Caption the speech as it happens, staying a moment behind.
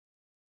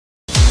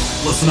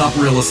Listen up,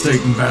 real estate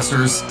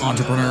investors,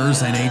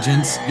 entrepreneurs, and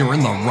agents. You're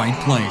in the right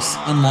place,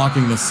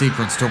 unlocking the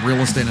secrets to real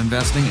estate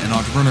investing and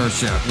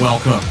entrepreneurship.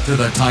 Welcome to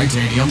the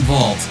Titanium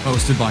Vault,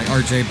 hosted by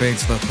RJ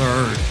Bates III.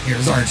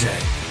 Here's RJ.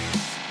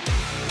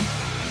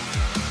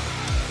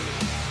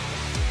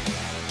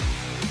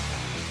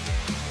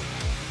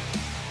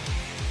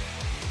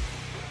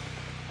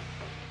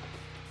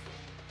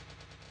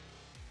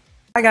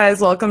 Hi guys,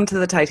 welcome to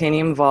the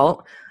Titanium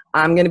Vault.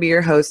 I'm going to be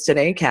your host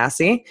today,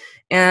 Cassie,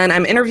 and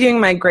I'm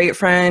interviewing my great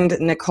friend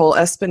Nicole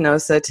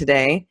Espinosa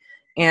today.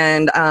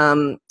 And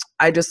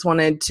I just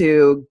wanted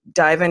to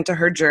dive into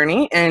her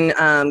journey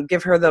and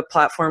give her the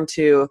platform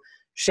to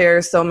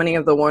share so many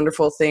of the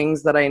wonderful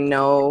things that I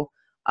know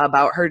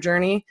about her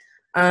journey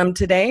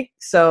today.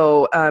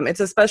 So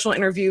it's a special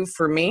interview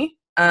for me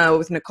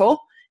with Nicole,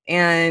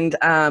 and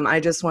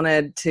I just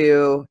wanted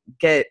to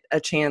get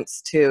a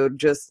chance to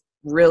just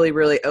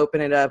really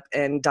open it up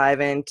and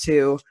dive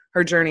into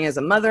her journey as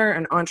a mother,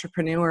 an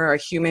entrepreneur, a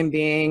human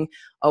being,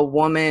 a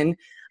woman,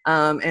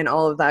 and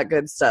all of that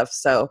good stuff.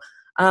 So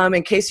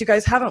in case you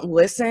guys haven't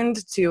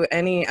listened to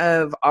any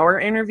of our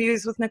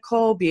interviews with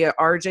Nicole, be it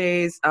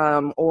RJ's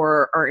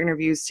or our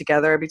interviews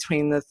together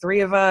between the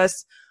three of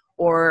us,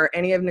 or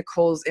any of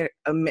Nicole's,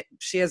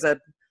 she has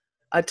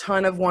a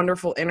ton of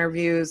wonderful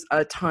interviews,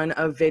 a ton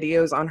of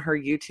videos on her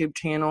YouTube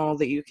channel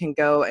that you can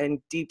go and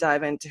deep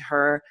dive into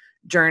her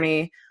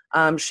journey.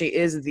 She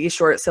is the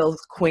short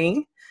sales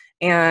queen,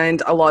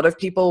 and a lot of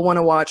people want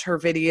to watch her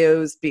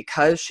videos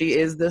because she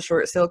is the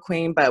short sale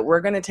queen, but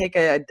we're going to take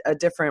a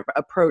different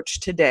approach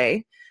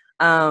today.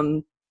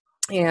 And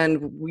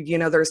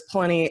there's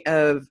plenty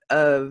of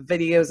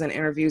videos and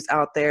interviews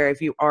out there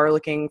if you are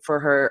looking for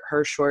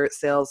her short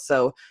sales.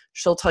 So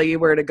she'll tell you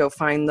where to go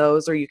find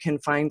those, or you can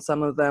find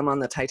some of them on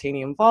the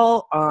Titanium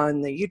Vault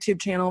on the YouTube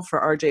channel for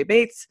RJ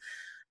Bates.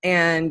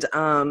 And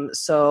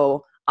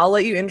so I'll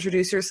let you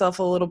introduce yourself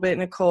a little bit,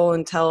 Nicole,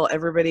 and tell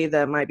everybody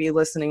that might be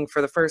listening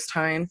for the first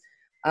time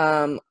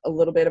a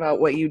little bit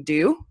about what you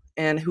do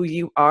and who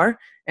you are,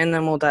 and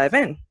then we'll dive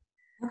in.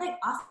 Okay,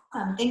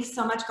 awesome. Thanks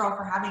so much, girl,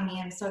 for having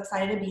me. I'm so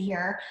excited to be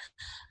here.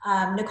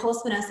 Nicole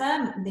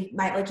Espinosa,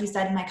 like you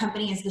said, my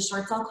company is the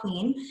Short Sale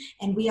Queen,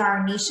 and we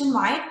are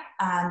nationwide,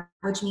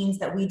 which means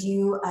that we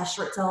do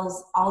short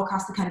sales all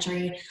across the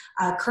country.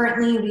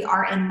 Currently, we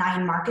are in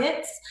 9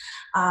 markets.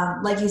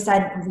 Like you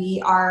said, we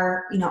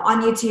are,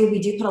 on YouTube. We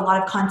do put a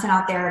lot of content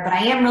out there, but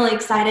I am really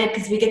excited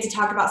because we get to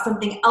talk about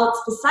something else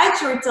besides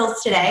short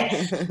sales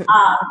today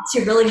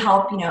to really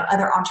help,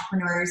 other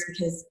entrepreneurs,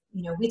 because,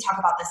 we talk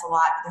about this a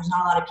lot, but there's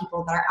not a lot of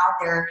people that are out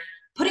there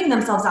putting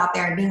themselves out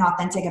there and being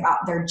authentic about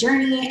their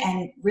journey.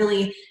 And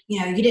really,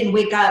 you didn't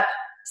wake up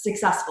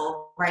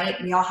successful,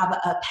 right? We all have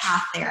a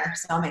path there.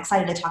 So I'm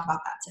excited to talk about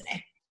that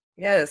today.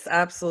 Yes,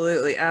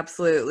 absolutely.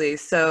 Absolutely.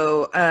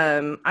 So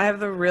I have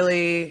the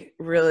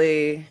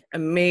really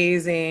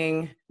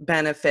amazing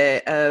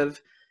benefit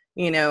of,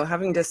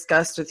 having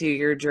discussed with you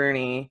your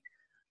journey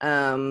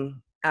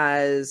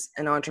as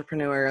an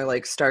entrepreneur,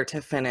 like start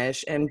to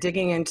finish, and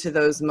digging into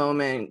those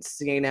moments,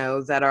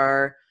 that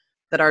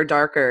are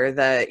darker,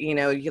 that,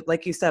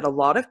 like you said, a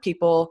lot of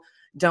people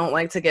don't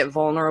like to get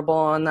vulnerable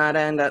on that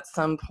end at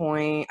some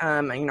point.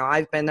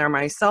 I've been there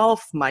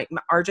myself.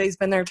 RJ's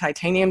been there.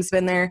 Titanium's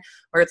been there,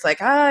 where it's like,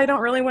 I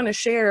don't really want to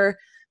share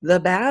the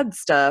bad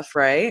stuff,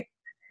 right?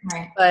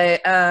 Right.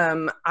 But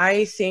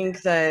I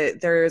think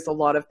that there is a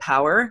lot of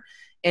power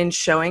in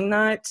showing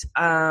that.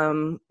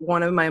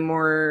 One of my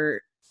more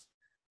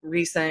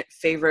recent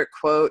favorite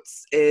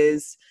quotes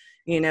is,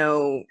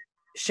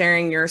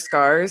 sharing your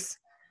scars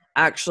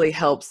actually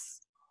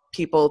helps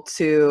people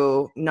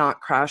to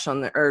not crash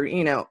on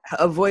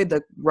avoid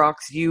the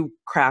rocks you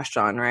crashed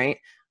on, right?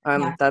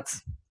 Yeah.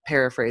 That's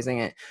paraphrasing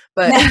it,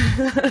 but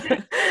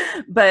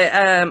but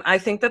I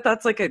think that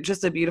that's like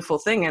just a beautiful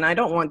thing. And I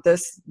don't want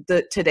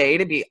today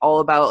to be all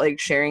about like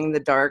sharing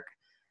the dark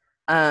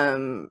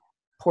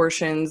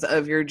portions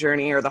of your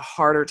journey, or the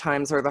harder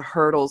times, or the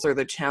hurdles, or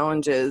the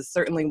challenges.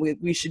 Certainly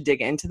we should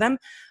dig into them,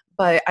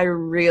 but I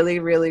really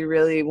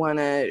want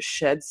to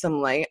shed some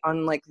light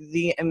on like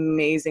the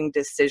amazing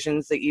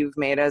decisions that you've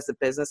made as a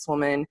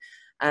businesswoman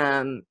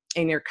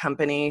in your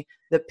company,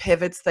 the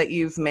pivots that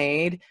you've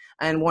made.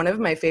 And one of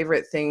my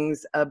favorite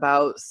things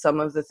about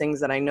some of the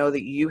things that I know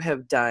that you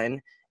have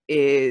done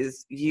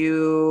is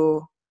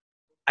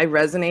I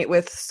resonate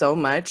with so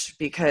much,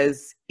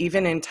 because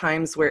even in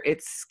times where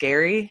it's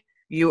scary,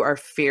 you are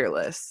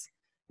fearless.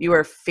 You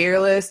are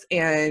fearless,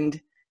 and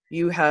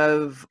you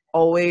have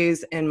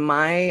always, in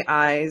my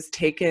eyes,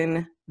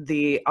 taken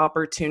the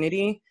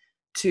opportunity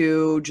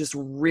to just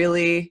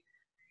really,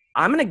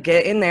 I'm going to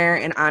get in there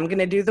and I'm going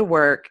to do the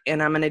work,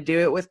 and I'm going to do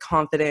it with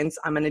confidence.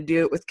 I'm going to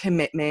do it with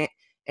commitment,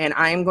 and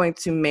I am going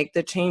to make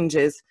the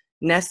changes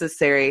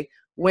necessary.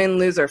 Win,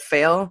 lose, or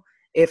fail.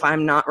 If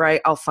I'm not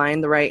right, I'll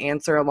find the right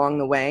answer along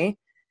the way.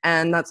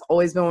 And that's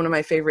always been one of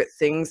my favorite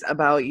things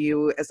about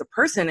you as a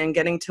person, and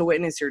getting to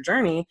witness your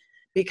journey,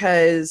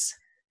 because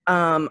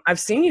I've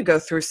seen you go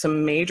through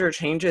some major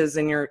changes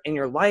in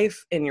your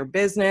life, in your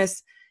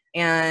business,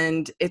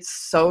 And it's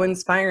so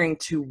inspiring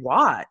to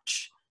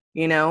watch,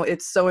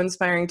 it's so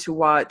inspiring to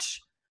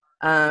watch.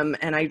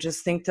 And I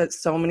just think that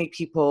so many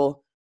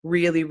people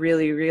really,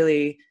 really,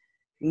 really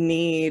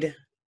need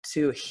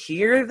to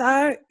hear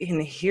that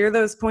and hear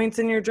those points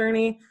in your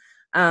journey.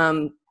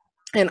 And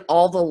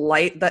all the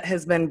light that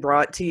has been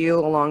brought to you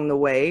along the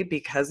way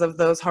because of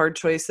those hard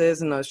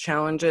choices and those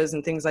challenges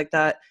and things like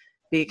that,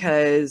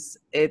 because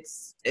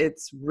it's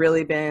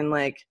really been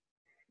like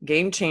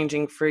game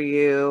changing for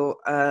you,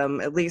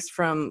 at least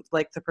from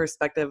like the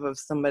perspective of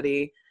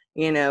somebody,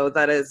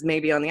 that is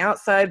maybe on the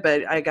outside,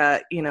 but I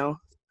got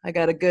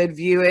a good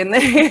view in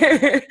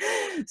there.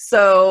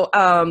 So,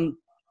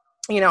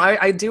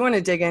 I do want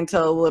to dig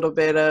into a little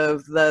bit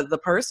of the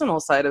personal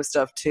side of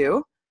stuff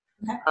too.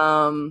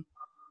 Okay.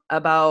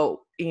 About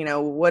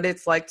what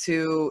it's like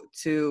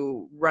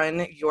to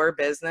run your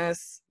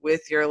business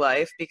with your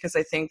life, because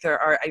I think there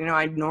are,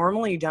 I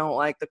normally don't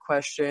like the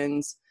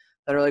questions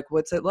that are like,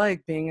 what's it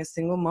like being a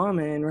single mom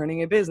and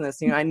running a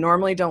business? I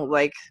normally don't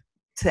like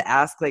to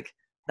ask like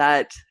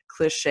that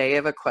cliche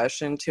of a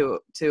question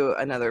to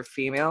another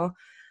female.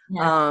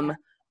 Yeah.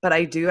 But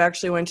I do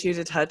actually want you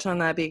to touch on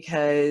that,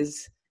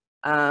 because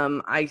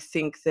I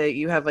think that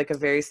you have like a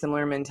very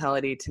similar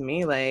mentality to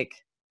me. Like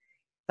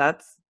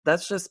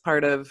that's just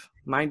part of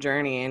my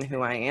journey and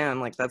who I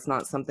am. Like, that's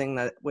not something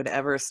that would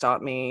ever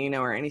stop me,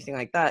 or anything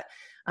like that.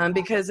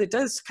 Because it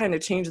does kind of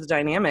change the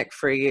dynamic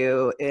for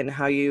you in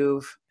how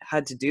you've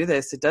had to do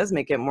this. It does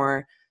make it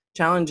more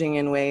challenging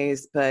in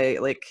ways,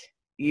 but like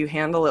you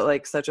handle it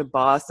like such a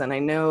boss. And I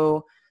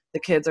know the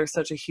kids are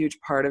such a huge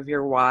part of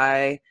your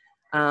why.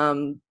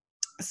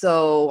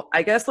 So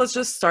I guess let's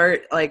just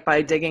start like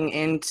by digging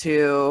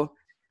into,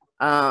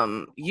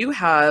 you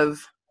have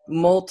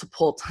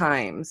multiple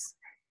times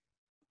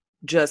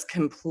just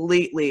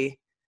completely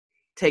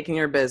taken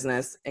your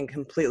business and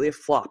completely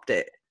flopped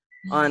it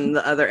on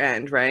the other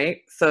end, right?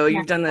 So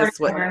you've done this,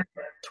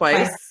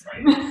 twice?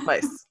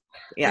 Twice.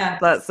 Yeah,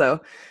 that's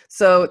so.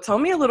 So tell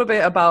me a little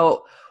bit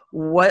about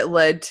what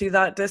led to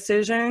that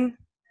decision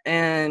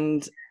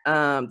and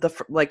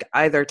like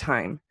either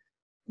time.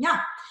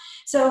 Yeah.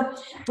 So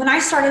when I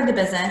started the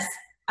business,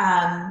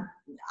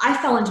 I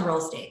fell into real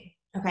estate.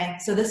 Okay.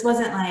 So this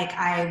wasn't like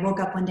I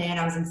woke up one day and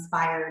I was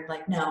inspired.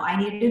 Like, no, I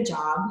needed a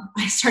job.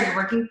 I started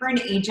working for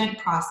an agent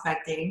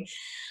prospecting.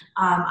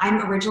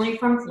 I'm originally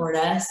from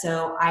Florida.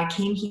 So I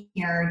came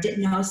here,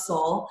 didn't know a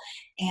soul,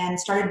 and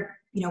started,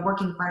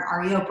 working for an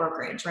REO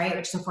brokerage, right?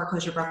 Which is a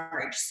foreclosure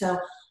brokerage. So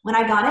when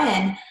I got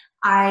in,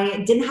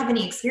 I didn't have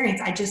any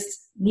experience. I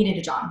just needed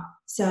a job.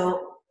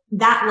 So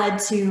that led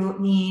to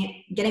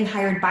me getting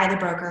hired by the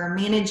broker,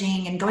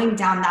 managing and going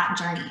down that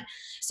journey.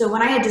 So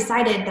when I had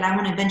decided that I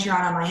want to venture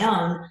out on my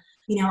own,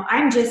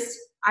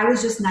 I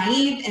was just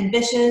naive,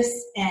 ambitious,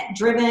 and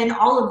driven,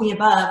 all of the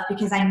above,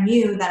 because I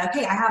knew that,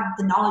 okay, I have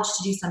the knowledge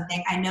to do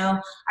something. I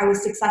know I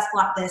was successful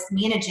at this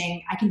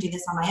managing. I can do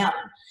this on my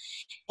own.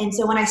 And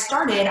so when I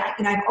started,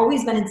 I've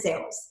always been in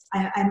sales.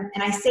 And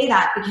I say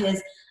that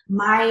because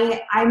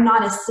I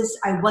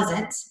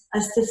wasn't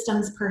a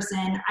systems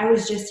person. I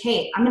was just,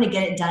 hey, I'm going to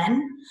get it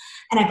done.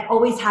 And I've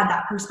always had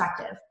that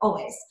perspective,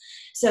 always.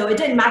 So it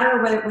didn't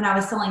matter when I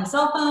was selling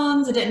cell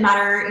phones. It didn't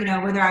matter,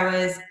 whether I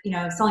was,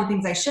 selling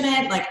things I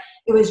shouldn't. Like,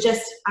 it was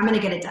just, I'm going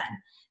to get it done.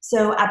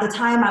 So at the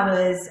time I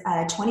was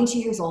 22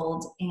 years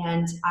old,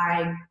 and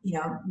I,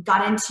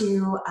 got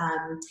into,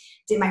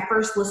 did my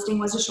first listing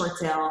was a short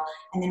sale.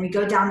 And then we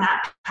go down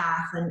that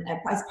path and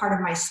as part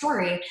of my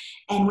story.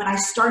 And when I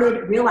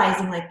started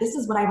realizing like, this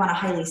is what I want to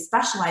highly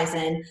specialize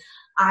in,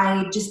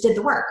 I just did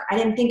the work. I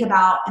didn't think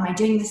about, am I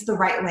doing this the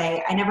right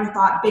way? I never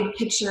thought big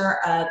picture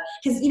of,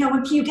 because,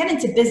 when you get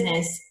into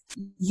business,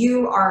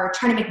 you are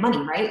trying to make money,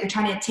 right? You're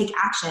trying to take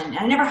action. And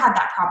I never had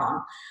that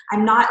problem.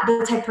 I'm not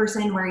the type of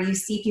person where you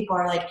see people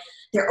are like,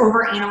 they're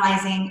over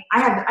analyzing.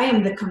 I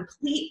am the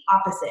complete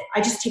opposite.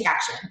 I just take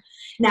action.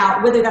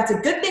 Now, whether that's a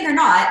good thing or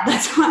not,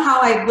 that's how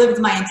I've lived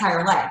my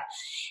entire life.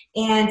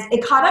 And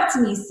it caught up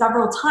to me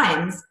several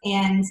times.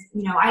 And,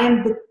 I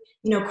am the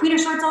queen of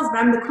short sales, but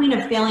I'm the queen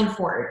of failing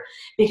forward,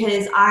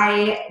 because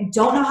I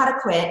don't know how to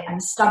quit. I'm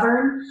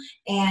stubborn.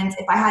 And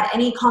if I had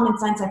any common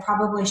sense, I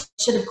probably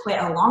should have quit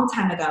a long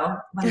time ago,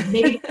 when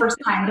maybe the first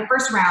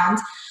round,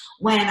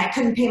 when I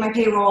couldn't pay my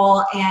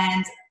payroll.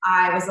 And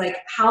I was like,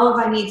 how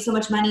have I made so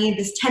much money?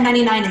 This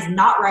 1099 is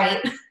not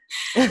right.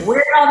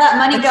 Where did all that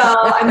money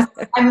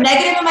go? I'm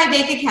negative in my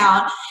bank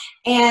account.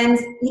 And,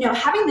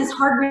 having this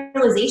hard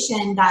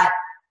realization that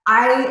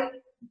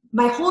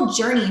my whole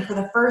journey for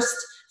the first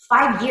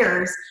 5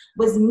 years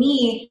was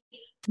me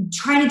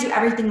trying to do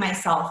everything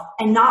myself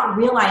and not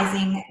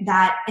realizing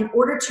that in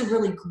order to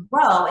really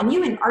grow, and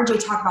you and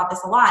RJ talk about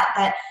this a lot,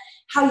 that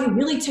how you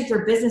really took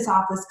your business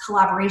off was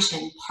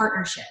collaboration,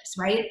 partnerships,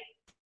 right?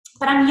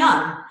 But I'm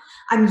young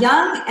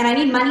and I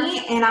need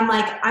money, and I'm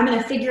like, I'm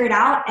going to figure it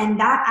out. And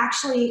that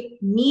actually,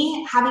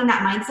 me having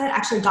that mindset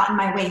actually got in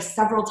my way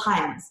several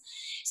times.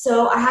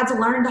 So I had to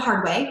learn the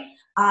hard way.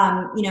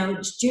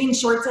 Doing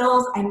short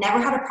sales, I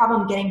never had a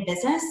problem getting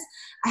business.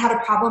 I had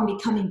a problem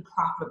becoming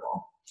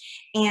profitable.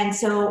 And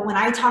so when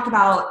I talk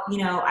about,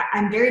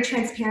 I'm very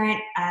transparent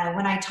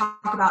when I talk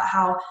about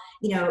how,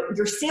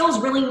 your sales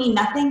really mean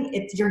nothing.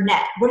 It's your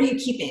net. What are you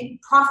keeping?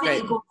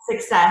 Profit equals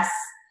success,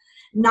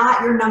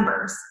 not your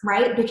numbers,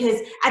 right?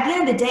 Because at the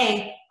end of the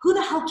day, who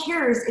the hell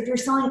cares if you're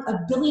selling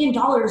 $1 billion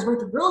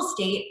worth of real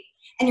estate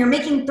and you're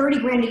making 30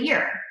 grand a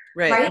year,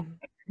 right?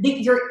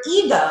 Your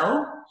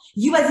ego,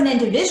 you as an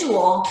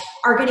individual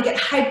are going to get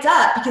hyped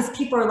up because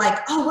people are like,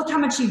 oh, look how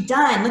much you've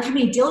done. Look how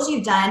many deals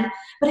you've done.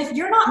 But if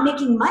you're not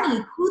making money,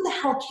 who the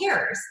hell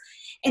cares?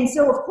 And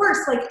so, of course,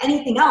 like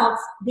anything else,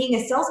 being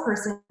a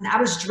salesperson, I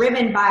was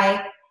driven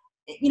by,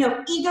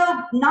 ego,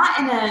 not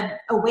in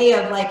a way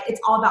of like,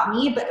 it's all about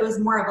me, but it was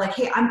more of like,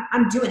 hey,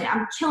 I'm doing it.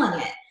 I'm killing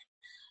it.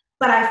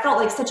 But I felt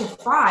like such a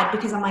fraud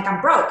because I'm like,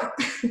 I'm broke.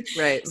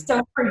 Right.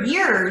 So for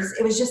years,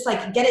 it was just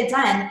like, get it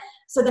done.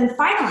 So then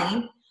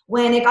finally,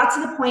 when it got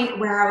to the point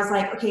where I was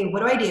like, okay, what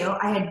do I do?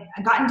 I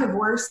had gotten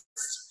divorced,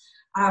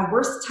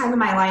 worst time of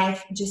my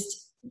life,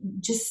 just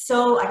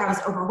so like I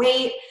was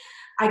overweight.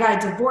 I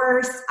got a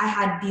divorce. I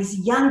had these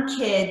young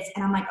kids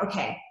and I'm like,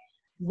 okay,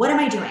 what am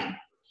I doing?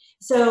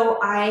 So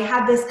I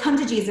had this come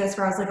to Jesus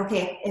where I was like,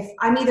 okay, if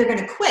I'm either going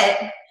to quit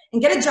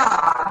and get a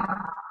job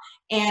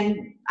and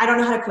I don't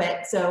know how to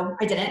quit, so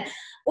I didn't,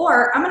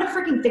 or I'm going to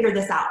freaking figure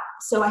this out.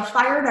 So I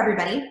fired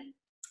everybody.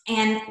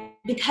 And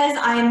because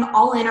I'm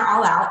all in or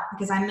all out,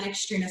 because I'm an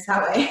extremist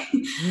that way,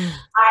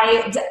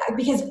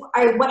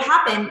 what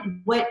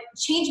happened, what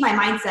changed my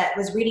mindset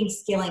was reading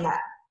Scaling Up.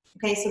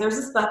 Okay, so there's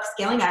this book,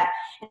 Scaling Up.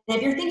 And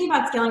if you're thinking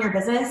about scaling your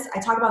business, I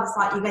talk about this a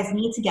lot, you guys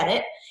need to get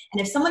it.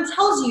 And if someone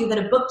tells you that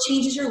a book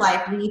changes your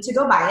life, you need to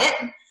go buy it,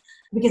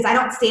 because I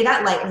don't say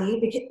that lightly.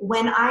 Because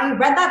when I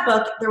read that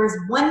book, there's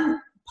one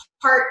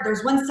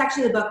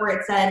section of the book where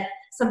it said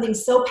something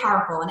so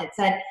powerful. And it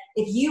said,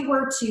 if you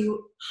were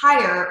to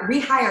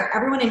rehire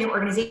everyone in your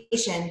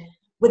organization,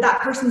 would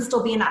that person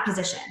still be in that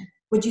position?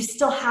 Would you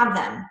still have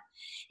them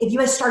if you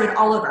had started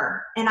all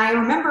over? And I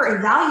remember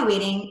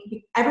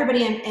evaluating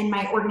everybody in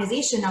my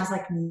organization. I was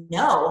like,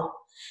 no.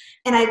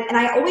 And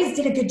I always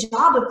did a good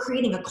job of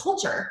creating a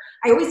culture.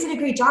 I always did a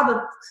great job of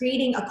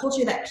creating a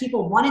culture that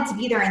people wanted to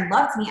be there and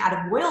loved me out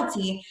of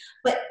loyalty,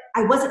 but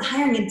I wasn't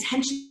hiring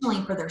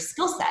intentionally for their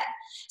skill set.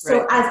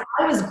 So as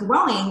I was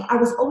growing, I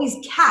was always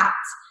capped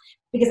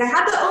because I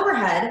had the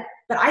overhead,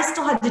 but I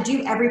still had to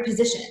do every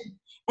position.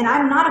 And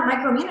I'm not a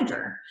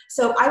micromanager.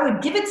 So I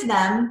would give it to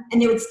them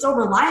and they would still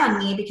rely on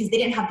me because they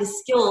didn't have the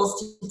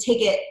skills to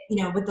take it,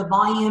 with the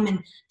volume and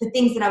the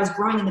things that I was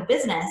growing in the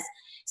business.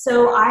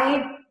 So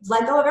I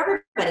let go of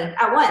everybody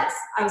at once.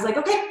 I was like,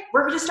 okay,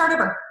 we're going to start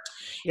over.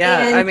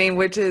 Yeah.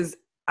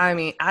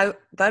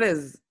 That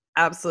is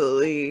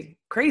absolutely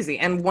crazy.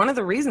 And one of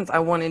the reasons I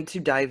wanted to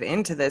dive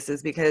into this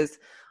is because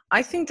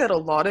I think that a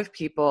lot of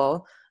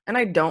people, and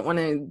I don't want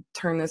to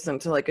turn this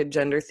into like a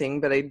gender thing,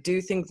 but I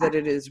do think that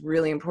it is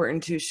really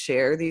important to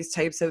share these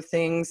types of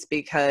things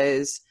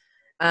because,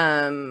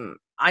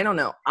 I don't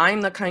know,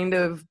 I'm the kind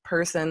of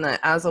person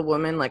that as a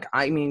woman, like,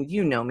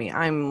 you know me,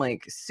 I'm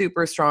like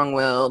super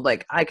strong-willed,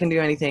 like I can do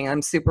anything.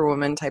 I'm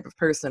superwoman type of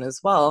person as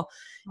well.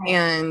 Right.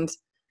 And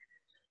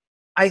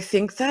I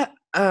think that,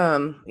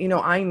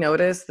 I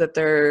noticed that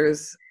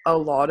there's a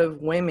lot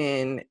of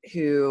women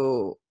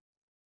who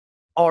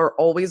are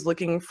always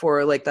looking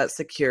for like that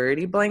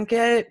security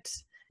blanket.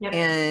 Yep.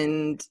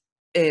 And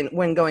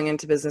when going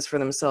into business for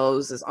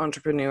themselves as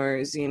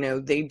entrepreneurs,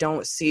 they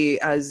don't see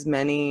as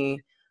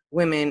many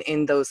women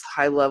in those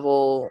high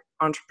level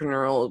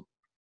entrepreneurial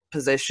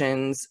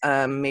positions,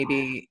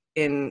 maybe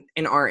in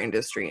our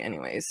industry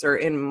anyways, or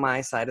in my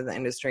side of the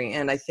industry.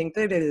 And I think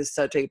that it is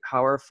such a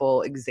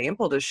powerful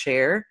example to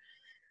share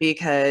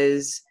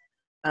because,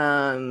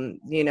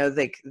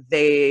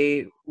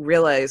 they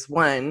realize,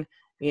 one,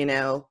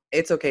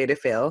 it's okay to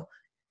fail.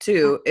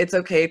 Two, it's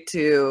okay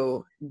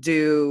to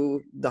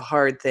do the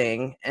hard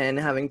thing and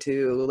having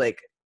to like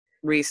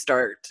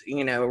restart,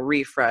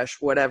 refresh,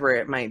 whatever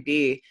it might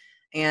be.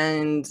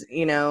 And,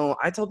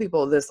 I tell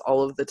people this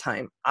all of the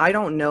time. I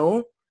don't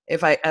know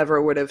if I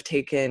ever would have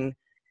taken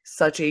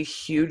such a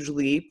huge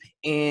leap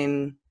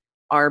in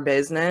our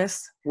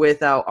business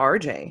without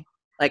RJ.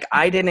 Like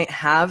I didn't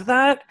have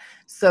that.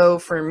 So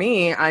for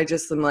me, I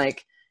just am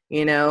like,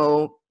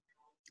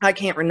 I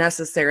can't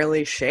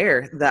necessarily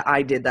share that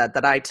I did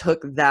that I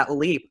took that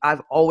leap.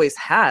 I've always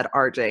had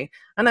RJ.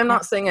 And I'm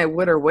not saying I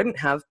would or wouldn't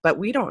have, but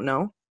we don't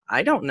know.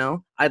 I don't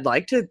know. I'd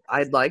like to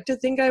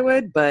think I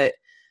would, but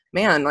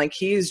man, like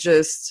he's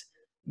just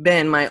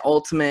been my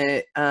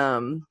ultimate,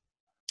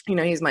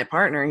 he's my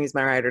partner, he's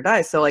my ride or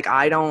die. So like,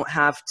 I don't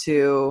have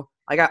to,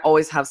 like I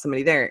always have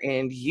somebody there.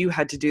 And you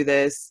had to do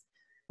this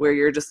where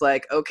you're just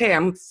like, okay,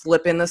 I'm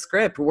flipping the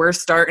script. We're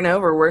starting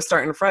over. We're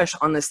starting fresh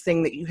on this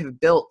thing that you have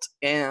built.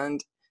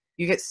 And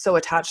you get so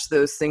attached to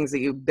those things that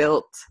you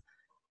built.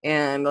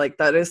 And like,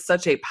 that is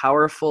such a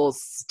powerful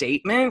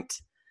statement,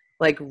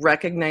 like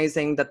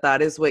recognizing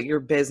that is what your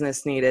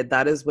business needed.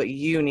 That is what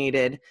you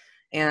needed.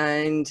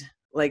 And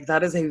like,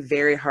 that is a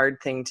very hard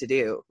thing to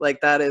do.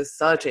 Like, that is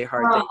such a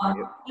hard thing to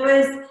do.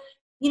 It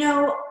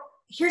was,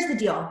 here's the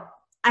deal.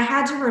 I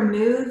had to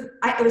remove,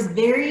 it was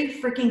very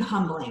freaking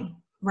humbling,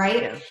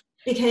 right? Yeah.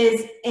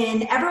 Because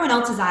in everyone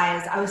else's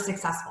eyes, I was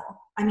successful.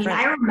 I mean,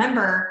 Right. I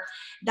remember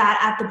that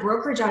at the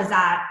brokerage I was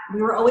at,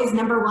 we were always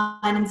number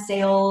one in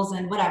sales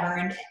and whatever.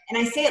 And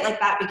I say it like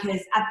that because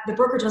the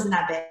brokerage wasn't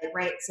that big,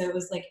 right? So it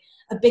was like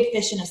a big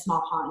fish in a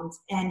small pond.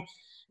 And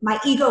my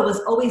ego was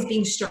always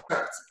being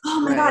stroked.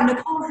 Oh my God,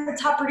 Nicole is the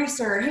top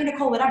producer. Hey,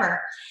 Nicole,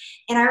 whatever.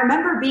 And I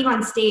remember being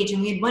on stage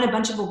and we had won a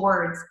bunch of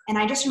awards. And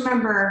I just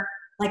remember,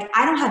 like,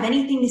 I don't have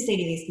anything to say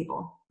to these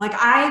people. Like,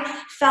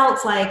 I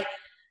felt like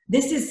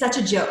this is such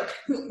a joke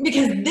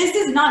because this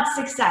is not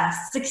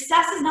success.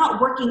 Success is not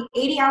working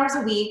 80 hours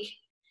a week,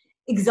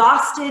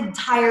 exhausted,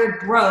 tired,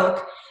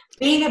 broke,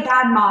 being a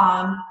bad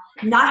mom,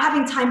 not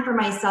having time for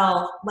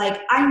myself. Like,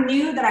 I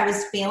knew that I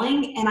was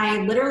failing, and I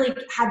literally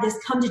had this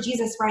come to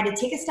Jesus where I had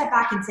to take a step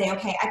back and say,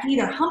 okay, I can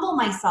either humble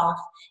myself,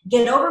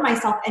 get over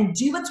myself, and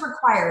do what's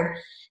required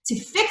to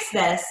fix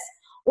this,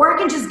 or I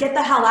can just get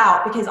the hell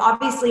out because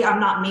obviously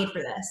I'm not made for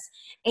this.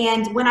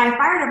 And when I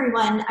fired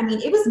everyone, I mean,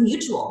 it was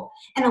mutual.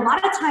 And a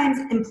lot of times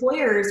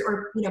employers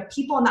or, you know,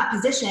 people in that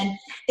position,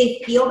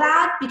 they feel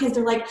bad because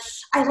they're like,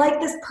 I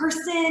like this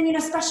person, you know,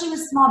 especially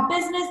with small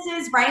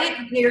businesses, right?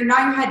 You're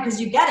nodding your head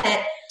because you get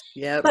it.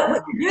 Yep. But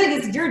what you're doing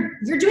is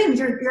you're doing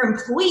your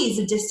employees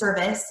a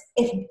disservice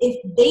if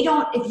you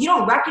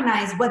don't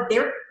recognize what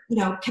their, you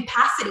know,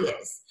 capacity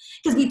is.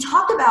 Because we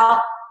talk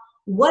about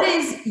what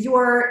is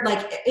your,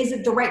 like, is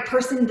it the right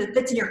person that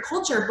fits in your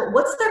culture, but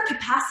what's their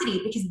capacity?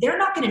 Because they're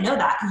not going to know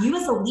that. You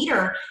as a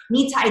leader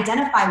need to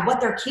identify what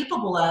they're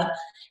capable of,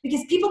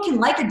 because people can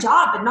like a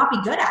job but not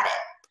be good at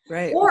it.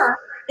 Right. Or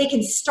they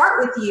can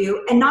start with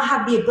you and not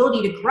have the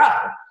ability to grow.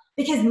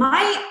 Because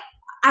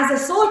as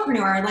a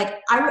solopreneur,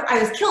 like I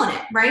was killing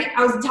it, right?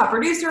 I was the top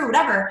producer,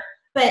 whatever.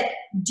 But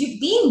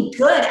being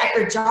good at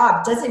your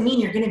job doesn't mean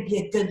you're going to be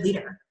a good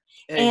leader.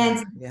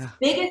 And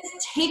biggest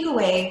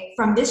takeaway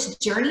from this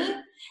journey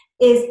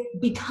is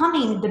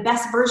becoming the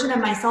best version of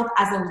myself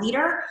as a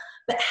leader,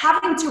 but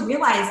having to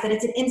realize that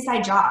it's an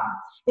inside job,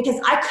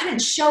 because I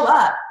couldn't show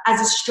up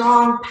as a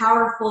strong,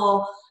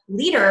 powerful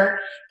leader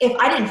if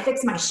I didn't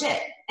fix my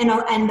shit.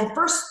 And the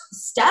first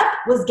step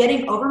was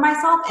getting over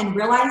myself and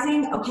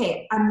realizing,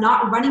 okay, I'm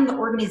not running the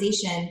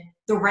organization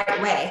the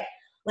right way.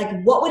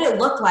 Like, what would it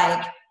look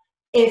like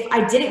if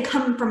I didn't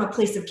come from a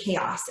place of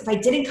chaos, if I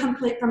didn't come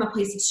from a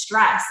place of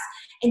stress,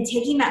 and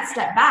taking that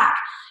step back?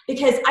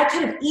 Because I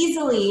could have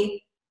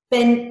easily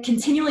been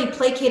continually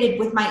placated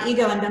with my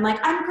ego and been like,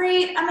 I'm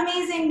great, I'm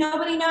amazing,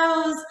 nobody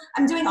knows,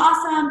 I'm doing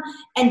awesome,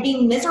 and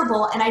being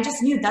miserable. And I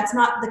just knew that's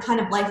not the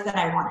kind of life that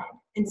I wanted.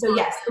 And so,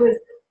 yes, it was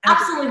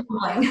absolutely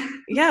humbling.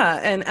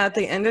 Yeah. And at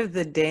the end of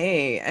the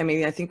day, I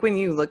mean, I think when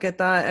you look at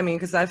that, I mean,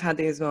 because I've had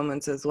these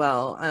moments as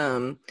well,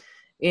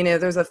 you know,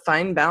 there's a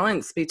fine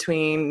balance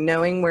between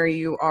knowing where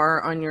you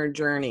are on your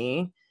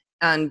journey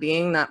and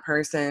being that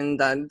person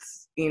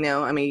that's, you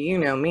know, I mean, you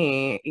know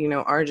me, you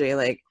know, RJ,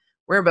 like,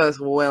 we're both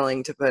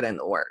willing to put in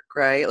the work,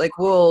 right? Like,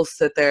 we'll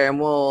sit there and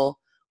we'll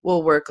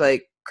work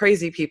like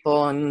crazy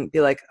people and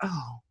be like,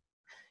 oh,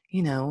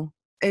 you know,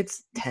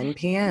 it's 10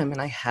 p.m. and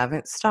I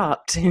haven't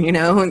stopped, you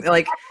know,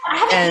 like,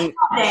 and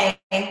how'd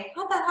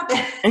that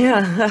happen?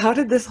 Yeah, how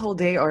did this whole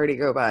day already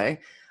go by?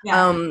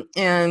 Yeah.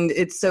 And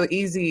it's so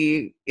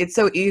easy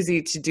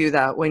to do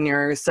that when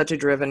you're such a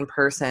driven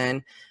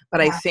person.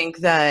 But I think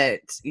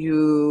that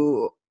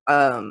you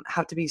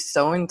have to be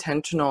so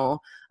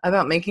intentional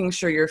about making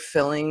sure you're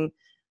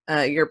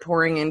you're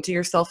pouring into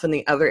yourself in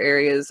the other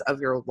areas of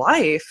your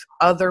life.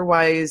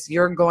 Otherwise,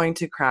 you're going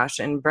to crash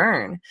and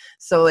burn.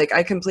 So, like,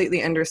 I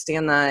completely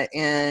understand that.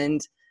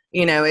 And,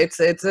 you know, it's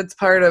a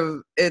part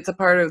of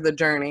the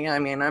journey. I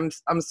mean,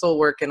 I'm still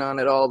working on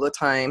it all the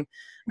time.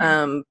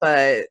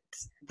 But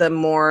the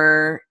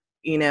more,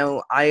 you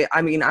know,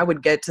 I mean, I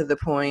would get to the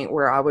point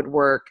where I would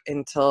work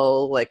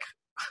until, like,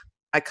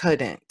 I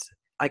could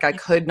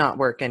not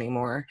work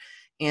anymore.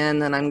 And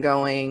then I'm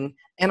going,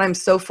 and I'm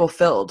so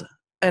fulfilled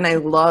and I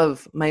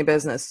love my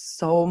business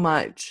so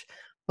much,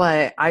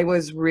 but I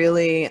was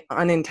really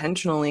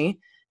unintentionally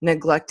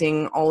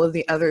neglecting all of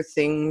the other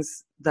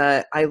things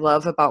that I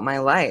love about my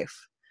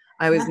life.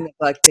 I was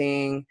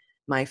neglecting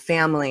my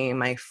family,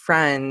 my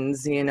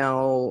friends, you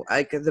know,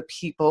 like the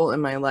people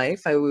in my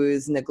life. I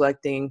was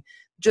neglecting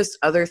just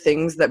other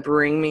things that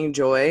bring me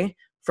joy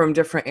from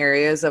different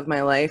areas of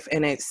my life.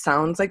 And it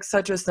sounds like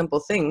such a simple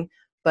thing,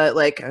 but,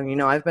 like, you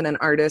know, I've been an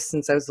artist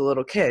since I was a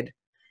little kid.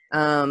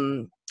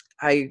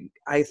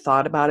 I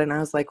thought about it and I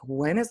was like,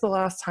 when is the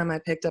last time I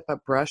picked up a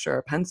brush or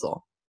a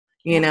pencil,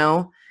 you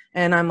know?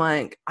 And I'm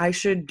like, I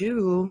should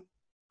do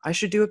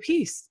a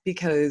piece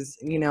because,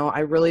 you know, I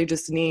really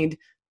just need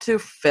to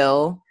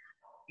fill,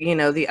 you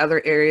know, the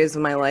other areas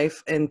of my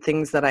life and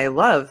things that I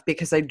love,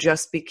 because I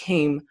just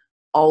became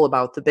all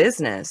about the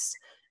business.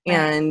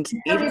 And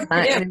even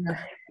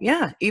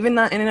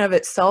that in and of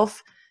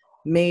itself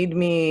made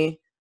me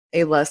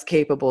a less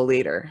capable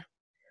leader.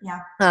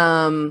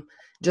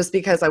 Just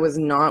because I was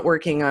not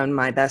working on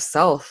my best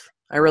self.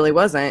 I really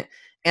wasn't.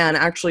 And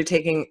actually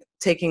taking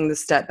the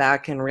step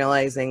back and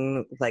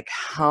realizing, like,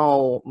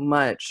 how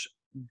much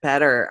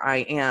better I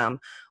am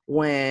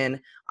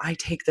when I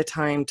take the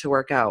time to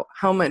work out,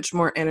 how much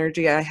more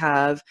energy I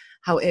have,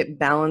 how it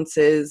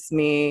balances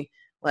me,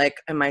 like,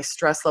 and my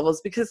stress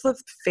levels. Because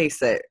let's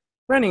face it,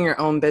 running your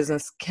own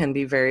business can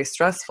be very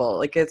stressful.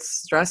 Like, it's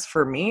stress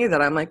for me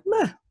that I'm like,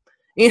 meh.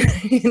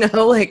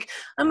 Like,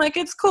 I'm like,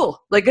 it's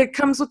cool. Like, it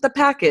comes with the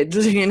package,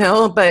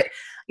 but,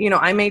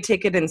 I may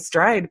take it in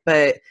stride,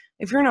 but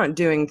if you're not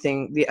doing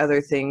the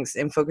other things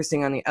and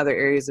focusing on the other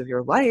areas of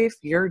your life,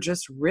 you're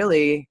just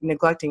really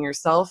neglecting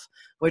yourself,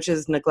 which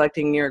is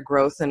neglecting your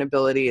growth and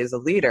ability as a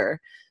leader.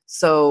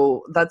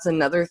 So that's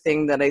another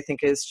thing that I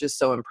think is just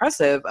so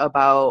impressive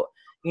about,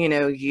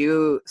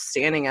 you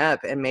standing up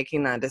and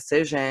making that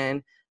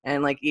decision,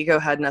 and like, ego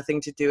had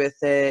nothing to do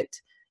with it.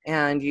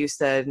 And you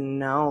said,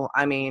 no,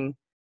 I mean,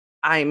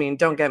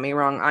 don't get me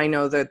wrong. I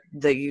know that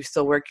you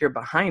still work your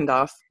behind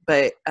off,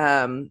 but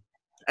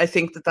I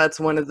think that that's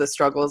one of the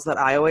struggles that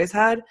I always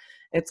had.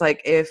 It's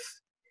like, if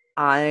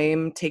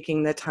I'm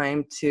taking the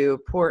time to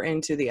pour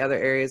into the other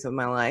areas of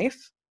my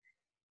life,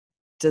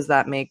 does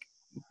that make,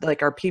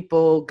 like, are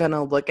people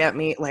gonna look at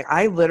me? Like,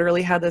 I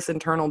literally had this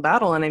internal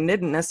battle, and I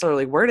didn't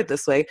necessarily word it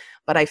this way,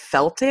 but I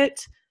felt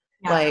it.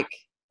 Yeah. Like,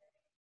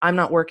 I'm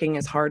not working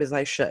as hard as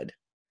I should.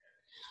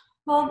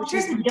 Well,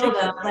 here's the deal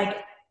though, like,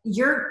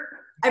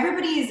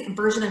 everybody's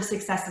version of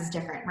success is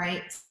different,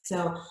 right?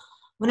 So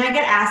when I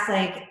get asked,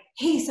 like,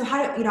 hey, so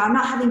how do, I'm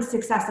not having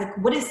success, like,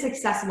 what does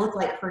success look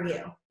like for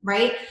you,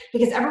 right?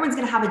 Because everyone's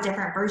going to have a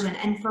different version.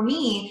 And for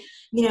me,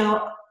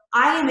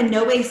 I am in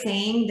no way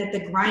saying that the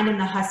grind and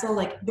the hustle,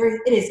 like,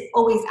 it is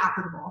always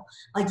applicable.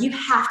 Like, you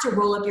have to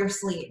roll up your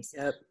sleeves.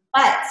 Yep.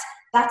 But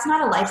that's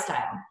not a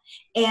lifestyle.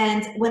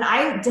 And when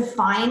I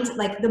defined,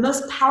 like, the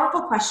most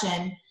powerful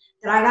question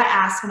that I got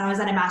asked when I was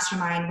at a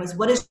mastermind was,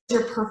 what does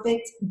your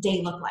perfect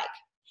day look like?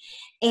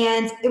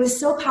 And it was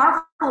so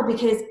powerful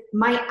because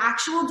my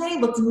actual day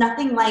looked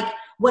nothing like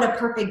what a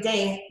perfect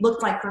day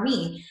looked like for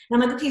me.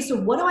 And I'm like, okay, so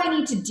what do I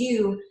need to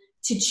do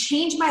to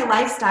change my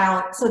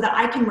lifestyle so that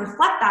I can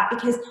reflect that?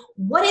 Because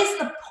what is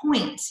the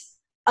point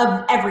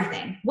of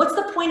everything? What's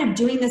the point of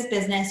doing this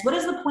business? What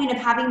is the point of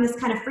having this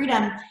kind of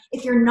freedom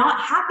if you're not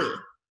happy,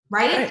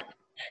 right?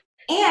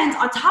 And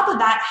on top of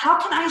that, how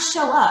can I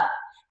show up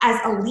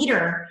as a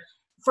leader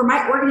for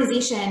my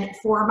organization,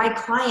 for my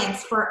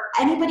clients, for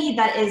anybody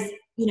that is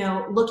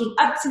looking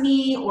up to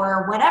me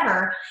or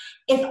whatever,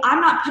 if I'm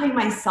not putting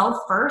myself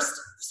first?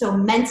 So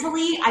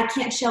mentally, I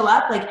can't show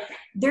up. Like,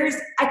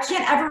 I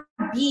can't ever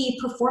be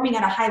performing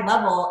at a high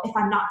level if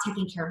I'm not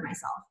taking care of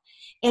myself.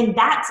 And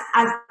that's,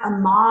 as a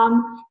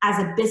mom, as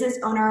a business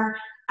owner,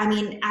 I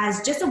mean,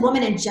 as just a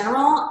woman in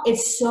general,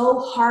 it's so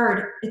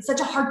hard. It's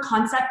such a hard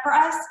concept for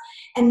us.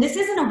 And this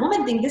isn't a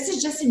woman thing. This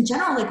is just in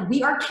general, like,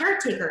 we are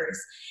caretakers.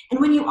 And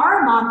when you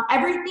are a mom,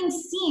 everything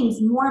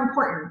seems more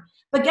important.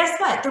 But guess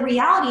what? The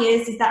reality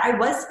is that I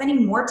was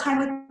spending more time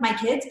with my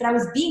kids, but I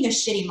was being a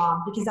shitty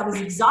mom because I was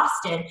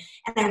exhausted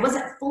and I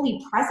wasn't fully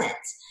present.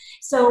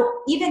 So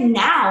even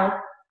now,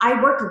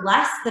 I work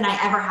less than I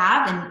ever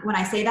have. And when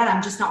I say that,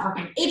 I'm just not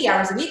working 80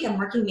 hours a week. I'm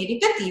working maybe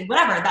 50,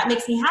 whatever. That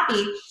makes me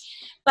happy.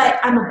 But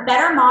I'm a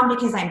better mom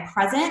because I'm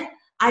present.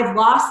 I've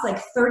lost like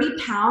 30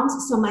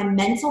 pounds. So my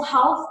mental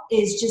health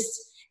is just,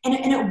 and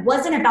it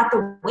wasn't about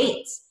the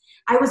weight.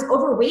 I was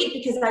overweight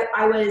because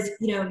I was,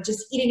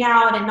 just eating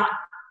out and not,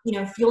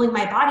 fueling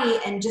my body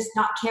and just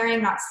not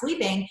caring, not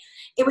sleeping.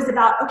 It was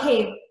about,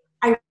 okay,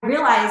 I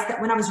realized that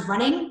when I was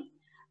running,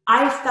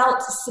 I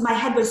felt, so my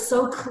head was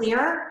so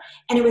clear,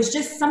 and it was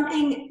just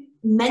something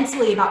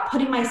mentally about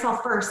putting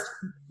myself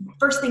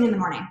first thing in the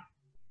morning.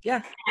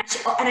 Yeah.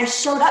 And I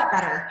showed up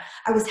better.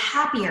 I was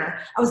happier.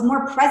 I was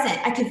more present.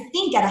 I could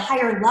think at a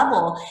higher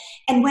level.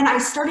 And when I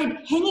started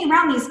hanging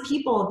around these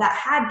people that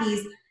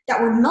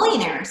were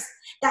millionaires,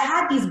 that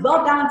had these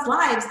well-balanced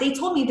lives, they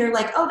told me, they're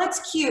like, oh,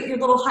 that's cute, your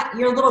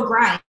little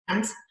grind,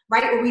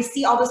 right? Where we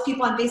see all those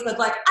people on Facebook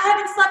like, I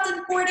haven't slept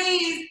in 4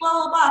 days, blah,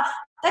 blah, blah.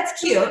 That's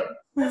cute.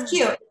 That's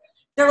cute.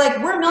 They're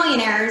like, we're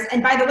millionaires.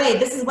 And by the way,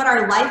 this is what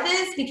our life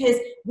is, because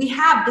we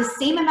have the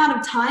same amount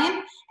of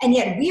time, and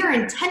yet we are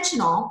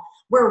intentional,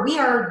 where we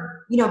are,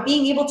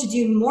 being able to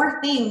do more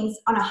things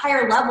on a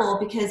higher level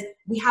because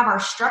we have our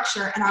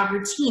structure and our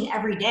routine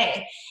every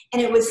day.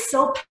 And it was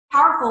so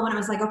powerful when I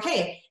was like,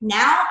 okay,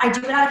 now I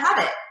do it out of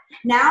habit.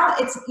 Now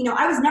it's,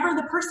 I was never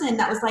the person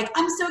that was like,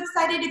 I'm so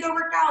excited to go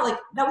work out. Like,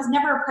 that was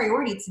never a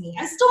priority to me.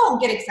 I still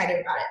don't get excited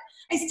about it.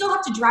 I still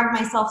have to drag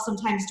myself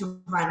sometimes to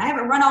run. I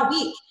haven't run all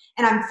week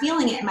and I'm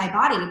feeling it in my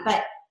body.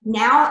 But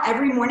now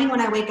every morning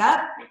when I wake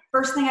up,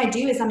 first thing I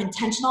do is I'm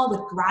intentional with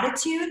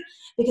gratitude,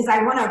 because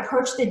I want to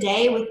approach the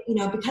day with,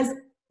 because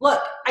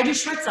look, I do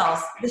short sales.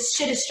 This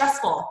shit is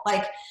stressful.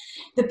 Like,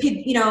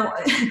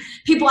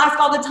 people ask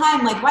all the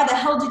time, like, why the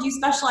hell did you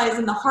specialize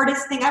in the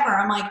hardest thing ever?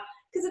 I'm like,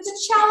 because it's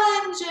a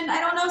challenge, and I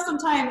don't know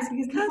sometimes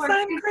because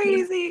I'm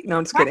crazy. No,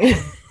 I'm just kidding.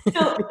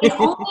 So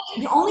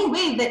the only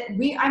way that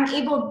I'm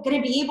going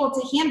to be able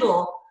to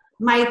handle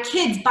my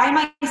kids by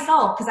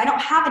myself, because I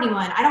don't have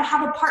anyone. I don't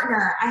have a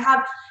partner. I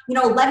have,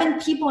 11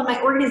 people in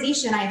my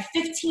organization. I have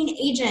 15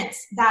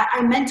 agents that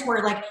I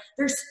mentor. Like,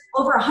 there's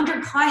over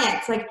 100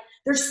 clients. Like,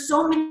 there's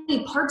so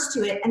many parts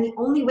to it. And the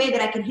only way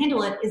that I can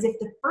handle it is if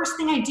the first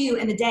thing I do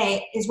in the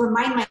day is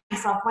remind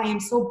myself why I'm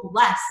so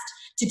blessed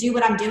to do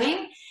what I'm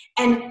doing,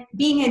 and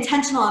being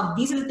intentional of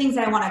these are the things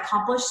that I want to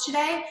accomplish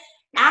today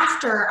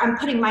after I'm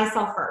putting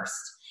myself first.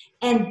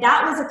 And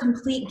that was a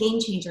complete game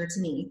changer to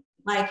me,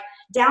 like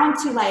down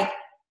to like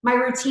my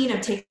routine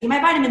of taking my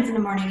vitamins in the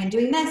morning and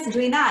doing this and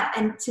doing that.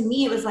 And to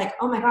me, it was like,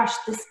 oh my gosh,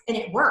 and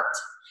it worked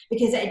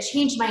because it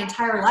changed my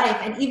entire life.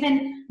 And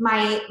even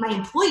my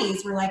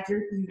employees were like,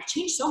 you've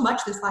changed so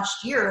much this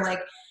last year. Like,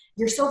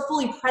 you're so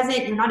fully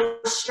present. You're not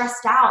as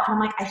stressed out. And I'm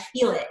like, I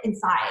feel it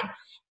inside.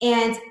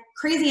 And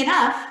crazy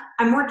enough,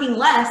 I'm working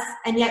less,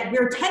 and yet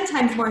we're 10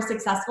 times more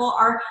successful.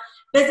 Our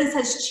business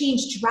has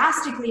changed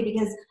drastically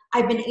because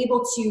I've been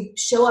able to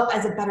show up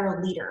as a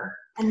better leader.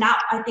 And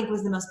that, I think,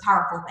 was the most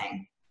powerful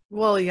thing.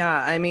 Well,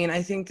 yeah, I mean,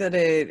 I think that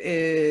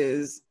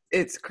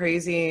it's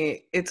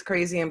crazy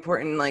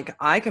important. Like,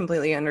 I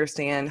completely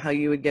understand how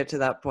you would get to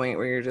that point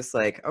where you're just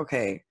like,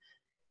 okay,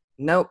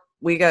 nope,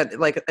 we got,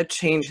 like, a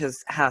change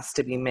has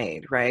to be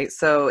made, right?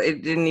 So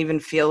it didn't even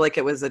feel like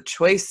it was a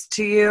choice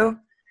to you.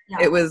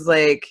 Yeah. It was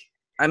like,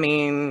 I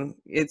mean,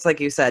 it's like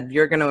you said,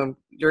 you're gonna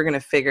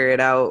figure it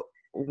out,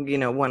 you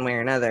know, one way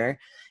or another.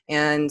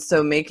 And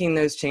so making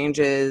those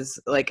changes,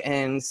 like,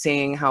 and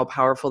seeing how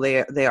powerful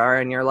they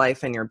are in your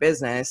life and your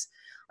business,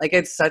 like,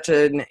 it's such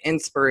an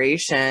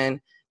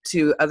inspiration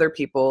to other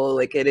people.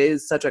 Like, it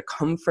is such a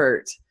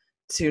comfort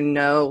to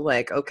know,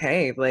 like,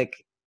 okay,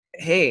 like,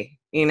 hey,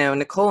 you know,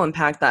 Nicole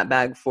unpacked that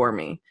bag for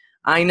me.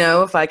 I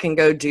know if I can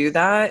go do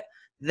that,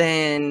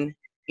 then,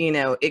 you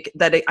know,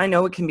 I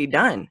know it can be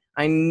done.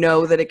 I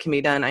know that it can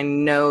be done. I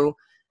know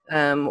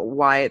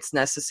why it's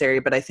necessary.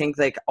 But I think,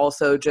 like,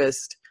 also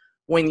just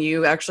when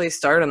you actually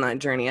start on that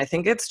journey, I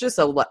think it's just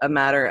a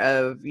matter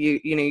of you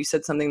know, you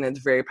said something that's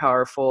very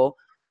powerful,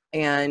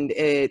 and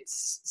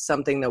it's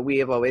something that we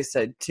have always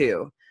said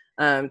too.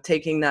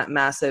 Taking that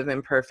massive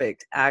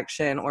imperfect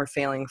action or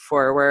failing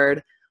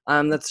forward.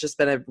 That's just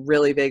been a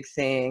really big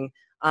thing.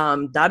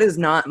 That is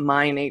not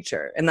my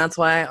nature. And that's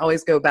why I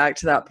always go back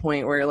to that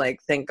point where, like,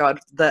 thank God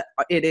that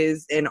it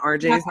is in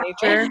RJ's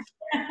nature.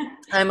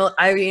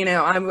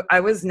 I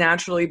was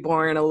naturally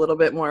born a little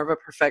bit more of a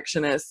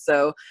perfectionist.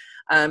 So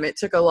it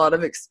took a lot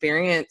of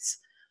experience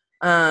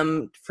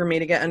for me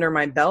to get under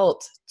my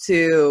belt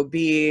to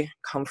be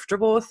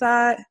comfortable with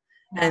that.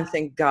 Yeah. And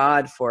thank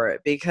God for it,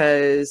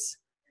 because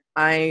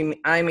I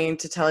mean,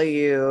 to tell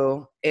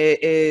you,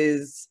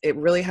 it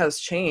really has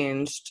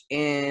changed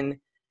in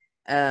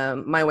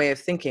my way of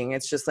thinking.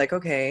 It's just like,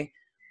 okay,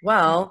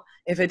 well,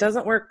 if it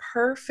doesn't work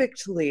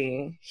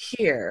perfectly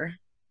here,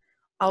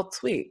 I'll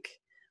tweak.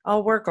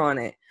 I'll work on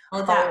it.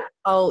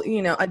 I'll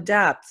you know,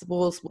 adapt.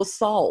 We'll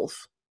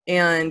solve.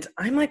 And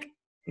I'm, like,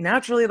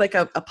 naturally, like,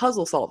 a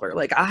puzzle solver.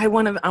 Like, I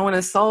want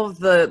to solve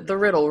the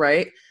riddle,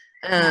 right?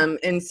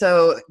 And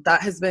so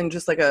that has been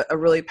just like a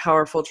really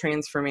powerful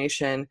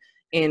transformation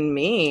in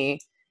me.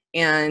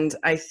 And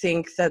I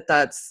think that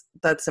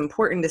that's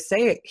important to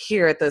say it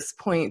here at this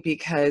point,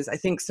 because I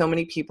think so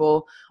many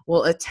people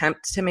will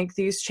attempt to make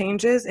these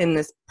changes in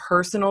this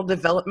personal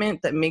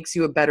development that makes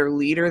you a better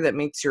leader, that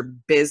makes your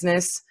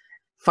business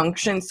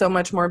function so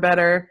much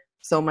better.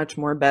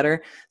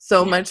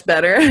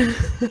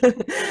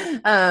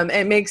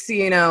 It makes,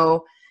 you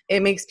know,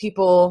 it makes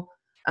people,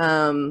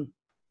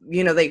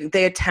 you know,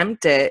 they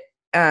attempt it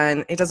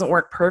and it doesn't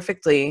work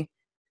perfectly,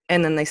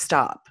 and then they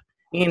stop.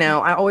 You know,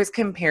 I always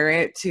compare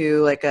it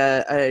to like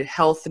a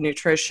health,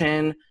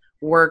 nutrition,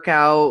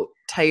 workout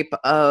type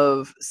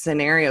of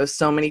scenario.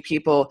 So many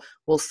people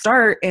will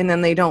start and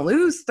then they don't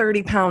lose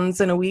 30 pounds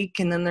in a week.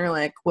 And then they're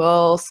like,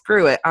 well,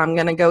 screw it, I'm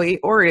going to go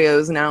eat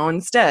Oreos now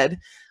instead.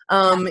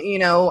 You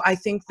know, I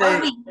think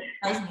that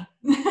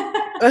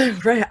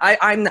right.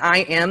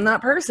 I am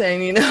that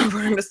person, you know,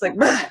 where I'm just like,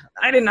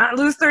 I did not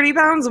lose 30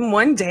 pounds in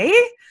one day.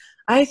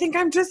 I think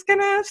I'm just going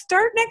to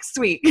start next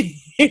week,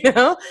 you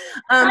know?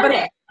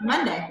 Monday.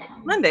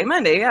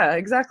 Yeah,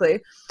 exactly.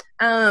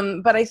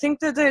 But I think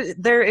that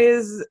there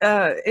is,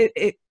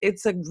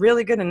 it's a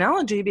really good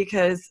analogy,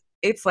 because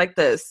it's like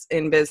this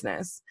in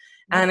business.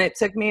 And it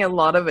took me a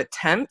lot of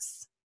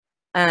attempts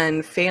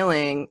and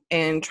failing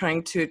and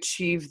trying to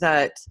achieve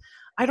that.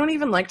 I don't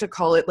even like to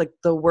call it like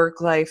the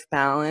work-life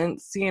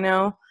balance, you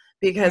know,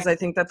 because I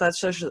think that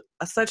that's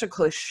such a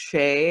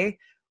cliche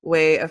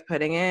way of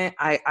putting it.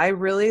 I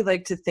really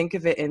like to think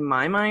of it in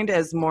my mind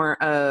as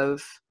more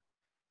of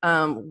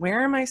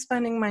where am I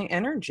spending my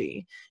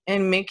energy,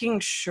 and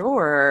making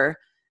sure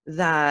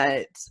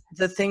that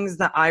the things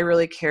that I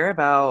really care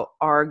about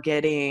are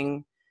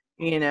getting,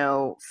 you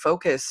know,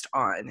 focused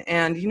on.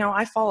 And, you know,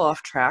 I fall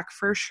off track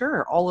for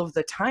sure all of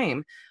the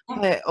time,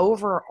 but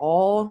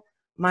overall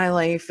my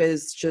life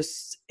is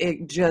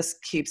it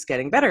just keeps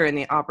getting better, and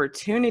the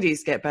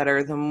opportunities get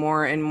better the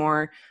more and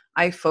more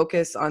I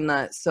focus on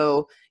that.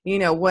 So, you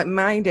know, what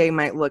my day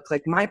might look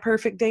like, my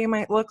perfect day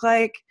might look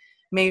like,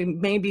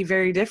 may be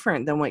very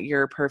different than what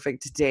your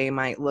perfect day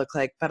might look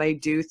like. But I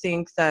do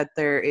think that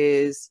there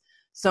is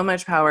so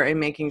much power in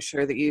making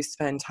sure that you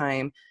spend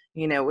time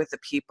with the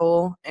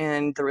people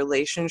and the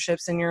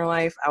relationships in your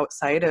life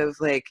outside of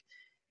like,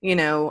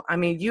 I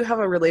mean, you have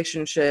a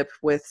relationship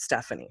with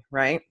Stephanie,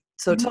 right?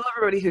 So tell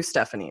everybody who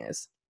Stephanie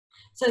is.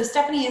 So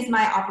Stephanie is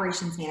my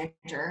operations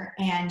manager,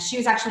 and she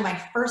was actually my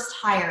first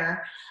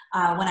hire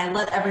when I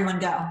let everyone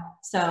go.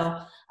 So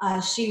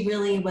she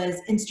really was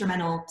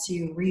instrumental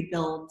to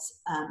rebuild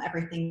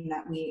everything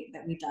that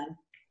we've done.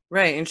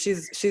 Right, and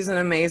she's an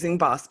amazing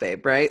boss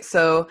babe, right?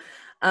 So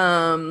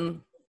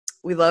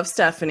we love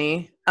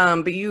Stephanie,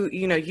 but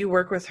you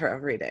work with her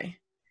every day,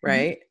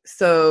 right? Mm-hmm.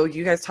 So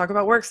you guys talk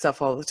about work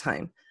stuff all the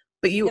time,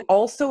 but you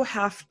also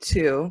have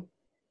to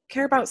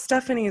care about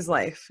Stephanie's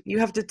life. You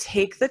have to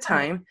take the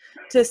time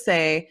to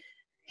say,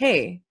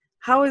 hey,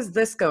 how is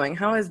this going?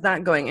 How is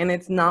that going? And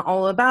it's not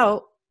all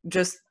about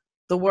just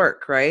the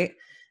work, right?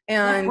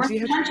 And we're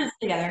conscious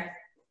together.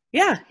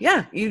 Yeah.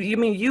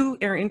 You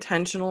are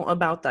intentional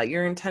about that.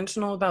 You're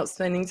intentional about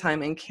spending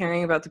time and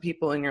caring about the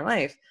people in your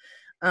life.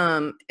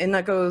 And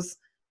that goes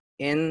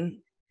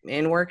in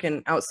work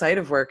and outside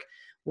of work.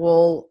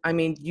 Well, I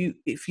mean,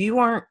 if you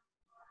aren't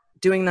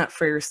doing that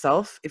for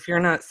yourself, if you're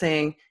not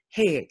saying,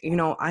 hey,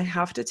 I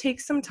have to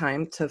take some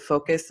time to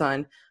focus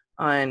on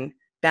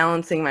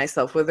balancing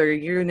myself, whether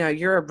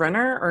you're a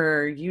runner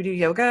or you do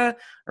yoga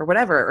or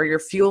whatever, or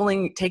you're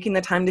taking the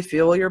time to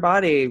fuel your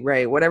body,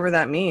 right? Whatever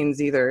that means,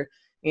 either,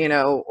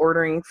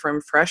 ordering from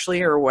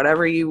Freshly or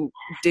whatever you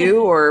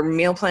do, or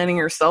meal planning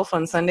yourself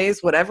on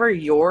Sundays, whatever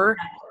your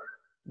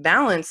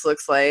balance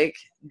looks like,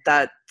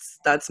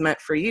 that's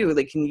meant for you.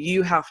 Like,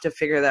 you have to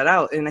figure that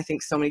out. And I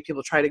think so many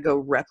people try to go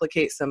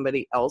replicate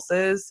somebody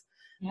else's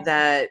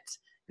that,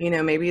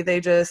 maybe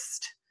they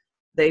just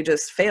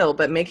fail,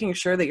 but making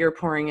sure that you're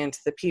pouring into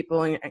the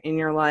people in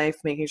your life,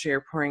 making sure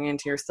you're pouring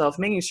into yourself,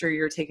 making sure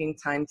you're taking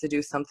time to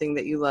do something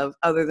that you love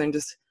other than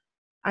just,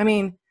 I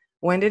mean,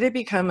 when did it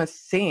become a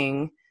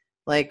thing,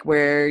 like,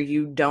 where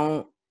you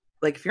don't,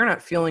 like, if you're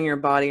not fueling your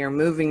body or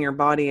moving your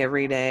body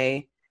every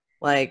day,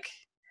 like,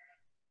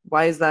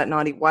 why is that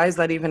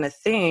even a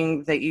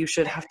thing that you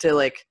should have to,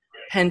 like,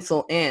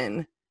 pencil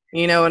in?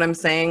 You know what I'm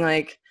saying?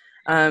 Like,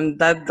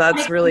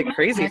 that's really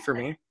crazy for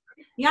me.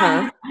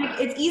 Yeah,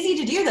 it's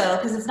easy to do though,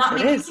 because it's not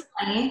making you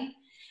money.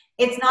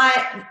 It's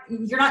not,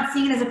 you're not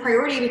seeing it as a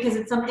priority because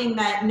it's something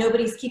that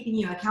nobody's keeping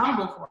you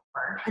accountable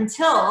for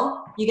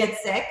until you get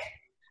sick,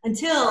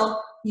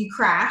 until you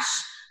crash,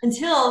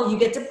 until you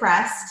get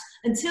depressed,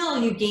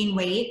 until you gain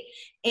weight.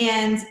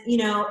 And,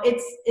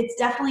 it's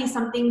definitely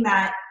something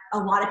that a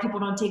lot of people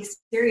don't take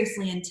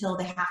seriously until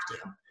they have to.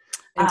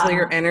 Until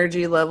your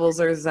energy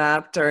levels are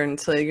zapped, or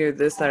until you're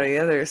this, that, or the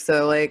other.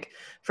 So, like,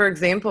 for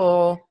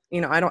example,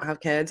 I don't have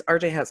kids.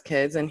 RJ has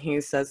kids, and he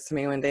says to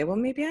me one day, well,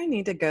 maybe I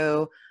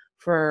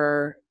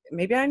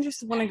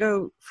just want to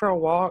go for a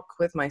walk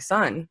with my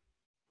son.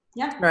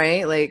 Yeah.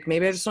 Right? Like,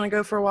 maybe I just want to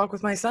go for a walk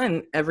with my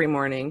son every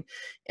morning.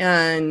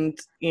 And,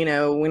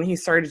 when he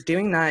started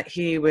doing that,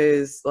 he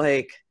was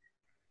like,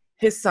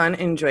 his son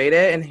enjoyed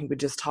it, and he would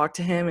just talk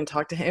to him.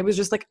 It was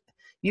just like,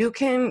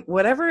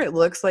 whatever it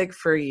looks like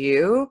for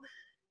you,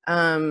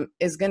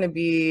 is going to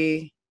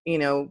be,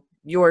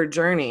 your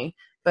journey.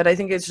 But I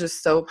think it's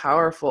just so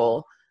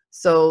powerful.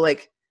 So,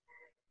 like,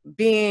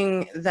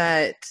 being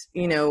that,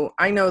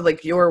 I know,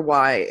 like, your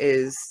why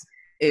is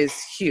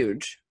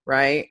huge,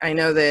 right? I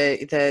know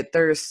that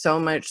there's so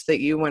much that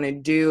you want to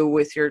do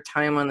with your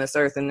time on this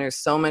earth, and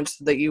there's so much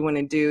that you want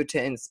to do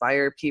to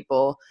inspire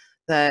people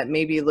that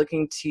may be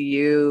looking to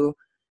you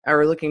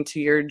or looking to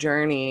your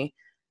journey,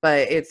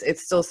 but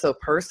it's still so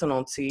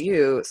personal to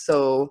you.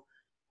 So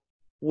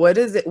what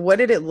did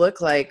it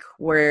look like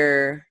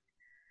where,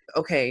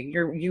 okay,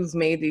 you've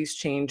made these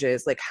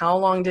changes? Like, how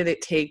long did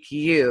it take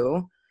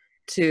you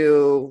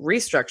to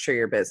restructure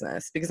your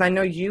business? Because I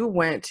know you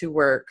went to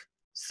work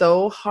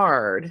so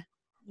hard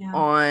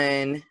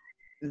on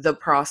the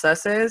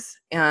processes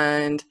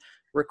and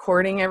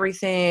recording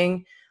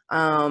everything.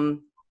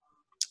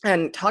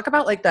 And talk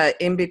about, like, that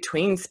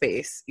in-between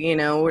space,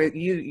 where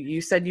you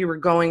said you were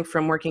going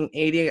from working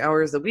 80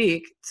 hours a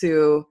week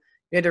to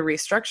you had to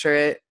restructure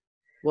it.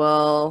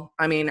 Well,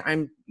 I mean,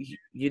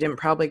 you didn't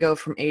probably go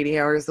from 80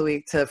 hours a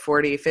week to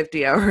 40,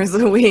 50 hours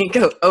a week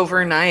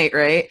overnight,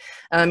 right?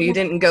 You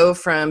didn't go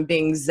from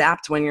being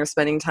zapped when you're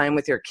spending time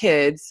with your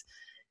kids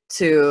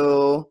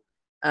to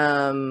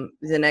the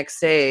next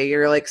day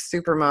you're like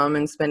super mom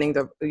and spending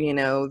the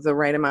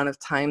right amount of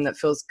time that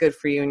feels good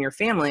for you and your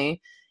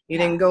family. You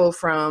didn't go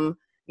from,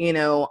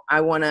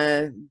 I want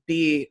to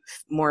be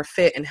more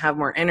fit and have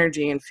more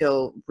energy and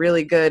feel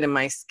really good in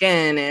my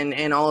skin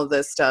and all of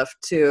this stuff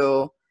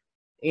to,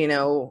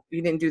 you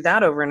didn't do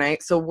that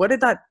overnight. So what did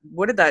that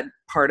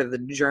part of the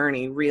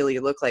journey really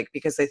look like?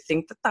 Because I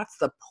think that that's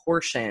the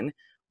portion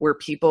where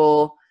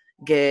people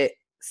get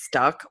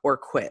stuck or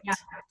quit.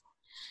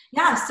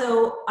 Yeah.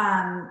 So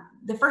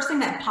the first thing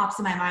that pops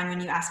in my mind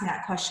when you ask me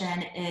that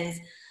question is,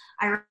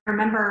 I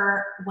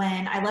remember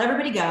when I let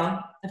everybody go,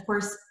 of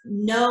course,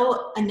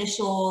 no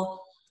initial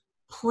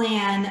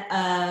plan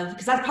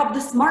because that's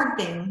probably the smart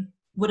thing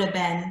would have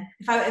been,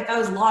 if I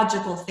was a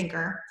logical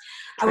thinker,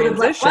 I would have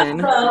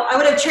transitioned,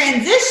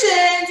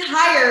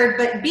 hired,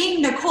 but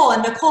being Nicole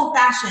in Nicole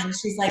fashion,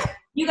 she's like,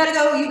 you gotta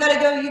go, you gotta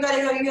go, you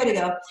gotta go, you gotta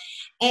go.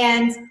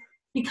 And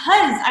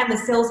because I'm a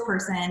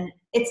salesperson,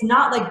 it's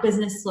not like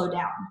business slowed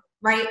down,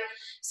 right?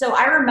 So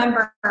I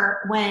remember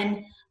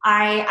when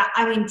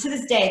I mean, to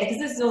this day, because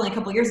this is only a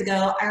couple years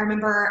ago, I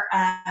remember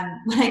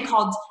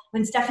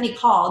when Stephanie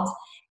called,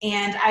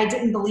 and I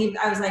didn't believe,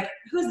 I was like,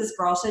 who's this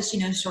girl? She says she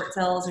knows short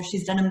sales or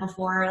she's done them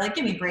before. Like,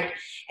 give me a break.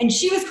 And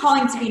she was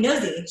calling to be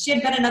nosy. She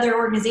had been in another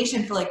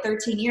organization for like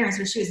 13 years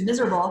where she was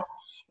miserable.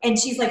 And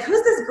she's like,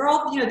 who's this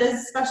girl,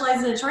 that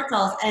specializes in short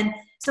sales? And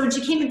so when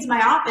she came into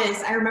my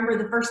office, I remember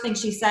the first thing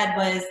she said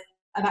was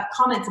about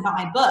comments about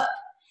my book.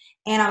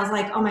 And I was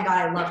like, oh my God,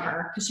 I love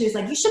her. Because she was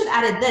like, you should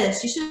have added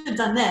this. You should have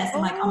done this.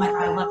 I'm like, oh my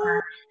God, I love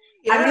her.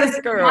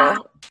 Yes, girl.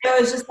 I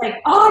was just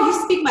like, oh, you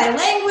speak my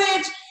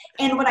language.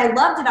 And what I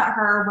loved about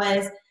her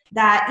was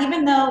that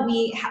even though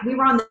we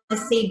were on the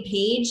same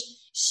page,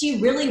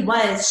 she's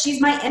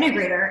my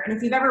integrator. And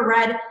if you've ever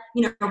read,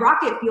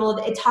 Rocket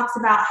Fueled, it talks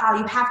about how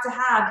you have to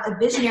have a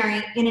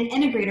visionary and an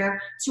integrator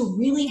to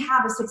really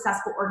have a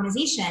successful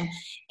organization.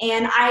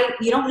 And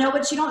you don't know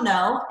what you don't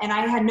know. And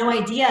I had no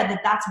idea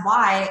that that's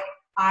why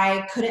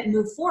I couldn't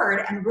move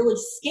forward and really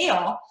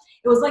scale.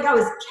 It was like I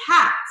was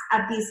capped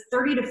at these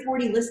 30 to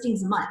 40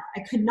 listings a month.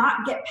 I could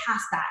not get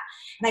past that.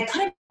 And I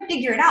couldn't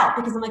figure it out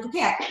because I'm like,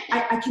 okay,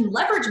 I can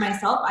leverage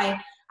myself.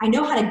 I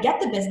know how to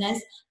get the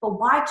business, but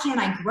why can't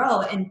I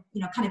grow and,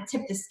 kind of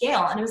tip the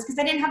scale? And it was because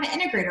I didn't have an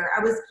integrator.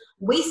 I was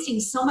wasting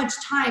so much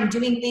time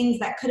doing things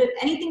that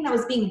anything that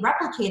was being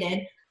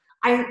replicated,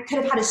 I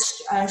could have had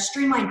a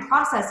streamlined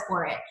process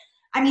for it.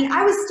 I mean,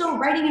 I was still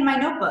writing in my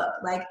notebook,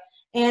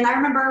 and I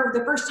remember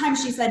the first time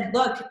she said,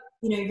 look,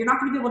 you're not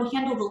going to be able to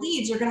handle the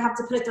leads. You're going to have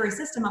to put it through a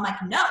system. I'm like,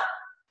 no.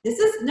 This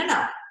is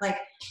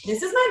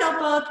my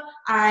notebook.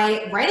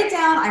 I write it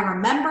down, I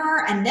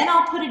remember, and then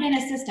I'll put it in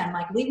a system.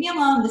 Like, leave me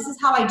alone. This is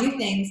how I do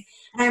things.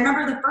 And I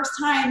remember the first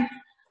time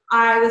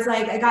I was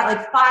like, I got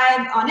like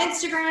 5 on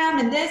Instagram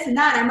and this and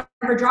that. I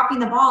remember dropping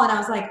the ball and I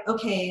was like,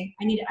 okay,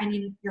 I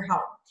need your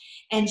help.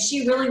 And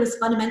she really was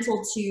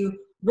fundamental to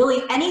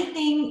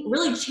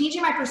really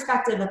changing my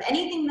perspective of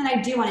anything that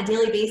I do on a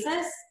daily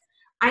basis.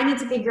 I need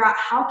to figure out,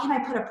 how can I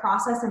put a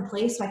process in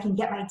place so I can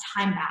get my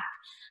time back?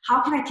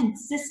 How can I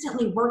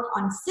consistently work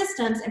on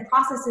systems and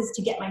processes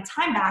to get my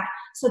time back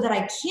so that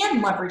I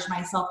can leverage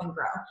myself and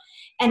grow?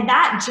 And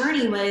that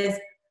journey was,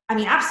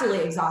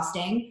 absolutely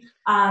exhausting.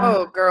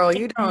 Oh, girl,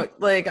 you don't,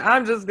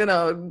 I'm just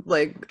gonna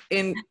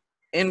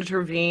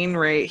intervene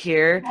right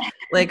here.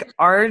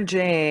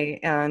 RJ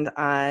and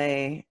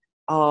I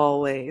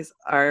always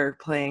are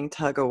playing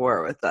tug of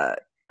war with that.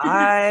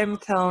 I'm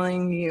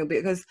telling you,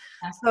 because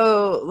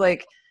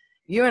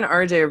you and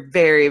RJ are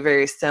very,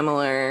 very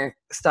similar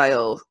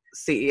style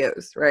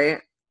CEOs, right?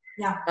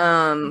 Yeah.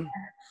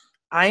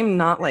 I'm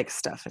not like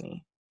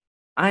Stephanie.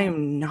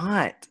 I'm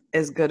not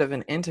as good of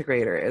an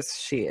integrator as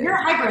she is. You're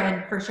a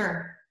hybrid for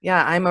sure.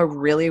 Yeah, I'm a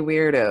really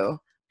weirdo,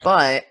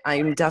 but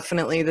I'm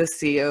definitely the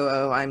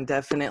COO. I'm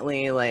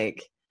definitely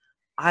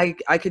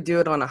I could do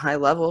it on a high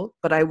level,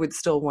 but I would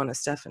still want a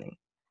Stephanie.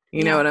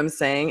 You know what I'm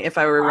saying? If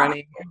I were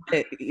running,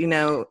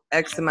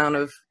 X amount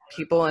of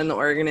people in the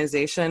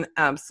organization,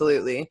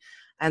 absolutely.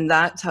 And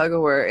that tug of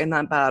war in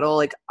that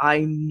battle, I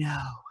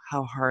know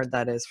how hard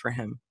that is for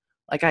him.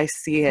 I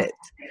see it.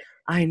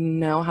 I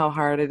know how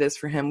hard it is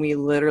for him. We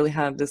literally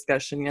had a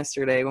discussion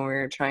yesterday when we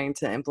were trying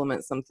to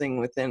implement something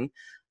within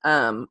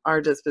our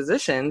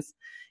dispositions.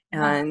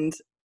 And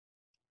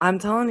I'm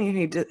telling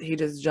you, he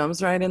just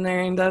jumps right in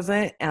there and does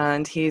it.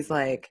 And he's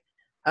like,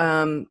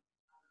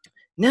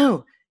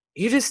 no,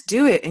 you just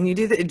do it. And you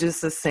do it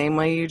just the same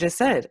way you just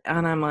said.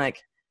 And I'm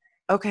like,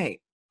 okay,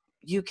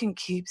 you can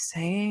keep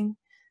saying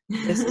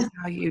this is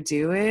how you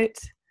do it,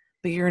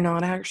 but you're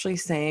not actually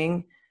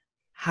saying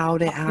how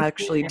to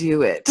actually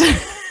do it.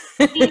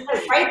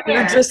 Right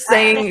there, you're just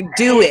saying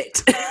do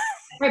it.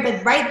 Right,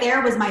 but right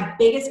there was my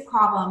biggest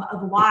problem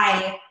of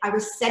why I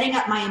was setting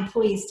up my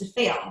employees to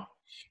fail.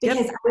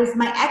 Because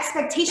my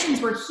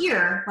expectations were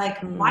here,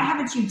 why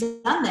haven't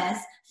you done this?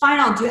 Fine,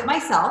 I'll do it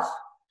myself.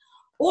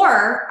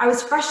 Or I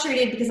was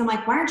frustrated because I'm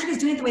like, why aren't you guys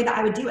doing it the way that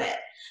I would do it?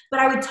 But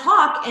I would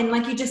talk, and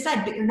like you just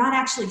said, but you're not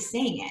actually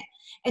saying it.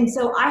 And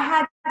so I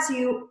had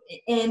to,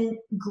 in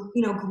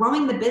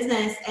growing the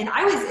business, and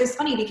it was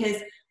funny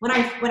because when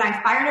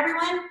I fired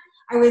everyone,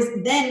 I was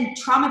then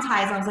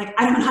traumatized. I was like,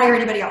 I don't hire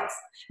anybody else.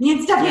 Me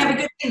and Stephanie have a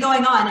good thing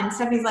going on. And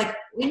Stephanie's like,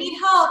 we need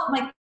help. I'm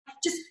like,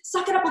 just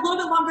suck it up a little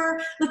bit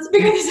longer. Let's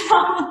figure this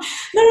out.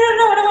 No,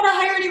 I don't want to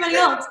hire anybody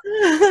else.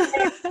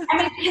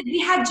 We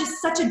had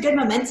just such a good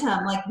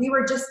momentum. We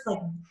were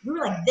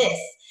like this.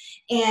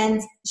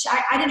 And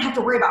I didn't have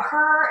to worry about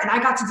her, and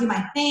I got to do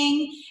my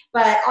thing.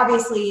 But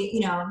obviously,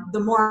 the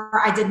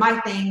more I did my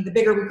thing, the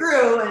bigger we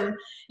grew, and,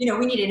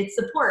 we needed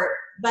support.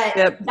 But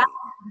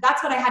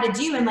that's what I had to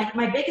do. And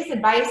my biggest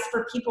advice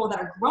for people that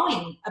are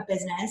growing a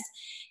business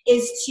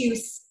is to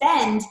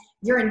spend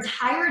your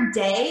entire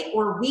day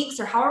or weeks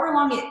or however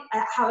long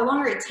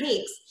it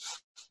takes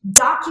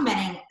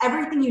documenting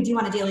everything you do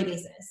on a daily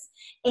basis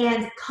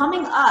and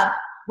coming up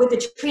with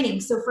a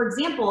training. So for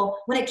example,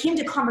 when it came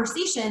to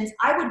conversations,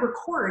 I would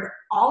record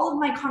all of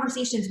my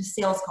conversations with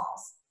sales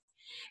calls,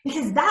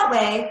 because that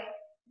way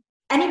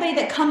anybody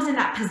that comes in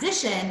that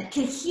position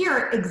can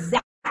hear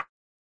exactly.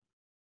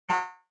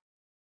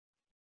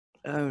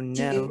 Oh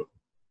no,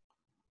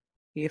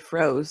 you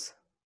froze.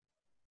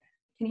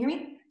 Can you hear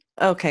me?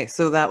 Okay,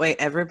 so that way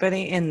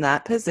everybody in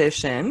that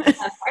position.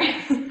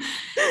 Sorry.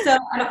 So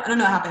I don't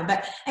know what happened,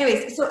 but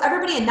anyways, so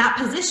everybody in that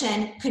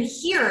position could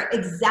hear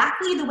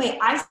exactly the way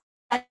I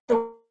said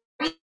the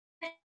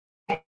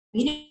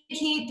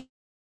communicate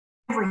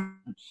everything,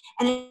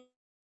 and it's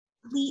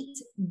a complete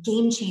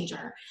game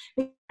changer.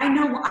 I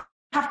know I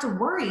have to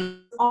worry,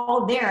 it's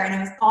all there, and it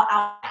was all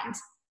outlined.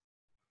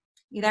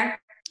 You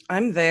there?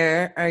 I'm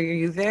there. Are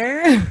you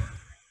there?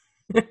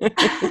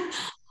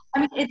 I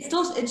mean,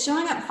 it's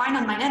showing up fine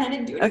on my end. I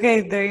didn't do anything.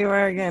 Okay, there you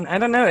are again. I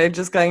don't know. It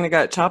just kind of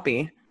got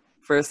choppy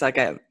for a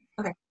second.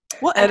 Okay.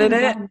 We'll edit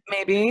it,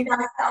 maybe.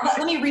 Yeah,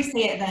 let me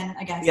re-say it then,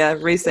 I guess. Yeah,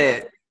 re-say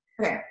it.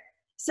 Okay.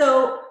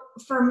 So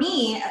for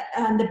me,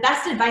 the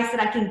best advice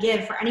that I can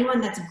give for anyone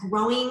that's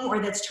growing or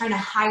that's trying to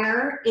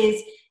hire is,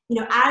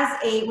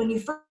 when you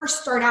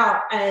first start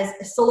out as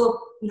a solo,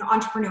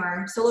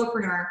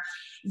 solopreneur,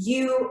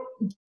 you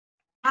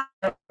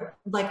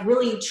like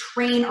really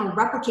train or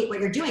replicate what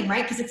you're doing,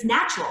 right? Because it's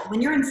natural.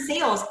 When you're in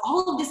sales,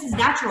 all of this is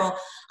natural.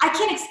 I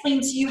can't explain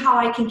to you how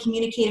I can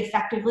communicate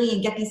effectively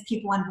and get these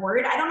people on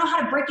board. I don't know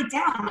how to break it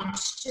down.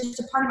 It's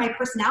just a part of my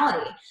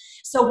personality.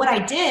 So what I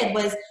did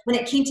was, when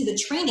it came to the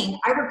training,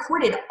 I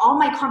recorded all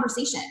my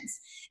conversations.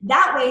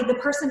 That way, the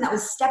person that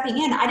was stepping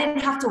in, I didn't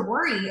have to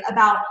worry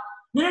about,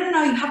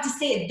 no, you have to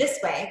say it this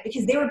way,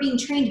 because they were being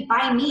trained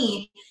by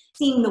me,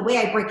 seeing the way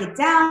I break it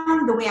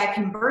down, the way I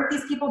convert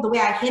these people, the way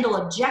I handle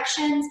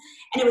objections.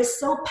 And it was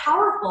so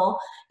powerful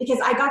because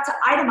I got to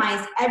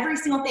itemize every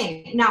single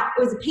thing. Now,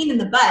 it was a pain in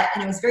the butt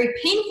and it was very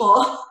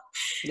painful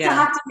to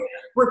have to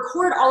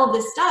record all of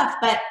this stuff.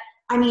 But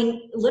I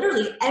mean,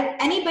 literally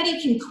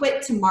anybody can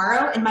quit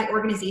tomorrow in my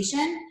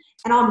organization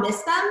and I'll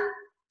miss them.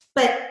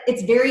 But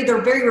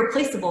they're very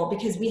replaceable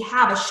because we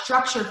have a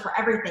structure for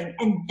everything.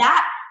 And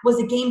that was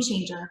a game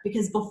changer,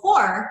 because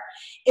before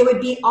it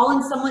would be all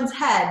in someone's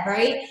head,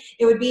 right?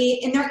 It would be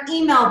in their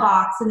email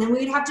box, and then we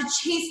would have to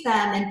chase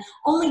them, and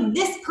only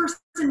this person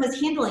was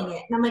handling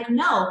it. And I'm like,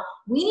 no,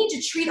 we need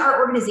to treat our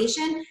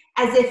organization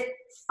as if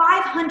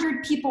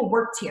 500 people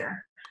worked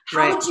here.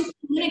 How would you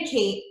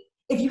communicate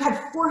if you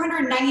had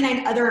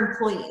 499 other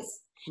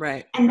employees?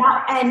 Right. And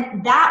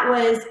that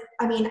was,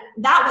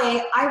 that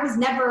way I was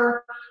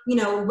never,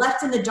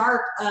 left in the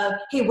dark of,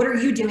 hey, what are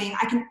you doing?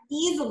 I can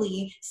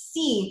easily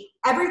see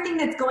everything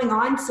that's going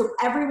on, so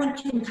everyone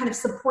can kind of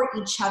support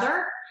each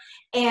other.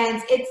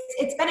 And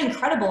it's been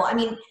incredible. I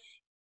mean,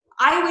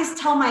 I always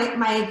tell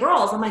my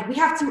girls, I'm like, we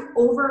have to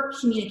over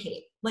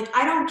communicate. Like,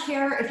 I don't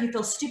care if you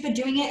feel stupid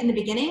doing it in the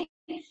beginning,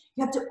 you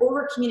have to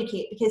over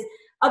communicate, because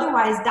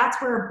otherwise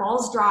that's where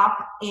balls drop,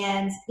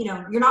 and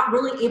you're not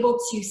really able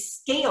to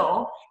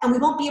scale, and we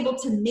won't be able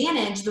to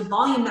manage the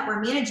volume that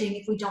we're managing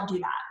if we don't do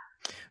that.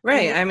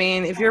 Right. I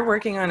mean, if you're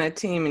working on a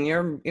team and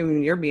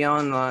you're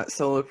beyond the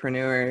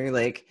solopreneur,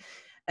 like,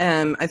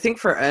 I think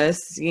for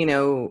us,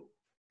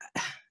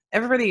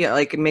 everybody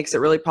like makes it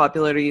really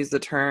popular to use the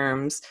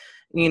terms,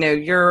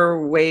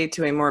 your way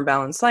to a more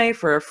balanced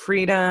life or a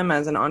freedom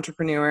as an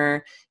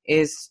entrepreneur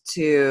is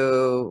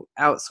to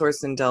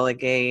outsource and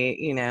delegate,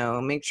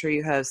 make sure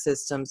you have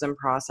systems and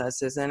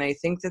processes. And I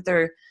think that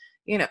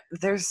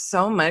there's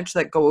so much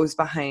that goes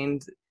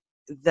behind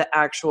the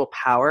actual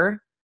power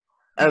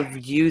of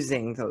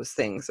using those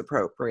things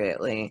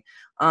appropriately.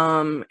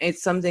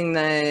 It's something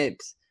that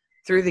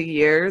through the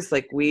years,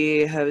 like, we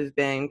have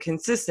been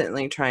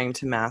consistently trying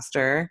to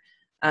master.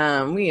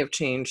 We have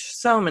changed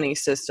so many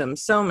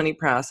systems, so many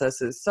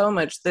processes, so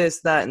much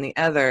this, that, and the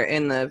other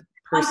in the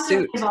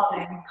pursuit.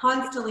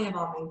 Constantly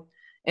evolving.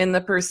 In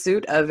the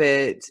pursuit of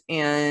it.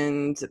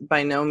 And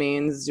by no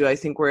means do I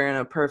think we're in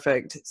a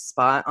perfect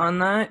spot on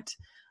that.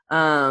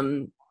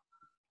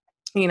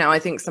 I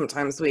think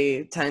sometimes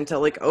we tend to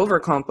like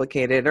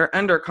overcomplicate it or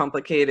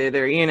undercomplicate it,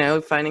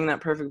 or, finding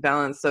that perfect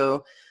balance.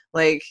 So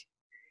like,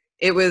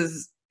 it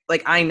was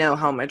like, I know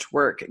how much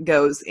work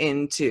goes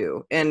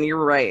into, and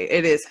you're right,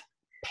 it is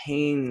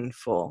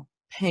painful.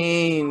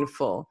 It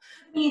took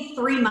me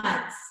 3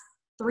 months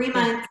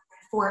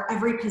for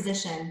every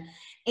position.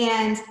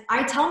 And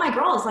I tell my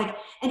girls, like,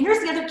 and here's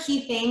the other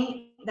key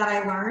thing that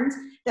I learned,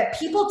 that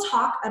people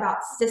talk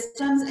about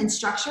systems and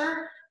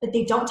structure, but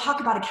they don't talk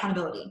about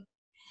accountability.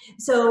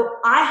 So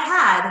I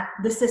had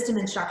the system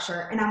and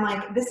structure, and I'm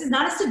like, this is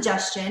not a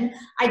suggestion.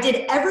 I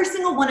did every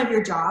single one of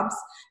your jobs.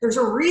 There's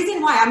a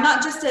reason why. I'm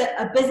not just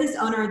a business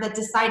owner that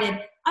decided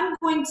I'm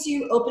going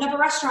to open up a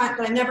restaurant,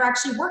 but I've never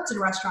actually worked in a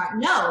restaurant.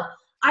 No,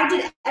 I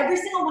did every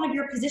single one of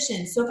your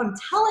positions. So if I'm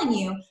telling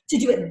you to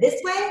do it this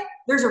way,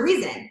 there's a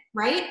reason,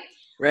 right?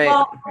 Right.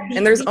 Well,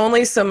 and there's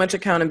only so much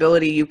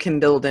accountability you can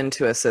build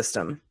into a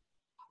system.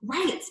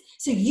 Right.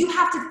 So you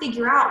have to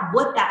figure out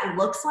what that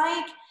looks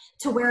like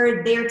to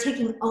where they're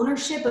taking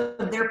ownership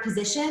of their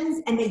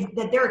positions and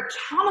that they're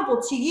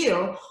accountable to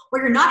you,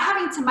 where you're not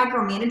having to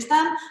micromanage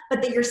them,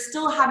 but that you're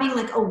still having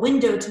like a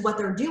window to what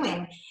they're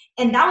doing.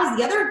 And that was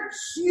the other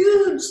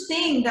huge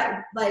thing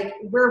that like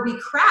where we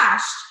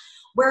crashed,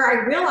 where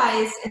I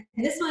realized, and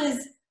this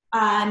was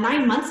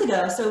 9 months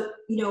ago. So,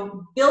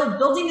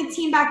 building the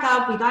team back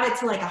up, we got it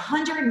to like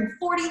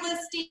 140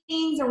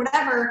 listings or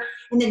whatever.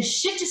 And then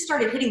shit just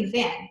started hitting the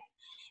fan.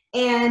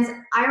 And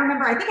I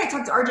remember, I think I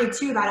talked to RJ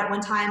too about it one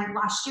time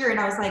last year, and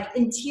I was like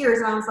in tears,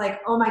 and I was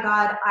like, oh my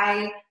God,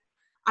 I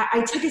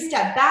took a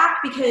step back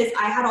because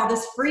I had all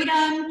this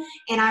freedom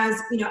and I was,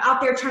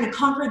 out there trying to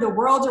conquer the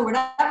world or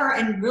whatever,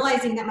 and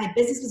realizing that my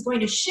business was going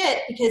to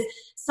shit because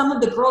some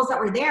of the girls that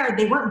were there,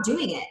 they weren't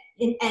doing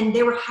it, and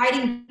they were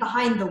hiding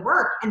behind the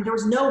work, and there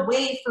was no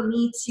way for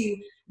me to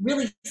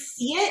really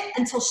see it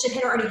until shit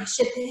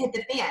hit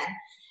the fan.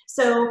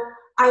 So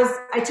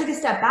I took a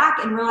step back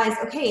and realized,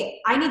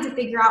 okay, I need to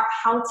figure out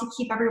how to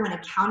keep everyone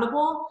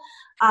accountable.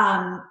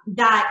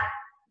 That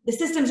the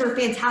systems are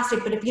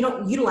fantastic, but if you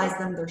don't utilize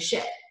them, they're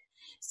shit.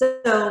 So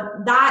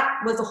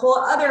that was a whole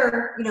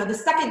other, the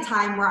second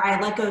time where I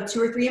let go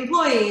 2 or 3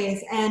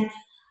 employees, and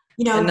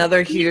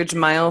another huge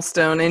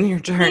milestone in your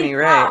journey,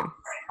 right?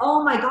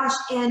 Oh my gosh.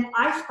 And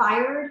I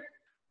fired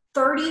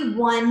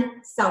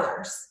 31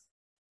 sellers.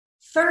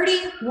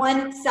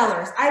 31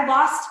 sellers. I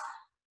lost,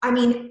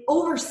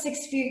 over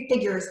 6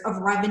 figures of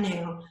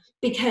revenue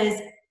because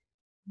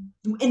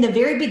in the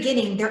very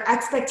beginning, their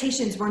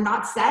expectations were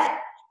not set.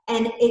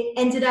 And it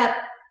ended up,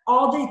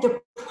 all the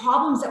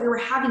problems that we were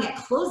having at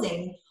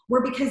closing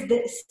were because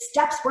the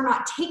steps were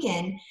not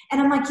taken.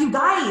 And I'm like, you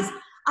guys,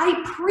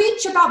 I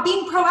preach about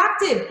being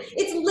proactive.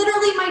 It's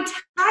literally my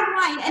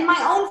tagline, and my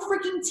own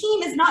freaking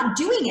team is not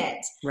doing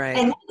it. Right.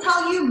 And I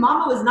tell you,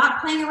 mama was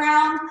not playing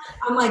around.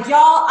 I'm like,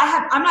 y'all,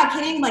 I'm not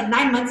kidding. Like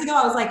 9 months ago,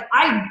 I was like,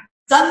 I've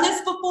done this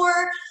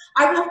before.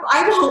 I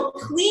will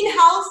clean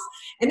house,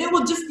 and it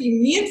will just be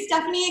me and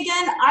Stephanie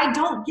again. I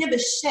don't give a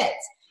shit,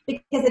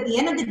 because at the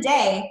end of the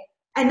day,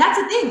 and that's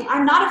the thing,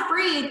 I'm not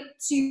afraid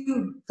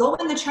to go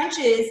in the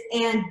trenches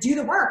and do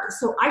the work.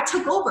 So I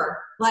took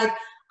over. Like,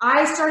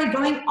 I started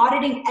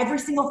auditing every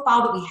single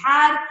file that we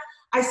had.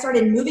 I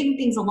started moving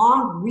things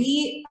along,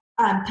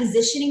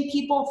 positioning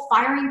people,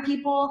 firing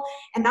people.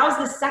 And that was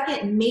the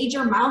second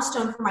major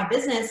milestone for my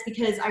business,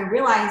 because I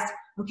realized,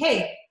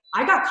 okay,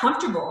 I got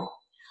comfortable.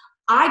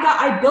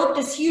 I built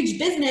this huge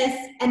business,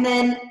 and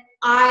then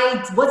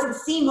I wasn't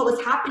seeing what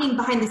was happening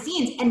behind the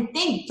scenes. And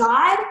thank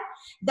God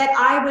that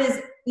I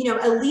was,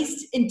 at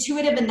least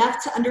intuitive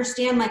enough to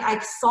understand, like, I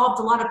solved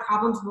a lot of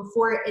problems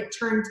before it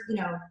turned,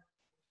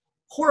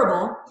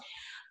 horrible.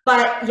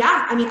 But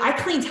yeah, I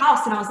cleaned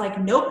house, and I was like,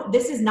 nope,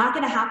 this is not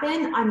going to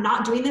happen. I'm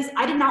not doing this.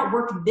 I did not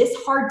work this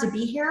hard to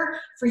be here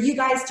for you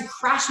guys to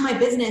crash my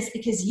business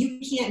because you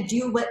can't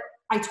do what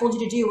I told you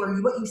to do or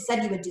what you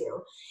said you would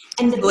do.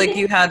 And like,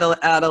 you had to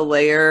add a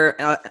layer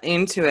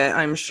into it,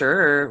 I'm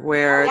sure,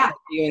 where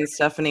you and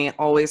Stephanie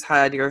always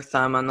had your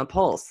thumb on the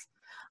pulse.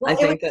 Well, I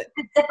think that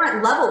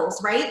different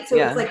levels, right? So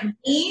it's like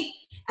me,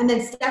 and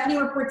then Stephanie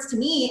reports to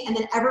me, and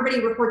then everybody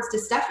reports to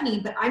Stephanie,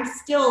 but I'm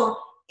still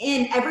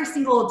in every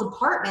single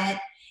department.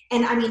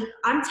 And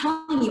I'm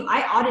telling you,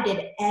 I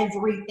audited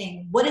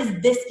everything. What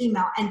is this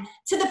email? And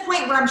to the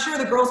point where I'm sure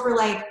the girls were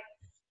like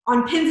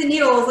on pins and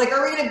needles, like,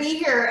 are we going to be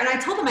here? And I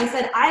told them, I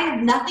said, I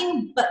have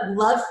nothing but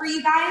love for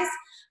you guys,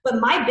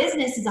 but my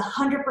business is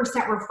 100%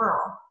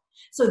 referral.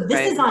 So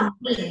this is on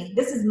me.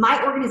 This is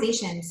my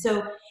organization.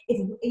 So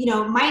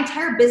if, my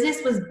entire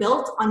business was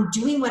built on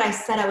doing what I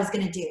said I was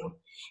going to do.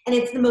 And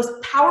it's the most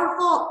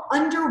powerful,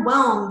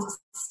 underwhelmed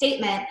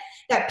statement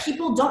that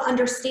people don't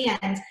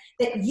understand,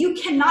 that you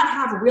cannot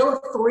have real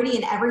authority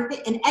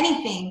in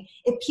anything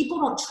if people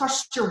don't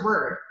trust your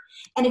word.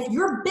 And if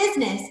your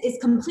business is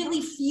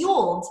completely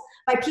fueled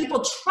by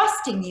people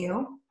trusting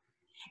you,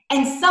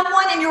 and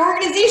someone in your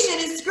organization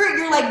is screwed,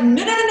 you're like,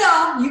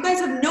 no, you guys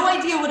have no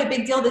idea what a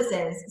big deal this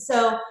is.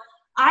 So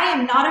I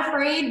am not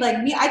afraid.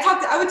 Like me, I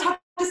would talk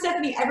to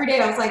Stephanie every day.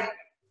 I was like,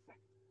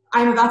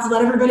 I'm about to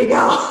let everybody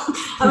go.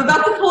 I'm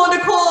about to pull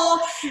Nicole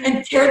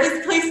and tear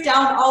this place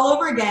down all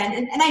over again.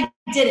 And I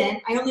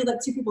didn't. I only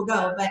let 2 people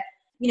go. But,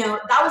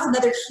 that was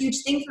another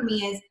huge thing for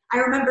me, is I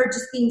remember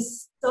just being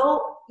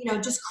so,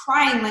 just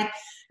crying, like,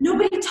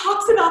 nobody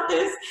talks about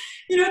this.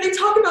 They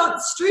talk about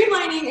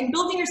streamlining and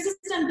building your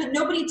system, but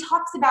nobody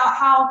talks about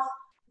how,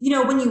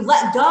 when you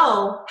let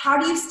go, how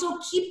do you still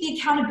keep the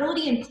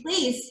accountability in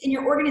place in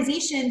your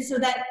organization so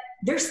that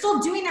they're still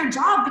doing their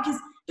job, because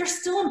they're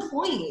still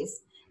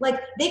employees. Like,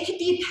 they could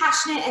be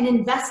passionate and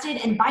invested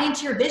and buy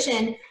into your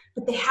vision,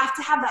 but they have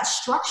to have that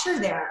structure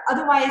there.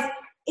 Otherwise,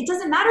 it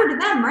doesn't matter to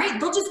them, right?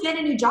 They'll just get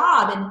a new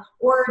job,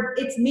 or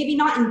it's maybe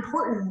not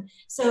important.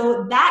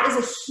 So that is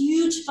a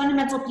huge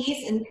fundamental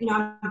piece. And,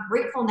 I'm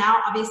grateful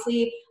now.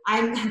 Obviously,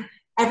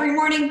 every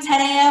morning,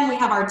 10 a.m., we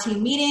have our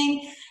team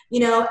meeting,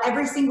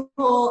 every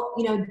single,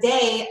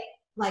 day,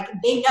 like,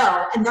 they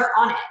know and they're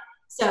on it.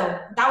 So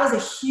that was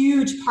a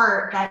huge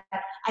part that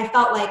I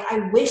felt like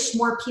I wish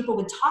more people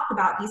would talk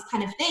about these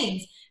kind of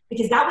things,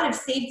 because that would have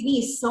saved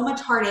me so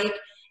much heartache.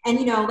 And,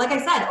 you know, like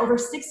I said, over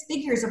 6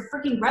 figures of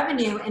freaking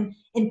revenue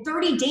in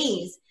 30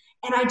 days.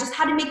 And I just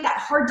had to make that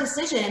hard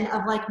decision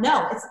of like,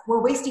 no,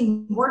 we're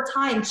wasting more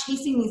time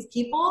chasing these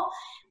people.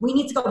 We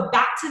need to go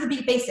back to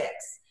the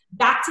basics,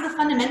 back to the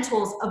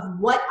fundamentals of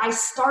what I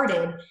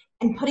started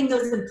and putting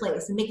those in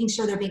place and making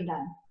sure they're being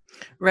done.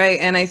 Right.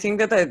 And I think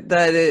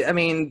that I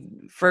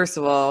mean, first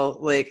of all,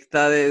 like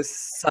that is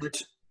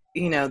such,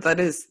 you know, that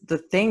is the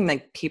thing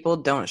like people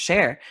don't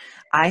share.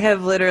 I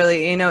have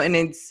literally, you know,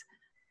 and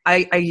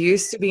I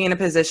used to be in a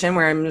position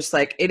where I'm just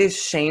like, it is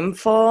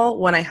shameful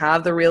when I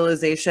have the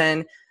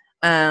realization,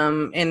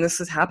 and this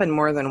has happened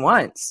more than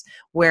once,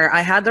 where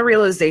I had the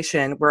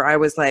realization where I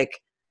was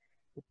like,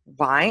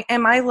 why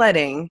am I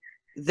letting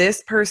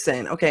this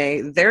person,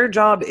 okay, their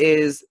job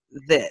is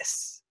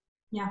this.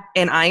 Yeah.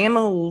 And I am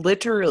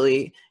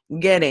literally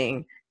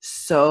getting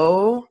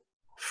so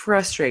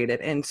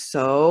frustrated and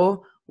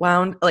so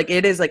wound, like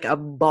it is like a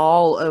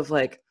ball of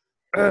like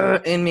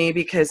in me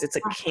because it's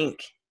a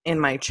kink in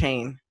my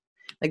chain.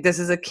 Like this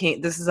is a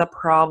kink, this is a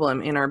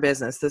problem in our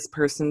business, this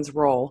person's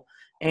role.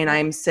 And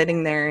I'm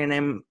sitting there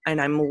and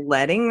I'm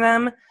letting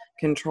them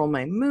control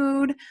my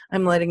mood.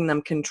 I'm letting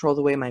them control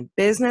the way my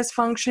business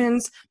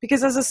functions,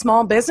 because as a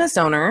small business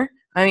owner,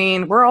 I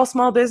mean, we're all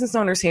small business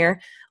owners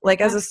here.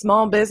 Like as a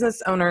small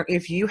business owner,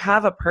 if you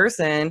have a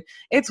person,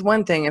 it's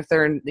one thing if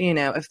they're, you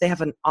know, if they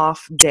have an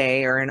off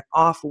day or an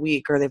off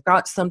week or they've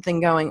got something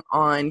going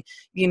on,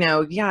 you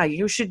know, yeah,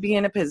 you should be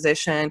in a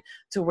position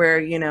to where,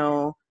 you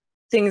know,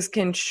 things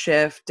can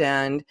shift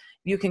and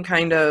you can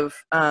kind of,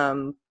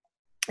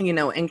 you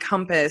know,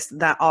 encompass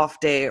that off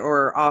day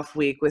or off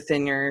week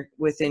within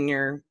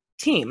your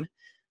team.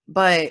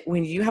 But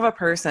when you have a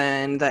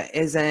person that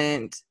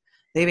isn't,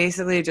 they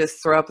basically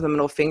just throw up the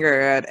middle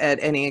finger at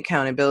any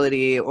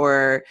accountability,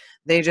 or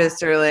they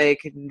just are like,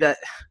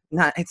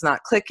 it's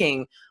not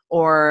clicking,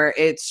 or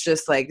it's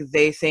just like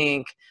they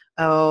think,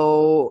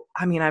 oh,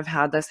 I mean, I've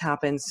had this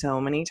happen so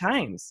many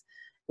times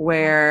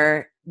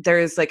where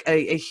there's like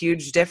a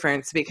huge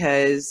difference,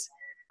 because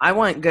I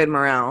want good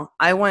morale.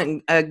 I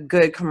want a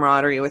good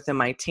camaraderie within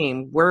my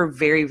team. We're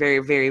very, very,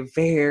 very,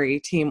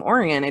 very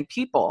team-oriented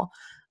people.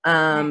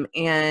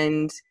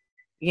 And,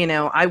 you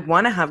know, I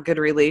want to have good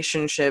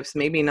relationships,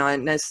 maybe not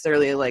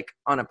necessarily like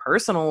on a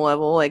personal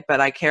level, like, but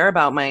I care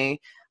about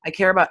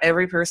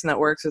every person that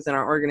works within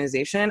our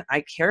organization.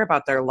 I care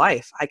about their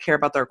life. I care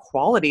about their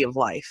quality of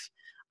life.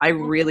 I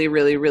really,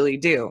 really, really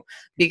do,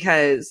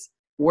 because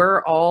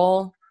we're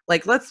all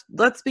like, let's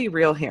be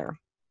real here.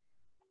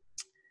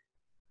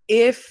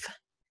 If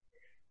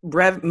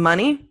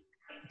money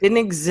didn't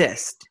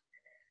exist,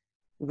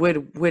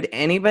 would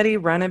anybody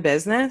run a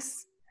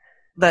business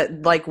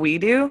that like we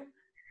do?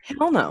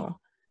 Hell no.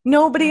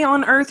 Nobody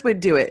on earth would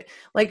do it.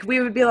 Like we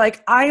would be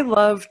like, I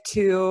love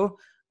to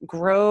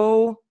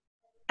grow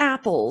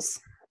apples,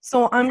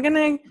 so I'm going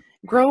to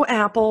grow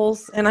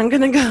apples and I'm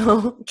going to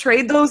go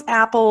trade those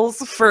apples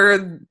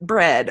for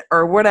bread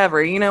or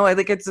whatever, you know, I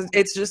think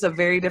it's just a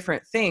very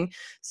different thing.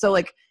 So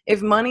like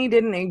if money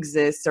didn't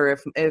exist, or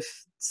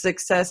if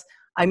success,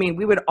 I mean,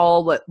 we would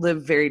all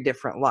live very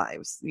different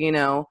lives, you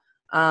know,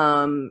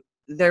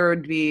 there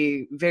would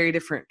be very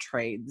different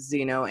trades,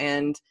 you know,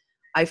 and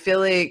I feel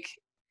like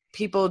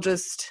people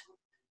just,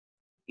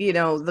 you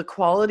know, the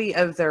quality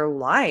of their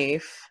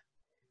life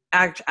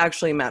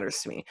actually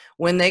matters to me.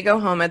 When they go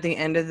home at the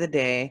end of the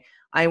day,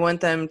 I want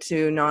them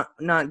to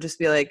not just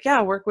be like,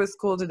 yeah, work was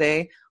cool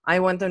today. I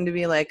want them to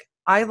be like,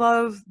 I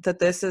love that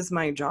this is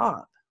my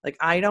job. Like,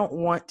 I don't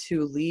want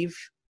to leave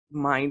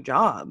my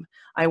job.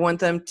 I want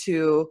them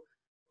to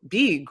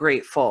be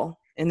grateful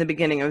in the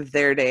beginning of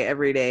their day,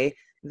 every day,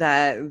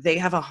 that they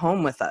have a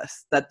home with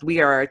us, that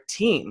we are a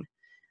team.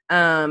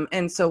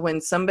 And so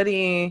when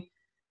somebody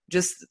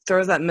just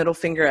throws that middle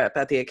finger up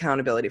at the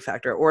accountability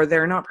factor, or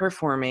they're not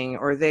performing,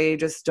 or they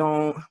just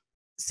don't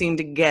seem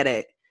to get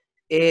it,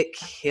 it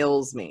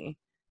kills me,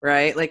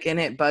 right? Like, and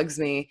it bugs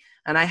me.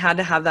 And I had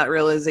to have that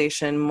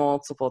realization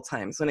multiple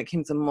times when it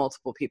came to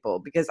multiple people,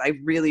 because I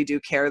really do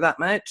care that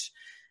much.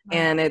 Right.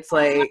 And it's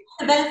like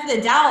the benefit of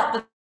the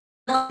doubt,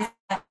 but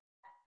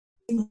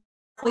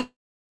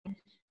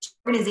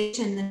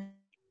organization than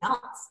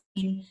else.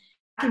 I mean,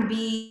 it can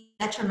be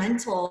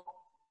detrimental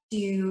to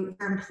your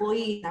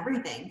employees and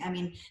everything. I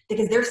mean,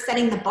 because they're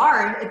setting the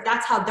bar. If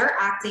that's how they're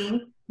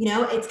acting, you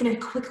know, it's going to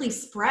quickly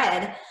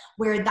spread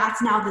where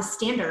that's now the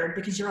standard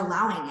because you're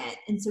allowing it.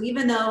 And so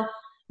even though,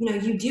 you know,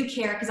 you do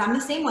care, because I'm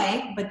the same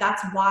way, but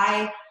that's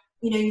why,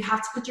 you know, you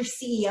have to put your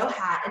CEO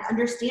hat and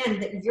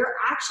understand that you're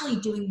actually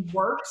doing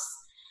worse.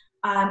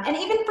 And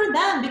even for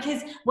them,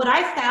 because what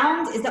I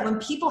found is that when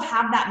people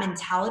have that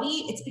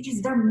mentality, it's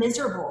because they're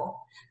miserable,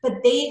 but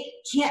they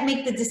can't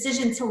make the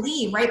decision to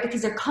leave, right?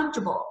 Because they're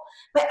comfortable.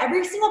 But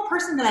every single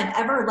person that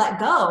I've ever let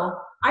go,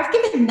 I've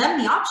given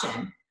them the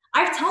option.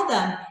 I've told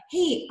them,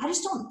 hey, I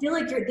just don't feel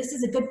like this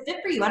is a good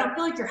fit for you. I don't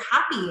feel like you're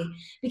happy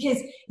because,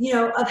 you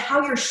know, of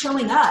how you're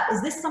showing up.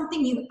 Is this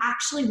something you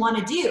actually want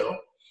to do?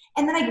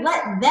 And then I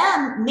let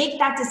them make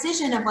that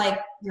decision of like,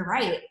 you're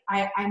right.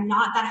 I'm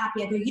not that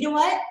happy. I go, you know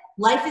what?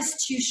 life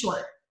is too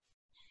short.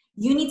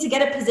 You need to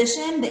get a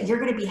position that you're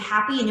going to be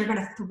happy and you're going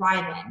to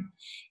thrive in.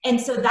 And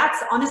so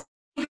that's honestly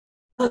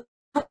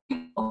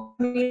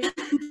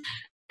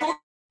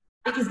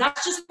because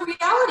that's just the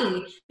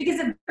reality. Because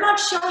if they're not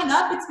showing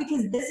up, it's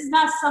because this is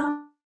not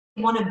someone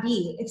they want to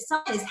be. If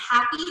someone is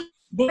happy,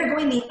 they're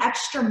going the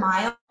extra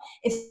mile.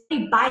 If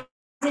somebody buys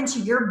into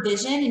your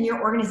vision and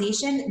your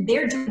organization,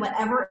 they're doing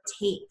whatever it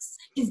takes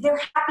because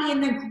they're happy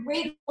and they're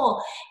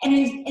grateful.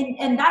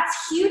 And that's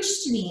huge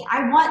to me.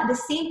 I want the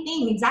same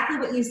thing, exactly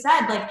what you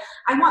said. Like,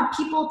 I want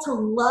people to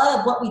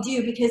love what we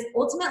do because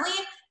ultimately,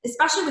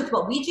 especially with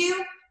what we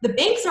do, the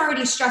bank's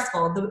already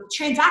stressful. The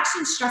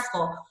transaction's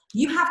stressful.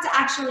 You have to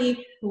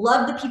actually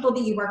love the people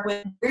that you work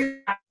with.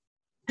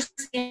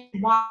 Understand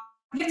why.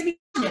 You have to be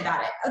passionate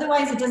about it.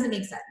 Otherwise, it doesn't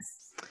make sense.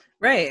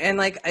 Right. And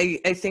like,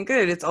 I think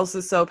that it's also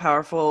so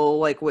powerful,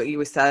 like what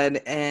you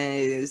said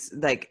is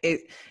like,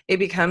 it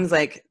becomes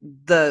like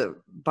the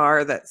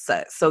bar that's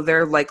set. So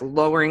they're like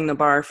lowering the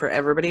bar for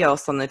everybody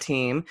else on the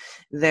team.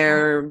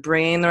 They're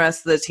bringing the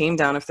rest of the team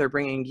down if they're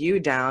bringing you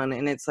down.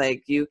 And it's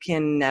like, you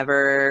can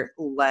never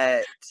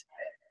let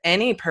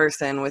any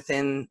person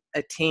within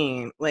a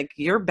team, like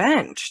you're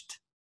benched.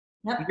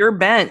 Yep. You're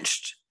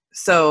benched.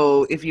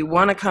 So if you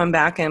want to come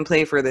back and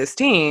play for this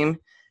team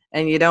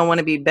and you don't want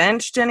to be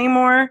benched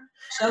anymore,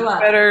 you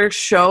better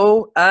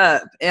show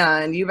up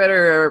and you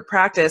better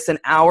practice an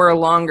hour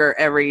longer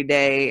every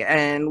day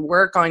and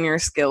work on your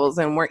skills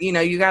and work,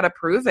 you got to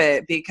prove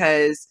it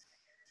because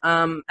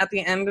at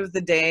the end of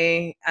the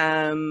day,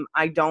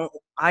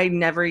 I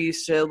never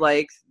used to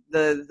like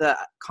the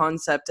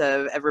concept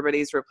of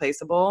everybody's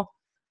replaceable.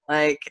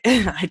 Like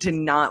I did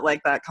not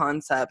like that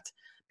concept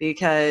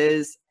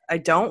because I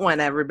don't want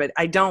everybody,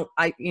 I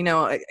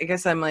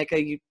guess I'm like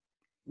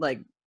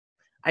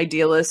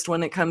idealist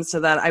when it comes to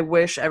that. I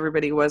wish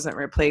everybody wasn't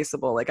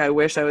replaceable. Like I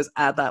wish I was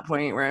at that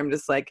point where I'm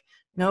just like,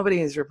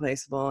 nobody is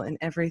replaceable and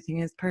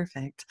everything is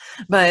perfect,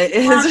 but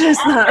it's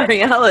just not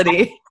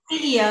reality.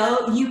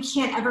 CEO, you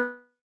can't ever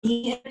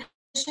be in a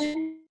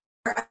position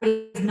where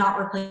everybody is not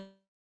replaceable.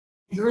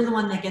 You're the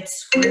one that gets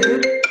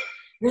screwed.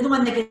 You're the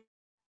one that gets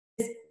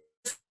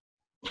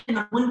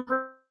on one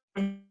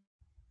person.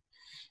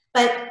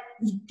 But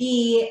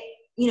the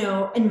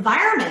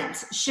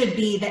environment should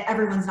be that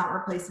everyone's not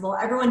replaceable.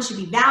 Everyone should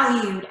be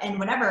valued and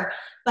whatever.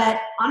 But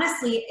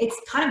honestly, it's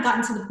kind of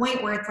gotten to the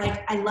point where it's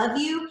like, I love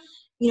you.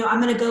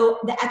 I'm going to go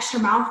the extra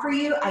mile for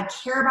you. I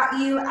care about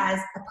you as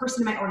a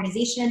person in my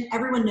organization.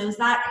 Everyone knows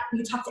that.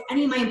 You talk to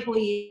any of my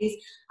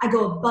employees, I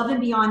go above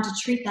and beyond to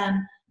treat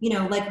them,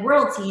 like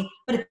royalty.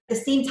 But at the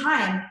same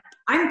time,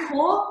 I'm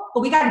cool,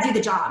 but we got to do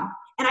the job.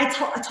 And I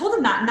told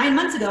them that 9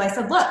 months ago. I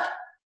said, look,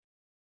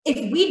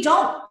 if we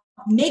don't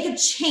make a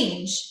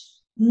change,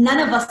 none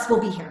of us will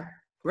be here.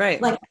 Right.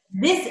 Like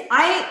this,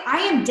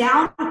 I am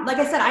down. Like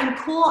I said, I'm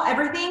cool,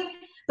 everything.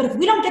 But if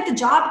we don't get the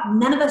job,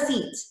 none of us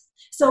eat.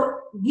 So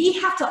we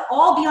have to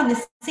all be on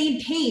the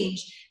same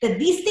page that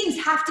these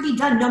things have to be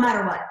done no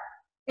matter what.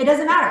 It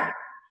doesn't matter.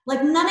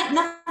 Like nothing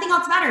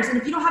else matters. And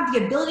if you don't have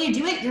the ability to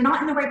do it, you're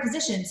not in the right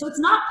position. So it's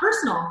not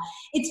personal.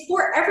 It's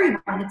for everyone.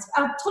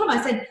 I told him,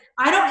 I said,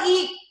 I don't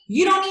eat,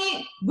 you don't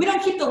eat, we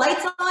don't keep the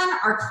lights on,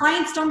 our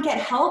clients don't get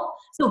help.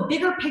 So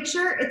bigger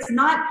picture, it's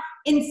not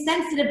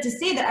insensitive to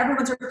say that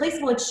everyone's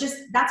replaceable. It's just,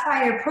 that's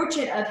why I approach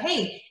it of,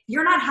 hey,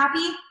 you're not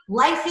happy,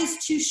 life is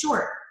too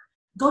short.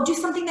 Go do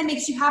something that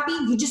makes you happy.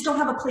 You just don't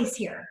have a place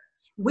here.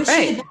 Wish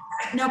you the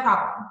best, no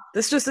problem.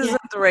 This just isn't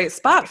the right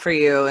spot for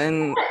you.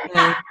 And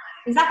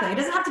exactly. It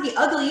doesn't have to be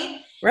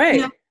ugly.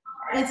 Right.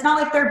 It's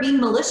not like they're being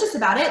malicious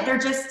about it. They're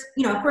just,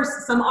 of course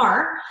some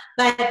are,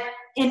 but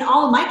in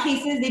all of my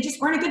cases, they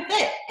just weren't a good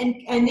fit.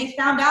 And they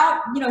found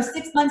out,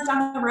 6 months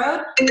down the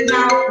road.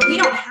 Now we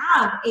don't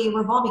have a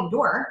revolving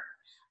door.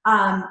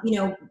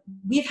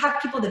 We've had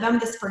people that have done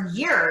this for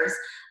years.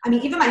 I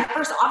mean, even my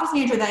first office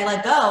manager that I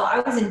let go, I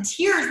was in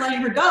tears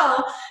letting her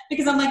go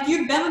because I'm like,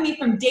 you've been with me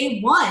from day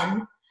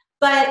one,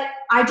 but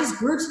I just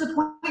grew to the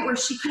point where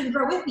she couldn't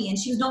grow with me and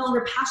she was no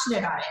longer passionate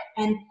about it.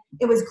 And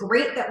it was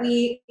great that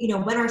we,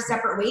 went our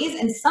separate ways.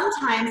 And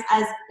sometimes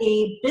as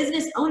a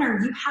business owner,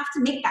 you have to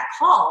make that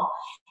call,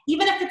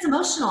 even if it's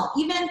emotional,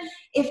 even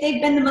if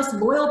they've been the most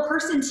loyal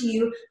person to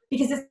you,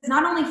 because it's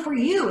not only for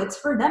you, it's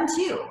for them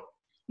too.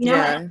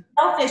 It's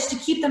selfish to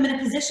keep them in a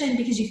position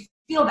because you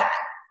feel bad,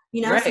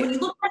 Right. So when you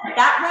look at it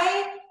that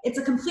way, it's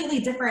a completely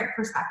different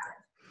perspective.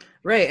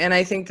 Right. And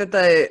I think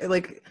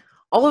that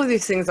all of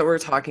these things that we're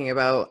talking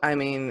about, I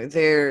mean,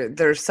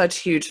 they're such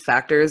huge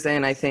factors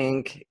in, I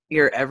think,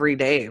 your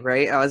everyday,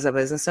 right? As a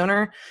business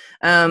owner,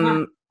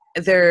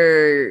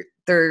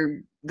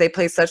 they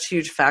play such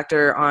huge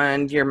factor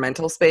on your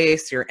mental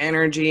space, your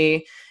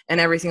energy,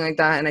 and everything like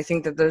that. And I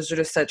think that those are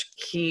just such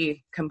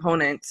key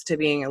components to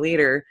being a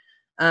leader.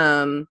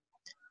 And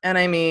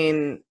I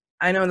mean,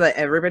 I know that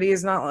everybody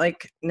is not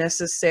like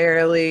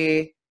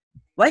necessarily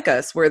like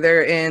us, where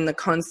they're in the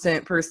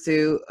constant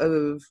pursuit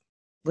of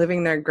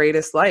living their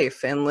greatest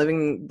life and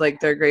living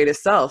like their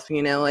greatest self,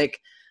 like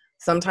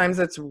sometimes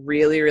it's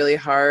really, really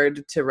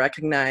hard to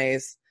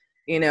recognize,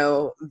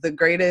 the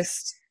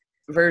greatest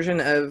version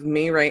of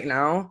me right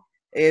now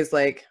is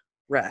like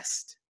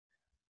rest.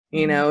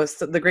 You know,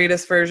 so the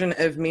greatest version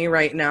of me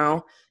right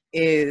now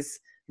is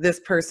this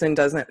person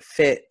doesn't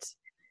fit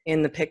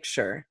in the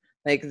picture.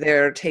 Like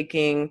they're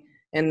taking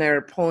and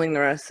they're pulling the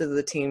rest of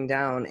the team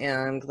down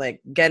and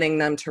like getting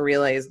them to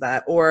realize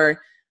that,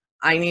 or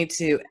I need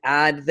to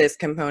add this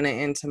component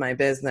into my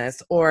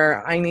business,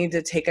 or I need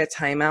to take a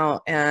time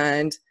out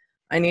and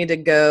I need to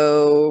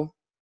go,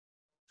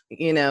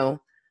 you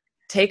know,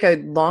 take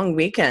a long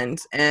weekend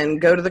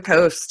and go to the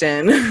coast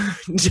and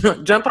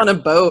jump on a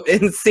boat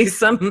and see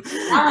some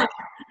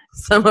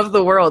of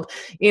the world.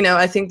 You know,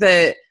 I think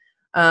that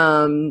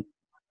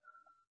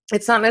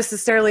it's not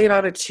necessarily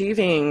about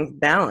achieving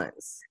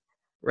balance,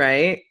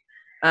 right?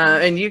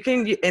 And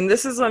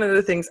this is one of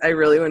the things I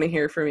really want to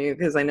hear from you,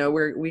 because I know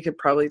we could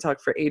probably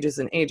talk for ages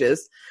and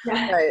ages,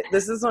 but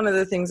this is one of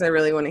the things I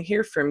really want to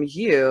hear from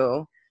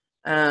you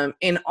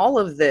in all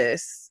of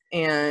this.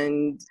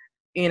 And,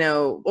 you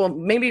know, well,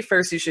 maybe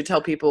first you should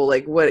tell people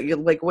like what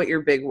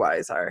your big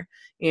whys are,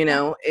 you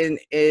know,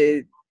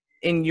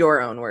 in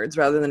your own words,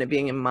 rather than it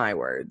being in my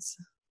words.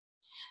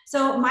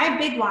 So my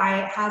big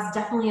why has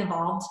definitely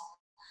evolved.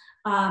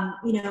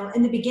 You know,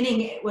 in the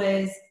beginning it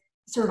was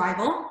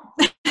survival,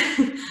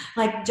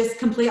 like just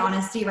complete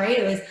honesty,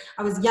 right?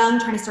 I was young,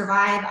 trying to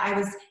survive.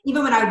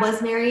 Even when I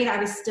was married, I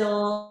was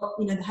still,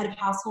 you know, the head of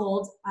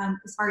household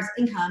as far as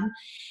income.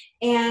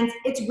 And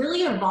it's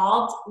really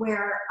evolved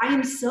where I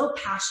am so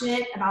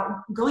passionate about,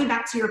 going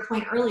back to your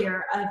point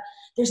earlier, of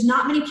there's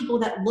not many people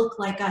that look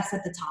like us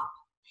at the top.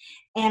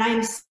 And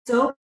I'm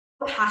so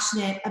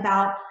passionate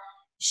about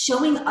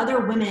showing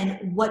other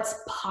women what's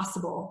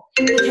possible,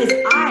 because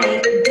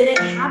I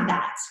didn't have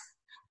that.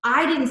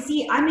 I didn't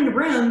see, I'm in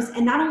rooms,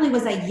 and not only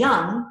was I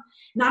young,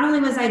 not only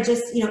was I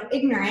just, you know,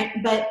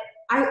 ignorant, but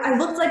I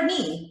looked like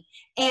me.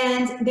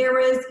 And there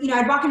was, you know,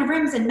 I'd walk into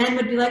rooms and men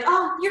would be like,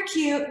 oh, you're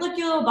cute. Look,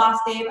 you little boss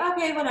babe.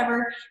 Okay,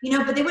 whatever. You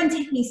know, but they wouldn't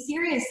take me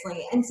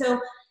seriously. And so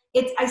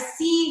I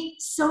see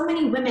so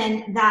many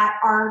women that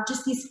are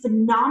just these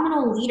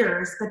phenomenal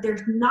leaders, but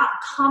they're not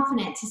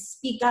confident to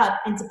speak up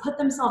and to put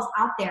themselves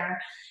out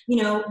there,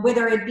 you know,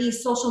 whether it be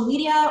social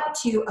media,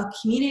 to a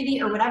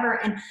community or whatever.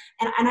 And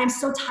I'm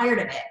so tired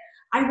of it.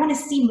 I want to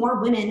see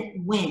more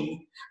women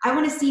win. I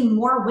want to see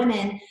more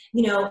women,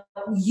 you know,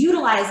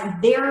 utilize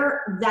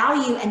their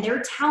value and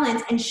their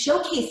talent and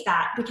showcase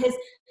that, because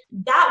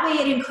that way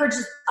it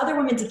encourages other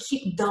women to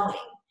keep going.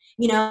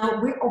 You know,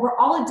 we're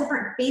all at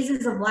different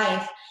phases of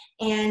life,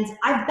 and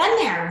I've been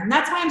there. And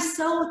that's why I'm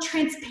so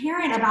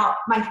transparent about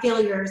my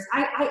failures.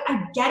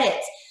 I get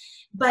it.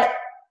 But,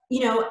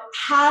 you know,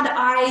 had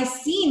I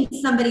seen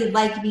somebody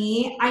like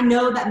me, I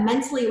know that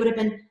mentally it would have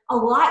been a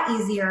lot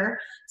easier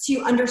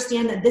to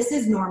understand that this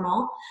is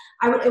normal.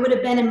 It would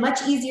have been a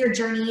much easier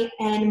journey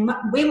and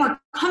way more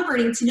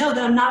comforting to know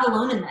that I'm not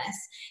alone in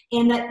this,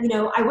 and that, you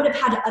know, I would have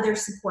had other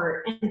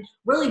support, and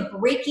really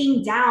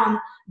breaking down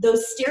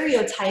those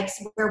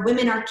stereotypes where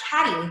women are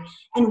catty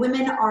and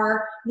women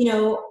are, you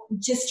know,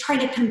 just trying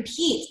to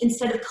compete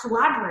instead of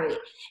collaborate.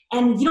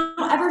 And you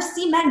don't ever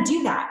see men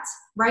do that,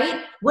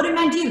 right? What do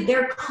men do?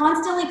 They're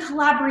constantly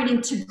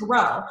collaborating to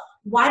grow.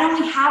 Why don't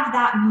we have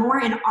that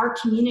more in our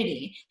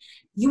community?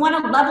 You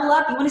want to level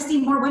up, you want to see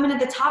more women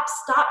at the top,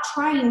 stop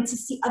trying to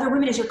see other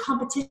women as your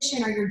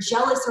competition or you're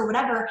jealous or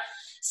whatever.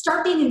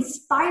 Start being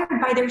inspired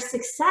by their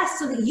success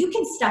so that you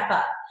can step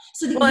up.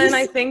 And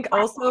I think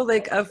also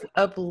like of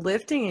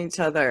uplifting each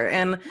other.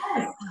 And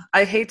yes.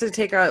 I hate to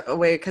take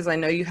away, because I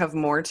know you have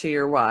more to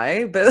your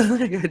why, but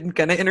I'm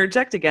going to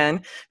interject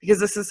again, because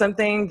this is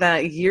something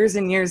that years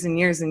and years and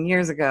years and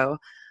years ago,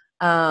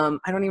 I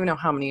don't even know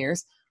how many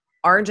years,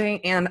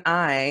 RJ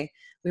and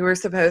we were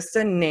supposed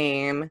to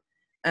name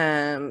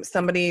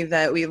somebody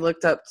that we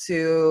looked up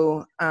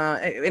to,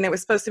 and it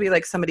was supposed to be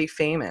like somebody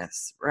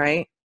famous,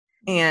 right?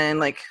 And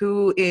like,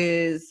 who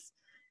is,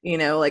 you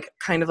know, like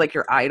kind of like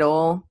your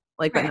idol,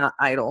 like, right, but not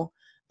idol,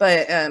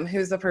 but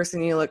who's the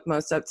person you look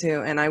most up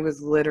to? And I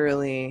was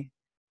literally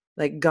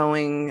like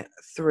going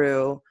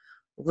through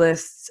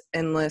lists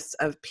and lists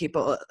of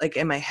people like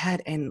in my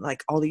head, and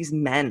like all these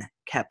men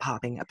kept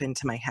popping up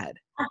into my head.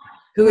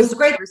 Who is the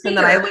person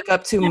that I look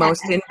up to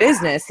most in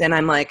business? And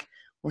I'm like,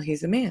 well,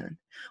 he's a man.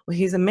 Well,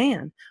 he's a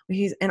man.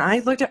 Well, and I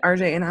looked at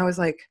RJ and I was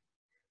like,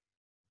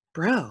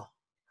 bro,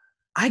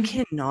 I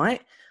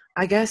cannot.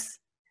 I guess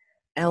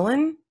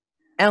Ellen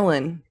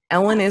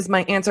is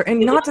my answer. And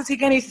not to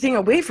take anything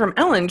away from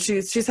Ellen.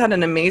 She's had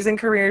an amazing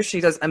career.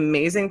 She does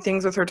amazing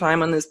things with her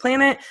time on this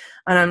planet.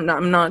 And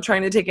I'm not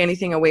trying to take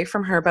anything away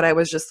from her, but I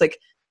was just like,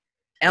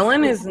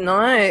 Ellen is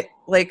not,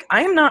 like,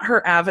 I am not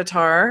her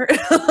avatar.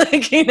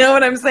 Like, you know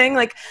what I'm saying?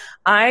 Like,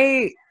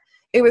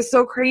 it was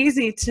so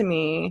crazy to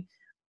me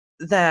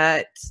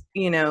that,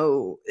 you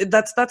know,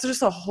 that's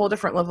just a whole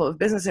different level of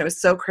business. And it was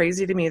so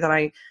crazy to me that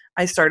I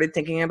started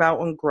thinking about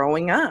when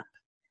growing up.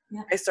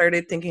 Yeah. I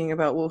started thinking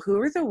about, well,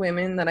 who are the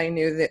women that I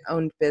knew that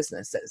owned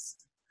businesses?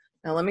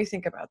 Now let me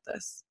think about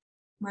this.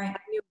 Right. I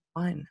knew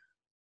one.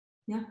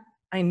 Yeah.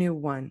 I knew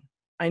one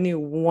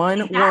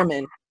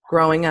woman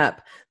growing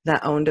up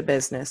that owned a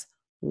business.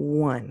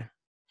 One.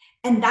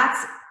 And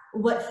that's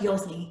what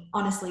fuels me,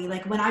 honestly.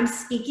 Like when I'm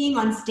speaking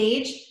on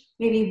stage,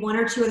 maybe one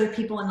or two other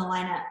people in the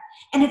lineup.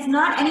 And it's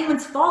not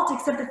anyone's fault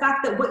except the fact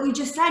that what you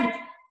just said,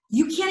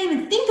 you can't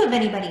even think of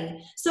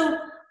anybody. So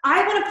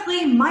I want to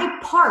play my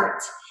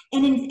part.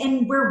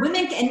 And where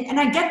women, and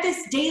I get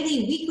this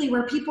daily, weekly,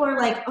 where people are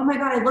like, oh my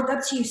God, I look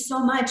up to you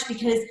so much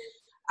because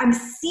I'm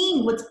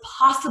seeing what's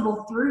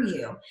possible through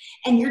you.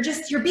 And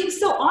you're being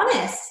so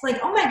honest.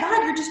 Like, oh my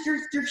God,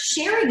 you're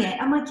sharing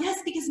it. I'm like, yes,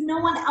 because no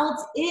one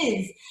else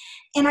is.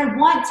 And I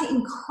want to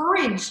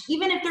encourage,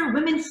 even if there are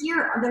women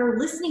here that are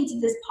listening to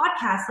this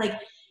podcast, like,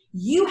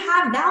 you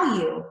have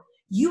value.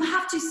 You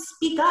have to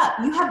speak up.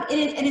 You have,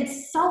 and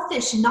it's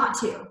selfish not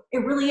to. It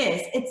really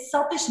is. It's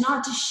selfish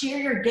not to share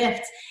your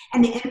gift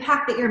and the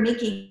impact that you're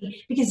making,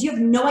 because you have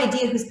no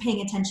idea who's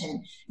paying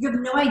attention. You have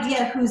no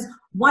idea who's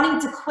wanting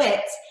to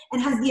quit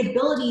and has the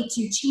ability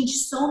to change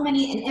so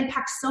many and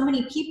impact so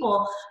many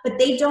people, but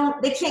they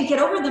can't get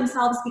over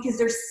themselves because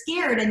they're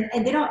scared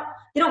and they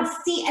don't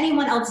see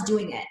anyone else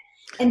doing it.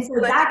 And so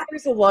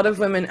there's a lot of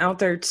women out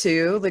there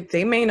too, like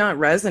they may not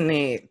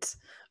resonate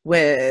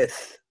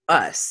with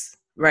us,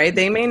 right?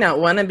 They may not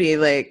want to be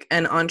like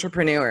an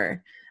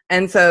entrepreneur.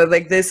 And so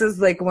like, this is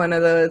like one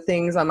of the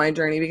things on my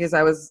journey, because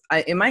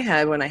I in my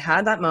head, when I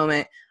had that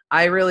moment,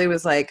 I really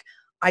was like,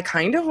 I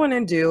kind of want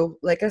to do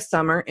like a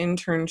summer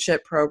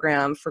internship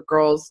program for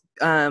girls,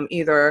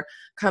 either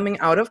coming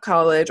out of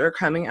college or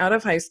coming out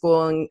of high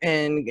school,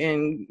 and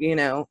you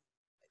know,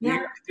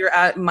 yeah. you're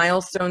at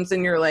milestones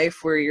in your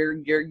life where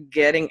you're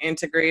getting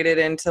integrated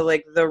into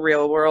like the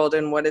real world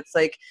and what it's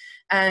like.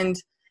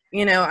 And,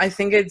 you know, I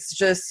think it's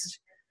just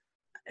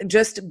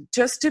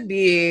to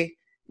be,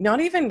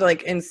 not even to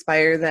like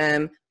inspire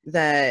them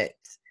that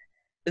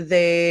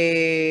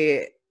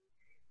they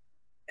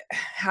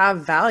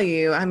have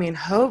value. I mean,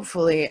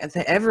 hopefully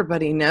that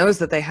everybody knows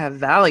that they have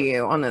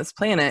value on this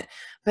planet,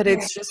 but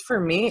it's just,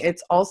 for me,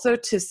 it's also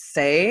to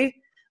say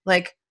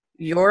like,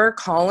 your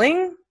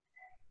calling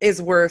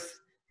is worth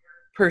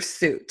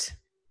pursuit.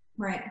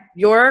 Right.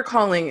 Your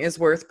calling is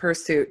worth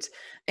pursuit.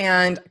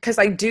 And because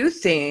I do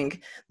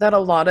think that a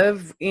lot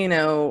of, you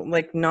know,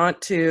 like,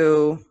 not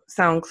to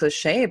sound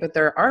cliche, but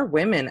there are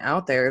women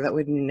out there that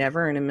would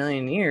never in a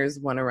million years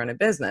want to run a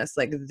business.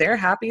 Like, their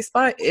happy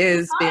spot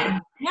is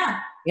being,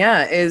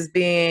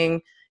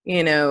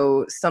 you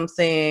know,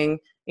 something,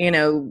 you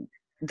know,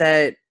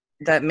 that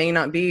may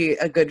not be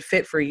a good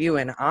fit for you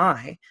and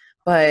I,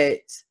 but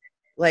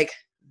like,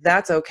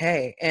 that's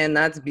okay. And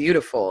that's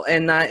beautiful.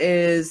 And that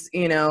is,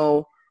 you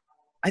know,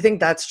 I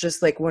think that's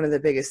just like one of the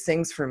biggest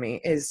things for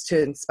me, is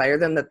to inspire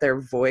them that their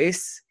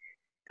voice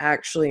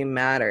actually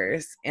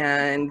matters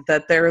and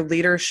that their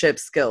leadership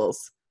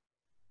skills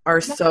are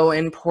so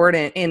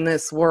important in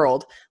this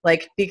world.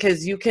 Like,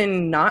 because you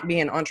can not be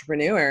an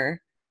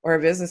entrepreneur or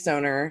a business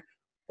owner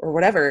or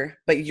whatever,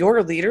 but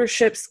your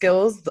leadership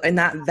skills and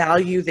that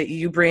value that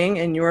you bring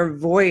and your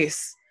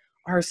voice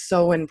are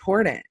so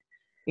important.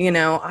 You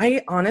know,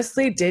 I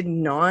honestly did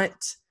not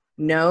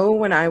know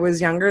when I was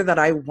younger that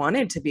I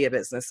wanted to be a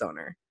business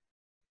owner.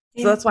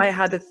 So that's why I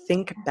had to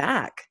think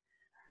back.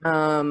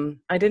 I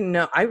didn't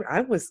know.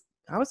 I was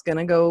going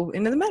to go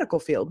into the medical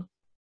field.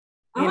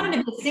 I wanted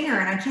to be a singer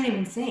and I can't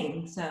even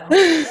sing. So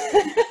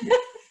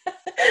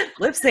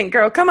lip sync,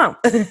 girl, come on.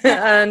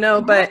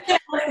 No, but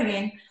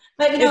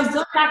But, you know,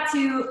 go back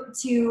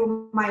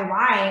to my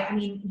why. I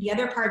mean, the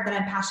other part that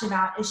I'm passionate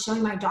about is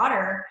showing my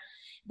daughter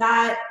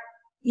that,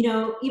 you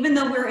know, even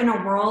though we're in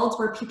a world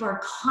where people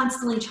are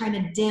constantly trying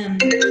to dim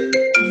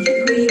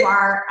who you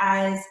are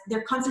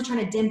they're constantly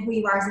trying to dim who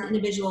you are as an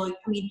individual.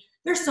 I mean,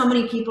 there's so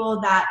many people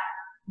that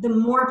the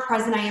more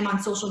present I am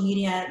on social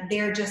media,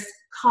 they're just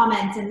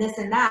comments and this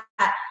and that,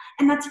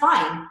 and that's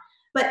fine.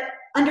 But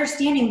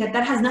understanding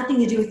that has nothing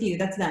to do with you,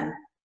 that's them.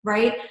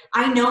 Right?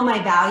 I know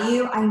my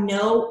value. I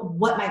know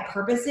what my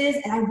purpose is.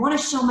 And I want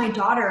to show my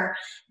daughter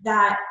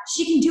that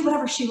she can do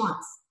whatever she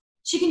wants.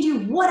 She can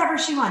do whatever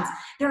she wants.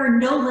 There are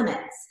no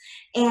limits.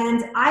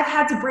 And I've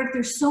had to break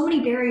through so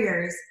many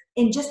barriers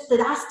in just the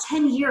last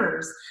 10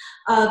 years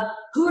of,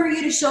 who are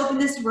you to show up in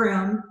this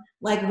room?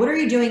 Like, what are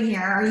you doing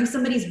here? Are you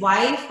somebody's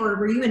wife, or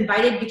were you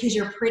invited because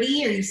you're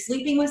pretty? Are you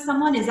sleeping with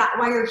someone? Is that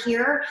why you're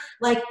here?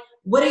 Like,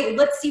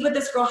 let's see what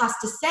this girl has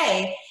to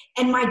say.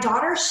 And my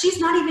daughter,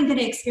 she's not even going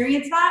to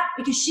experience that,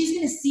 because she's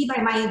going to see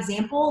by my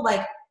example,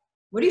 like,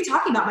 what are you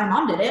talking about? My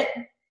mom did it.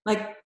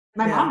 Like,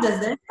 my mom does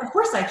this. Of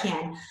course I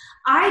can.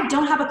 I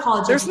don't have a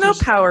college There's education.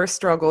 no power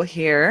struggle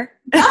here.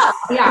 Oh,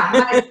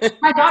 yeah.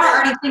 My daughter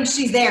already thinks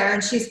she's there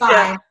and she's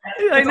fine.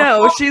 Yeah, I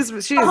know. She's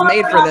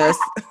made for this.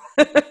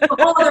 A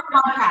whole other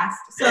podcast.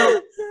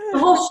 So the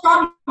whole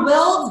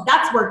strong-willed,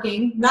 that's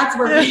working. That's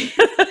working.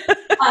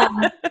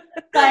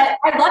 But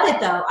I love it,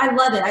 though. I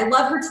love it. I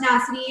love her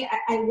tenacity.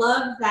 I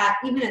love that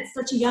even at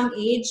such a young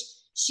age,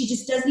 she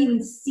just doesn't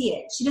even see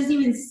it. She doesn't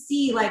even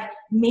see, like,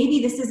 maybe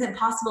this isn't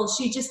possible.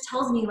 She just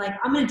tells me, like,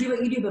 I'm going to do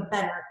what you do, but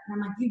better. And I'm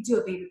like, you do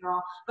it, baby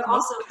girl. But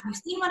also, have you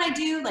seen what I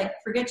do? Like,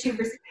 forget you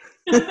for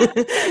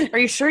singing. Are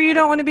you sure you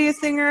don't want to be a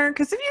singer?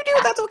 Because if you do,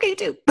 that's okay,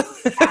 too.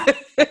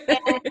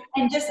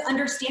 And just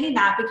understanding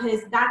that,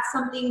 because that's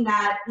something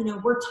that, you know,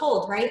 we're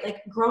told, right?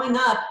 Like growing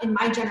up in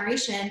my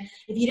generation,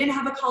 if you didn't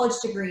have a college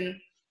degree,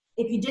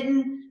 if you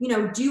didn't, you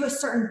know, do a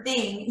certain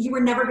thing, you were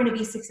never going to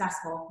be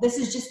successful. This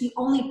is just the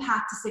only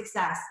path to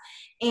success.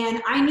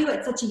 And I knew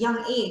at such a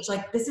young age,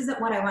 like, this isn't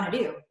what I want to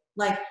do.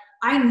 Like,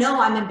 I know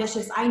I'm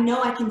ambitious. I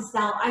know I can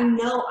sell. I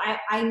know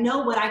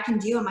what I can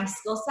do in my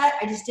skill set.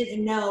 I just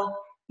didn't know,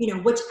 you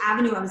know, which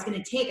avenue I was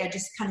going to take. I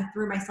just kind of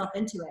threw myself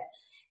into it.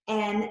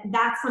 And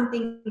that's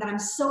something that I'm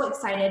so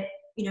excited,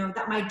 you know,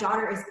 that my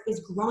daughter is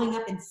growing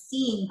up and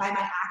seeing by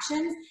my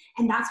actions.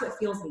 And that's what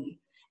fuels me.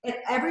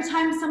 Every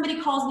time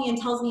somebody calls me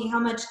and tells me how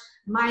much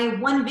my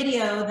one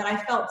video that I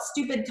felt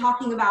stupid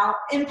talking about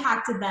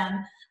impacted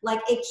them,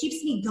 like, it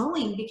keeps me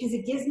going, because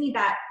it gives me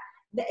that,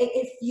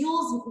 it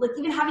fuels, like,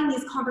 even having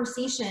these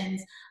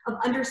conversations of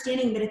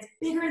understanding that it's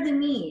bigger than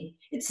me.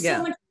 It's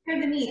so much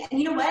bigger than me. And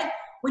you know what?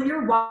 When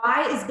your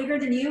why is bigger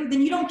than you, then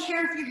you don't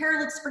care if your hair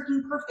looks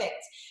freaking perfect.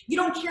 You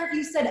don't care if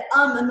you said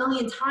a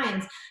million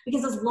times,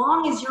 because as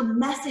long as your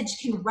message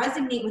can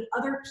resonate with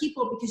other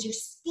people because you're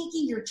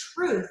speaking your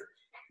truth,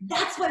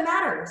 that's what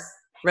matters.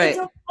 Right.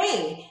 It's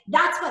okay.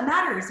 That's what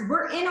matters.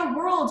 We're in a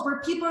world where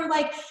people are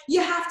like,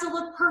 you have to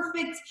look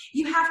perfect.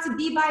 You have to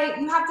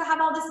have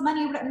all this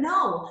money.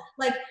 No,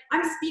 like,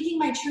 I'm speaking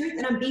my truth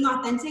and I'm being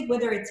authentic,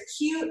 whether it's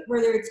cute,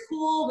 whether it's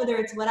cool, whether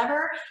it's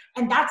whatever.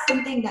 And that's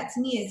something that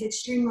to me is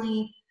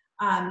extremely,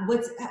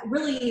 what's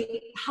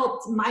really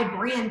helped my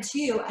brand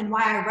too, and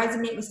why I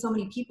resonate with so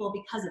many people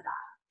because of that.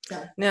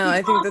 So, no,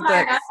 I think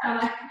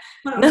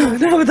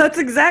that's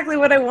exactly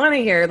what I want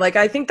to hear. Like,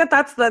 I think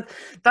that's the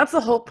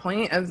whole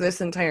point of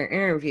this entire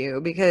interview,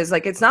 because,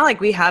 like, it's not like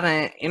we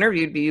haven't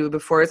interviewed you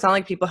before. It's not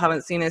like people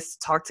haven't seen us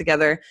talk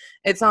together.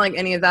 It's not like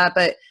any of that,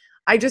 but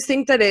I just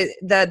think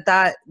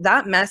that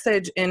that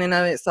message in and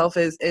of itself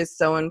is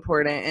so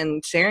important,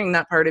 and sharing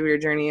that part of your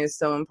journey is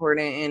so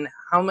important, and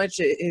how much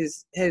it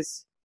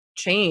has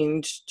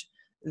changed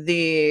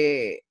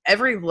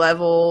every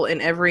level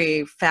and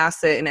every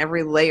facet and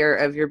every layer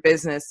of your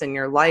business and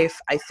your life.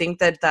 I think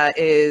that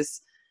is,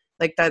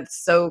 like,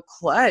 that's so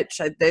clutch.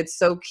 It's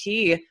so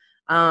key.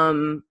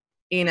 You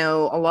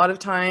know, a lot of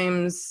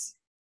times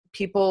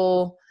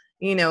people,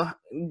 you know,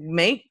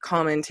 make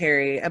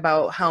commentary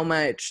about how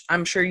much,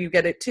 I'm sure you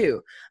get it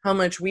too, how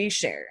much we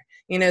share.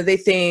 You know, they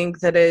think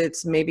that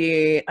it's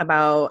maybe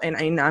about, and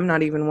I'm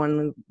not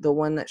even the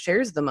one that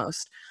shares the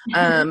most.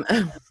 I'm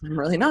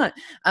really not.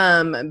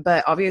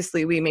 But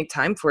obviously we make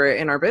time for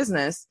it in our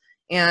business,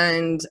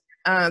 and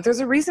there's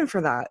a reason for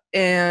that.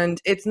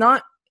 And it's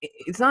not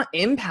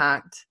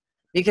impact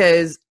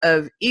because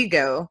of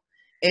ego.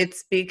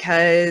 It's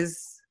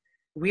because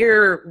we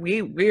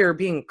are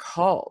being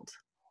called.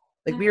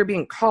 Like, we are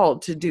being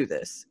called to do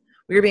this.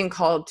 We are being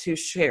called to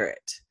share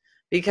it,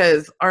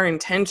 because our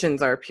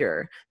intentions are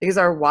pure, because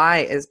our why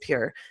is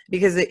pure,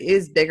 because it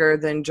is bigger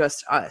than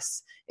just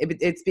us.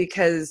 It's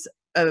because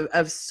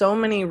of so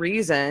many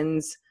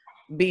reasons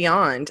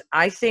beyond.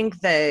 I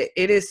think that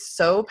it is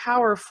so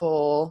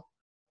powerful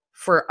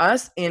for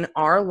us in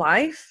our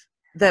life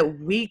that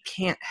we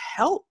can't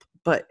help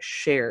but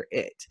share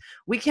it.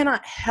 We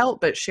cannot help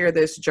but share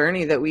this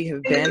journey that we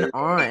have been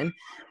on.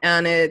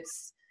 And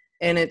it's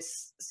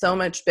so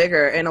much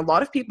bigger. And a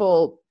lot of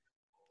people,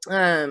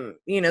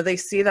 you know, they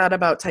see that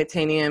about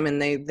Titanium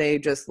and they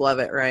just love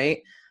it.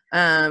 Right.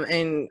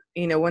 And,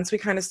 you know, once we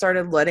kind of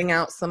started letting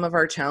out some of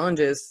our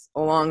challenges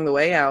along the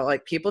way out,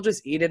 like, people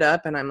just eat it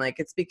up. And I'm like,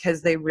 it's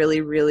because they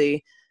really,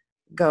 really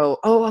go,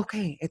 oh,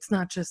 okay, it's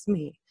not just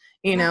me,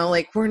 you know,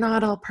 like, we're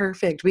not all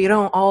perfect. We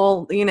don't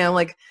all, you know,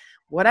 like,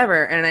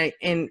 whatever.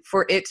 And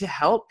for it to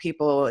help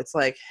people, it's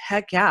like,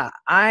 heck yeah,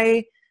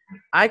 I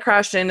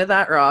crashed into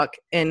that rock,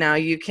 and now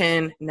you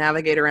can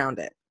navigate around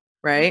it.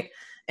 Right.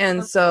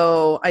 And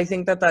so I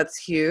think that's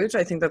huge.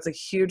 I think that's a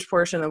huge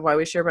portion of why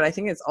we share, but I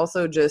think it's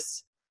also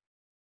just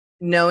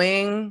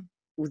knowing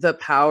the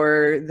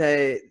power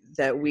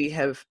that we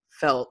have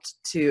felt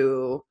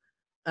to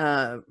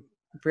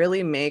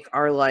really make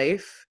our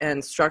life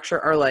and structure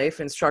our life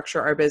and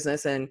structure our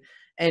business and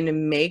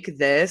make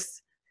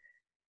this,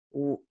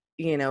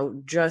 you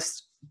know,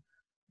 just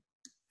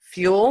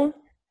fuel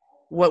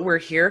what we're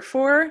here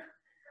for.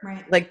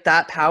 Right. Like,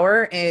 that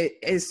power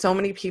is so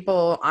many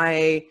people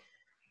I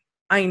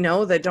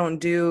know that don't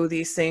do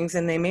these things,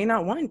 and they may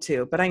not want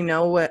to, but I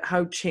know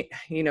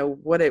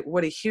what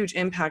a huge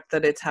impact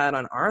that it's had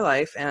on our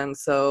life. And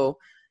so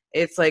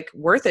it's, like,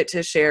 worth it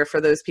to share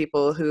for those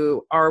people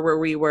who are where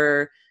we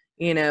were,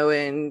 you know,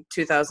 in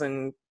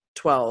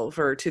 2012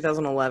 or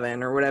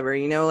 2011 or whatever,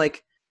 you know,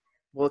 like,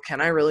 well,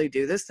 can I really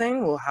do this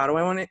thing? Well, how do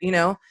I want to, you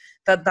know,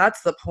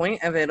 that's the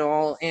point of it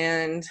all.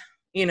 And,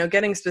 you know,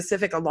 getting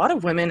specific, a lot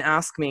of women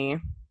ask me,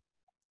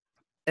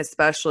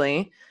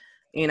 especially,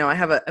 you know, I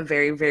have a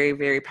very, very,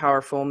 very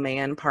powerful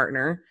man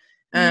partner.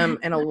 And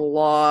a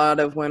lot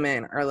of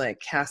women are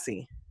like,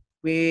 Cassie,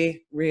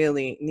 we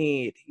really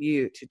need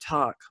you to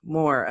talk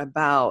more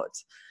about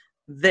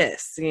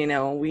this. You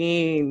know,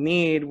 we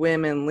need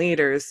women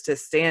leaders to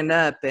stand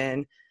up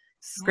and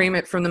scream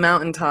it from the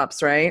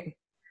mountaintops. Right.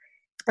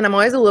 And I'm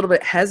always a little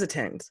bit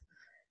hesitant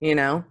you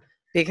know,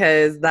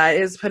 because that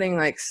is putting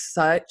like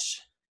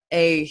such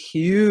a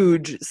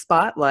huge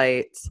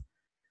spotlight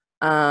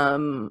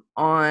on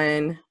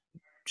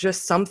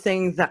just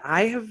something that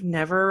I have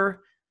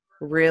never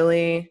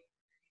really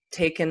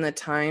taken the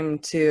time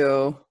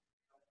to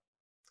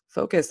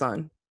focus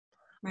on.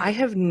 Right. I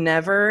have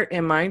never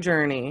in my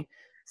journey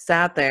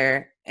sat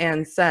there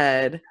and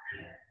said,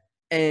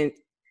 and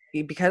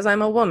because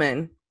I'm a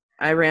woman,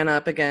 I ran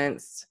up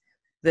against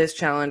this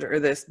challenge or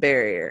this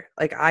barrier.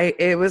 Like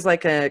it was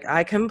like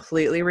I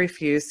completely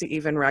refused to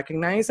even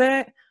recognize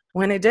it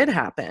when it did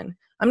happen.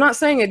 I'm not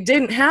saying it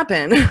didn't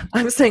happen.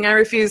 I'm saying I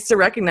refused to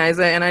recognize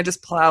it and I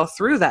just plow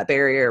through that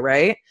barrier,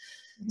 right?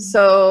 Mm-hmm.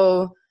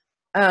 So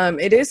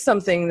it is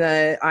something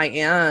that I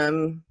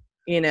am,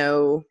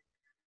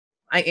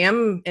 I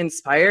am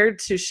inspired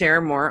to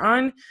share more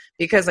on,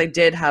 because I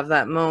did have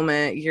that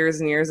moment years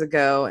and years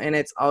ago, and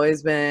it's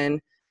always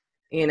been,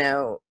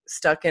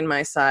 stuck in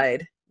my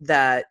side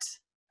that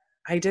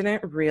I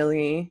didn't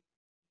really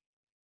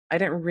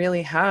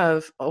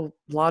have a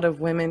lot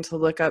of women to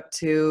look up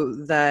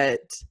to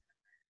that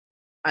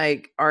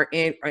are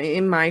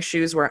in my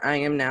shoes where I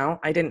am now.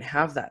 I didn't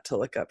have that to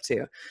look up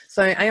to.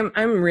 So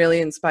I'm really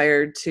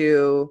inspired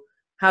to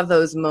have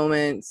those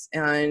moments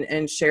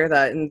and share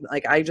that. And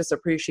like, I just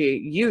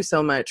appreciate you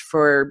so much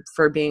for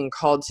being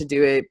called to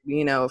do it,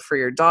 for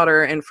your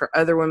daughter and for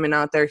other women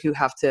out there who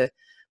have to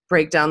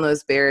break down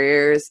those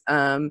barriers,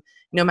 no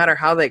matter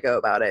how they go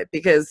about it.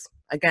 Because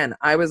again,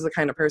 I was the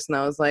kind of person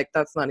that was like,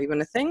 that's not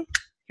even a thing.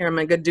 Here, I'm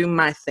going to go do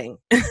my thing,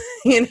 and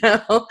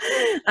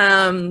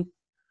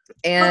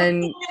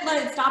you can't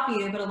let it stop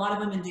you, but a lot of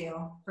women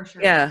do, for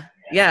sure. Yeah.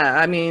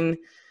 I mean,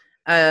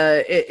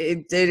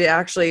 it did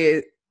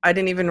actually. I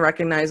didn't even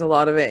recognize a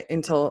lot of it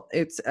until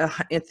it's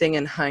a thing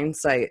in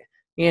hindsight,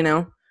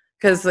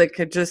 because like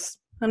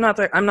I'm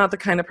not the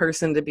kind of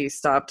person to be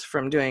stopped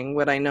from doing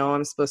what I know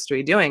I'm supposed to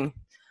be doing.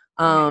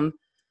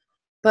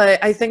 But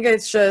I think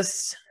it's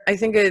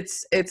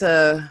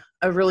a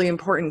really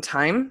important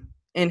time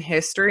in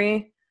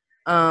history,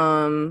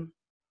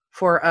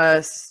 for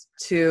us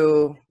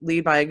to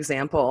lead by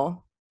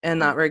example in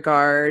that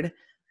regard.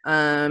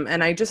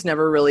 And I just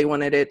never really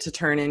wanted it to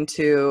turn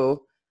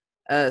into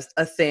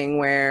a thing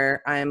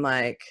where I'm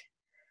like,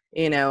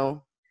 I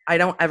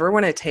don't ever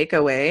want to take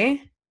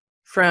away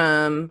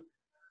from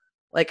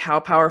like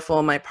how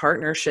powerful my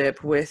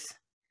partnership with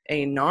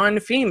a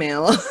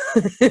non-female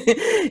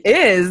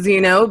is,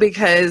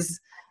 because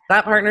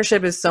that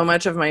partnership is so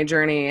much of my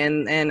journey,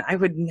 and I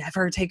would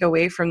never take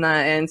away from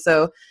that. And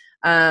so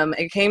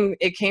it came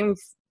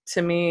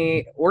to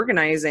me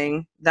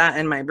organizing that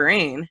in my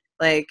brain,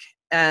 like,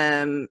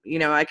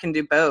 I can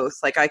do both.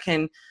 Like I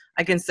can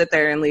sit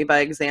there and lead by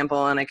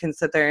example, and I can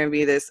sit there and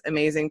be this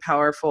amazing,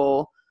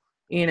 powerful,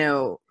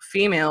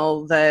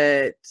 female,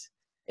 that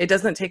it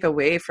doesn't take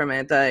away from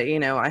it that,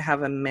 I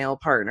have a male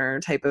partner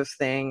type of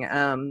thing.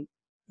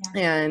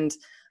 And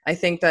I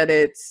think that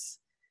it's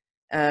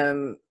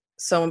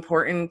so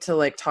important to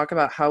like talk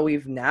about how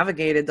we've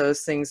navigated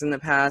those things in the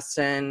past.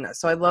 And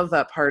so I love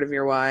that part of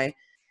your why.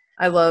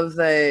 I love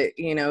that,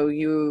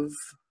 you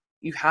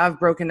have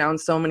broken down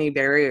so many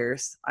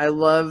barriers. I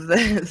love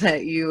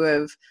that you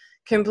have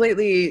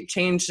completely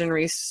changed and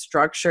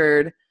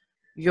restructured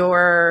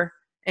your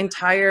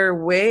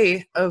entire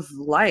way of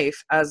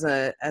life as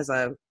a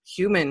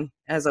human,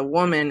 as a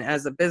woman,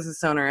 as a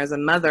business owner, as a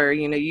mother.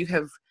 You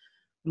have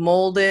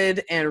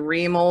molded and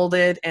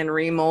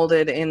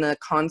remolded in the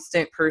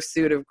constant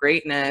pursuit of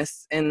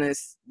greatness in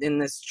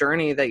this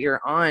journey that you're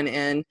on.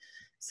 And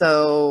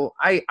so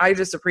I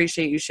just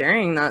appreciate you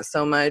sharing that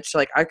so much.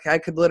 Like I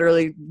could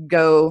literally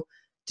go,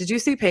 did you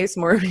see Pace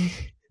Morby?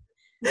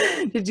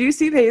 Did you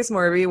see Pace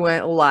Morby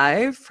went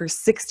live for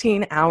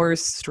 16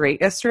 hours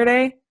straight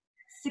yesterday?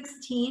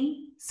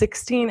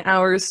 16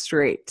 hours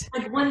straight.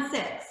 Like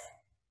 1-6.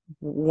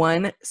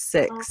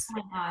 1-6. Oh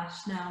my gosh,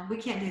 no, we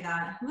can't do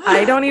that.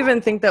 I don't even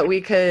think that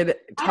we could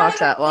talk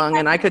that long,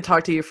 and I could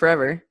talk to you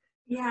forever.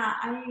 Yeah,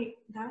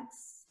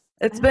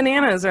 it's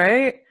bananas,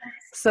 right?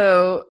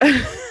 So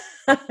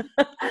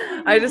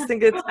I just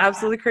think it's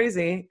absolutely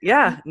crazy.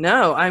 Yeah,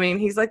 no, I mean,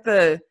 he's like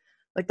that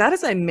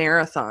is a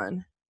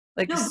marathon.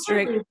 Like no,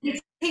 straight.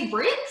 Take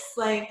breaks,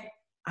 like.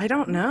 I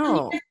don't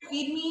know.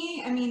 Feed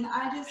me. I mean,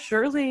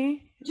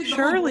 Surely.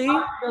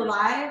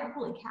 Live.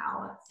 Holy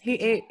cow! He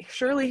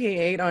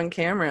ate on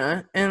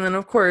camera, and then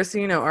of course,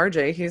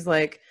 RJ. He's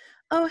like,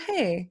 "Oh,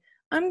 hey,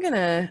 I'm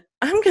gonna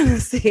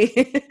see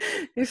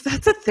if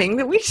that's a thing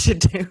that we should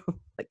do."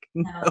 Like,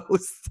 no,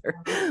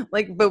 sir.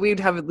 Like, but we'd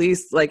have at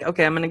least like,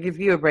 okay, I'm gonna give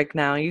you a break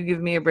now. You give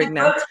me a break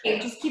now. Okay,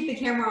 just keep the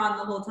camera on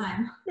the whole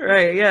time.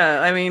 Right?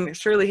 Yeah. I mean,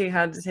 surely he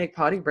had to take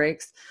potty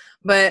breaks.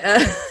 But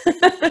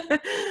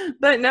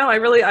but no, I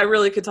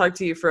really could talk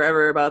to you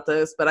forever about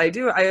this. But I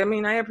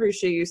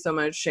appreciate you so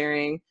much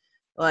sharing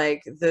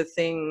like the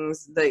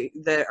things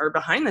that are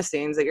behind the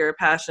scenes that you're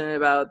passionate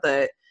about,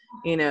 that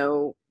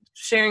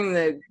sharing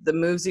the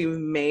moves you've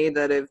made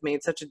that have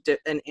made such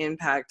an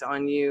impact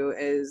on you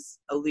as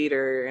a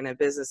leader and a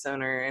business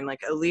owner and like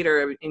a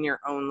leader in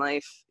your own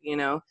life.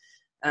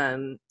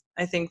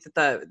 I think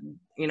that,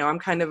 you know, I'm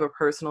kind of a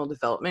personal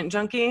development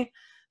junkie.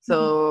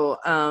 So,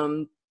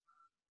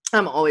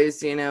 I'm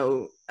always, you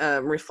know,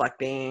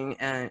 reflecting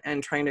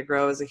and trying to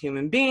grow as a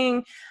human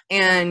being.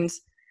 And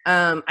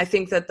I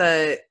think that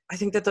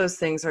those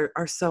things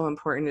are so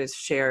important to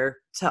share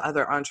to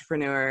other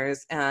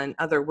entrepreneurs and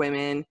other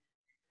women,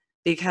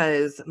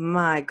 because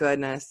my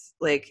goodness,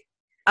 like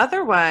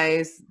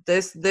otherwise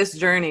this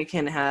journey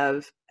can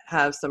have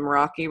some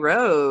rocky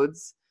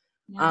roads.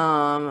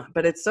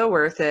 But it's so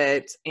worth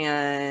it.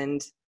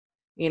 And,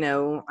 you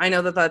know, I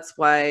know that that's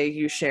why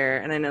you share,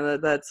 and I know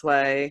that that's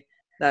why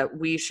that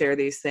we share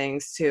these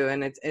things too.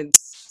 And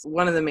it's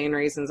one of the main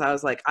reasons I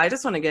was like, I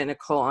just want to get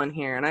Nicole on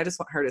here, and I just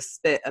want her to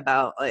spit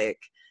about like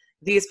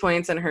these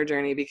points in her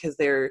journey, because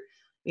they're,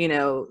 you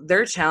know,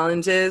 they're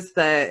challenges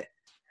that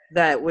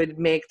would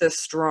make the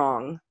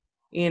strong,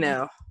 you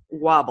know,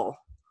 wobble.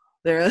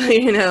 They're,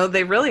 you know,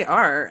 they really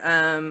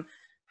are.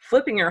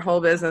 Flipping your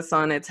whole business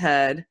on its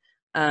head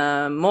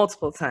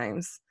multiple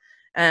times,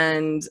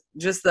 and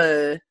just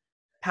the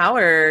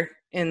power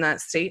in that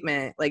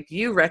statement, like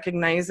you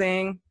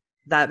recognizing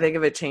that big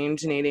of a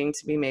change needing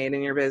to be made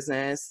in your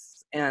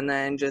business, and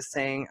then just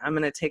saying, I'm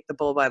going to take the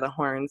bull by the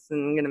horns and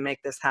I'm going to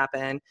make this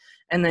happen,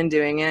 and then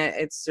doing it.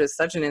 It's just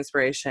such an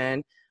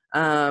inspiration.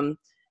 And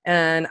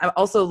I've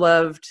also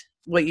loved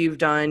what you've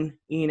done,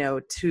 you know,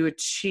 to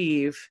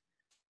achieve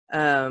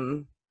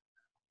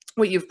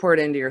what you've poured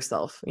into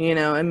yourself, you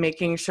know, and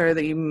making sure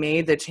that you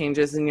made the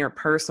changes in your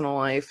personal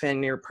life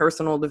and your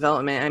personal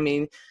development. I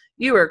mean,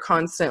 you are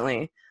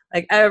constantly,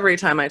 like every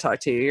time I talk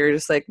to you, you're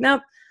just like,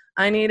 nope,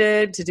 I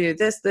needed to do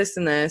this, this,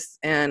 and this.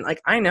 And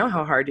like, I know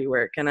how hard you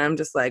work, and I'm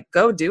just like,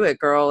 go do it,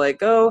 girl. Like,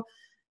 go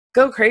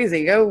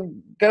crazy,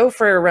 go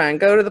for a run,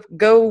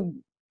 go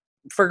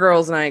for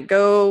girls night,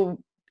 go.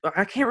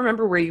 I can't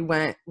remember where you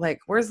went. Like,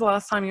 where's the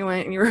last time you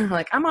went? And you were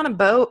like, I'm on a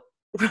boat.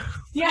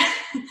 Yeah.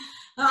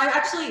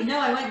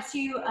 I went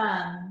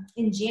to,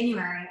 in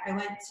January, I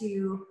went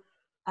to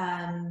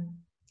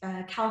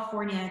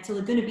California, to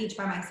Laguna Beach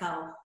by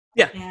myself.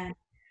 Yeah. And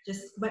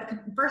just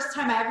first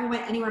time I ever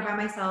went anywhere by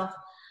myself.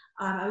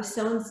 I was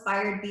so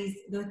inspired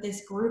with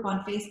this group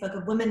on Facebook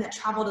of women that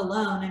traveled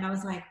alone. And I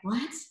was like,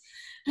 what?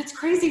 That's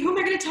crazy. Who am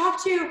I going to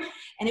talk to?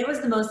 And it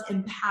was the most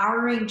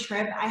empowering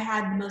trip. I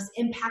had the most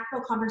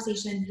impactful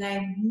conversations that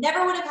I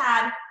never would have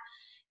had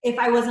if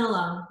I wasn't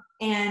alone.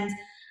 And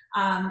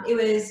it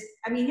was,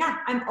 I mean, yeah,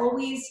 I'm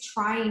always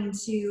trying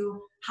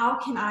to, how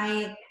can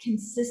I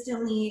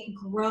consistently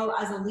grow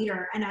as a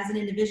leader and as an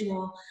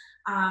individual,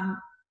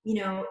 you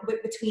know,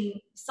 between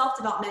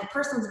self-development,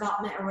 personal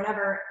development, or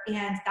whatever.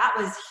 And that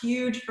was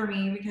huge for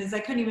me, because I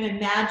couldn't even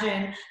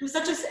imagine. I'm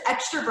such an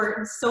extrovert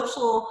and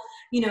social,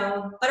 you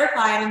know,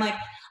 butterfly. And I'm like,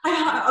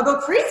 I'll go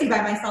crazy by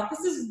myself.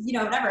 This is, you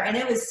know, whatever. And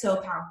it was so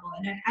powerful,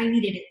 and I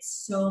needed it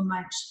so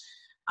much.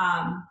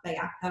 But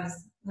yeah, that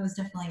was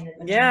definitely an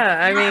adventure. Yeah,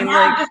 I mean,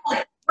 now I'm just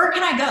like, where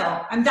can I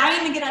go? I'm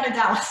dying to get out of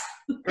Dallas.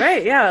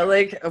 Right. Yeah.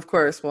 Like, of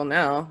course. Well,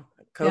 now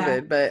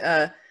COVID,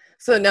 but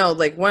so no,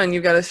 like, one, you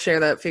got to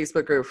share that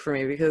Facebook group for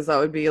me, because that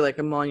would be like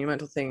a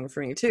monumental thing for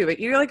me too. But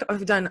you like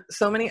have done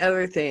so many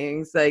other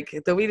things like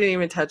that we didn't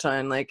even touch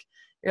on. Like,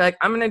 you're like,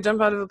 I'm going to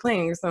jump out of a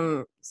plane because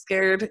I'm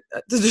scared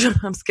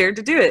I'm scared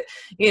to do it,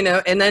 you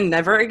know, and then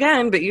never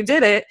again, but you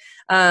did it.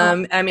 I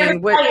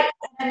mean,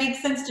 it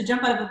makes sense to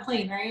jump out of a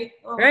plane, right?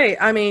 Oh. Right.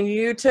 I mean,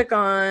 you took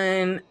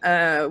on,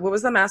 what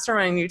was the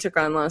mastermind you took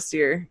on last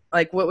year?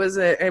 Like, what was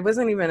it? It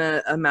wasn't even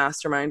a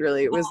mastermind,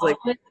 really. It was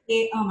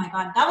oh my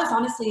God. That was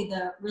honestly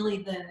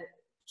the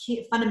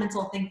key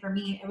fundamental thing for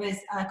me. It was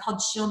called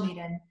Shield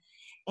Maiden.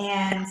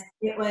 And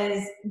it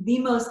was the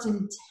most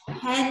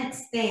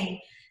intense thing.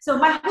 So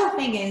my whole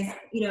thing is,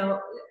 you know,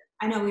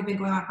 I know we've been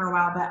going on for a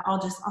while, but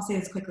I'll say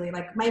this quickly.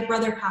 Like, my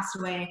brother passed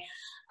away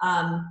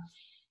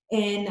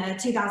in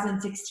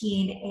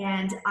 2016,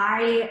 and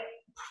I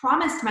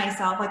promised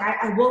myself, like,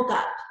 I woke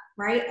up,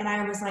 right? And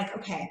I was like,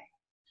 okay,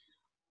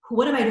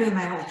 what am I doing in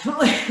my life?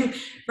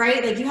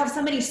 Right? Like, you have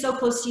somebody so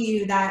close to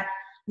you that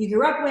you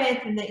grew up with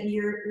and that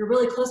you're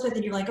really close with,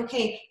 and you're like,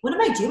 okay, what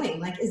am I doing?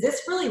 Like, is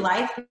this really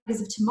life?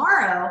 Because if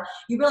tomorrow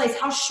you realize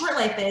how short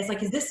life is,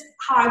 like, is this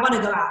how I want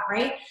to go out,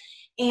 right?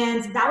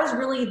 And that was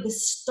really the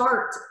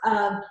start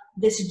of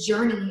this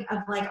journey of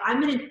like,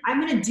 I'm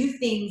gonna do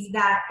things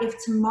that if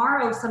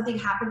tomorrow something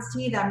happens to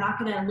me, that I'm not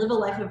gonna live a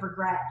life of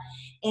regret.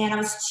 And I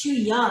was too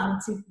young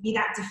to be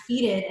that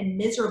defeated and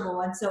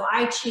miserable. And so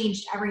I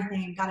changed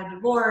everything, got a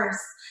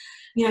divorce,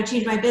 you know,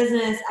 changed my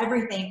business,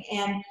 everything.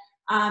 And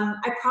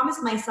I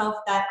promised myself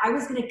that I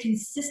was gonna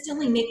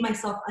consistently make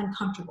myself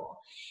uncomfortable.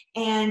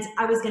 And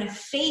I was gonna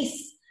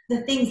face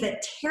the things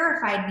that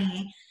terrified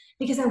me,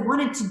 because I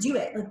wanted to do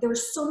it. Like, there were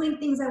so many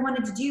things I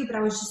wanted to do, but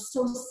I was just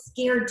so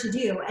scared to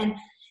do. And,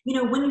 you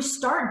know, when you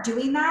start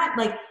doing that,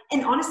 like,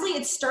 and honestly,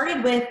 it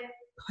started with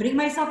putting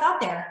myself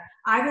out there.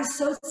 I was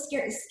so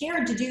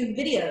scared to do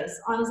videos.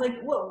 I was like,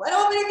 whoa, I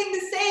don't have anything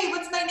to say.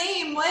 What's my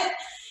name? What?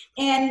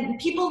 And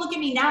people look at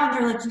me now and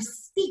they're like, you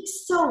speak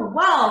so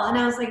well. And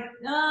I was like,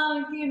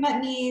 oh, if you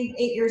met me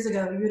 8 years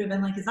ago, you would have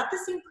been like, is that the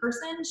same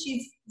person?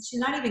 She's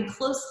not even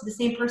close to the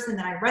same person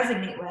that I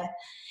resonate with.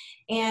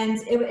 And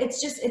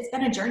it's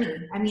been a journey.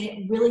 I mean,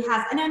 it really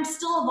has. And I'm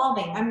still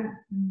evolving. I'm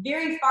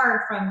very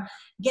far from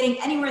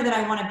getting anywhere that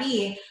I want to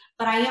be,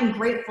 but I am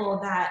grateful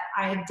that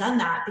I've done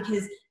that,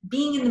 because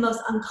being in the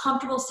most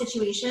uncomfortable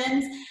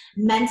situations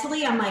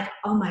mentally, I'm like,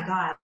 oh my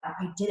God, I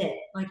did it.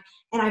 Like,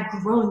 and I've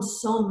grown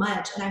so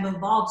much and I've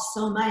evolved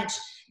so much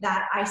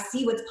that I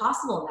see what's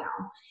possible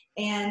now.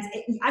 And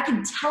I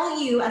can tell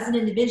you as an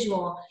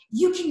individual,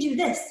 you can do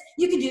this,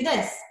 you can do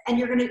this. And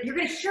you're going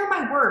to hear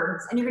my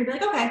words and you're going to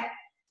be like, okay.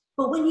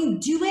 But when you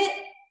do it,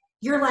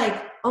 you're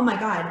like, oh my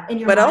God.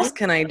 And what else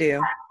can I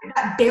do?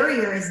 That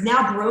barrier is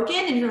now broken.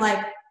 And you're like,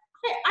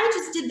 hey, I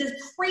just did this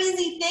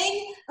crazy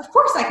thing. Of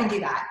course I can do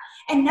that.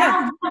 And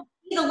now you don't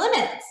see the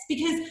limits,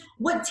 because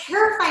what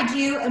terrified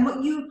you and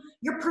what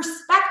your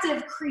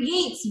perspective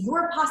creates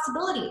your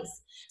possibilities.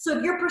 So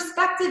if your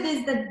perspective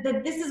is that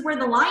this is where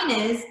the line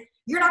is,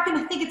 you're not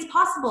going to think it's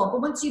possible.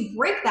 But once you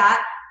break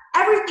that,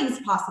 everything's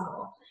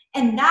possible.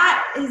 And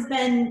that has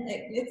been,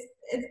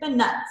 it's been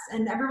nuts,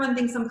 and everyone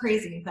thinks I'm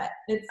crazy, but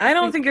I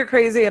don't think you're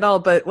crazy at all.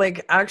 But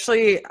like,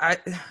 actually, I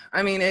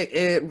mean,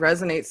 it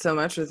resonates so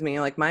much with me.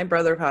 Like, my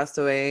brother passed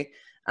away.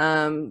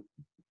 And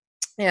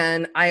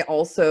I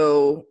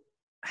also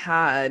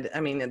had, I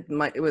mean,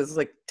 it was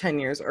like 10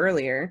 years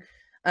earlier.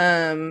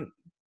 I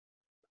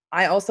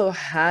also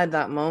had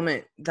that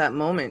moment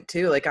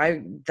too. Like,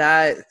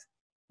 that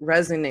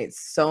resonates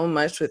so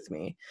much with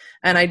me.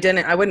 And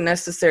I wouldn't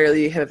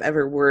necessarily have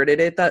ever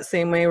worded it that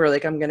same way, where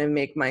like, I'm going to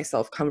make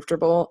myself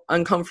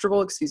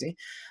uncomfortable, excuse me.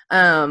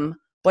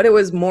 But it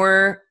was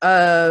more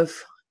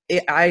of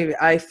it.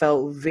 I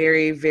felt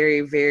very,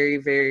 very, very,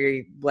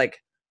 very like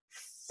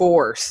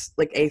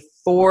a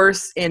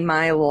force in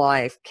my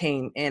life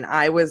came, and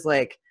I was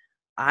like,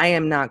 I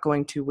am not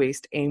going to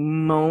waste a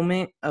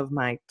moment of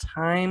my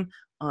time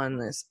on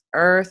this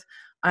earth.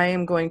 I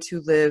am going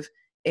to live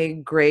a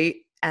great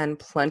and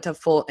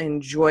plentiful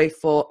and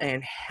joyful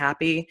and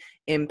happy,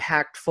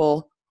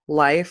 impactful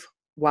life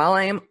while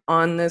I am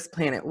on this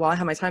planet, while I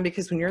have my time.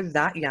 Because when you're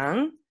that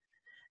young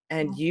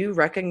and you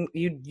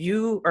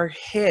are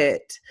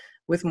hit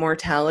with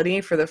mortality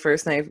for the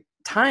first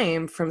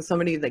time from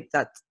somebody like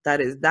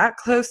that is that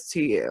close to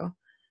you,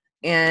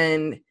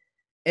 and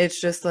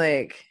it's just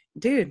like,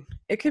 dude,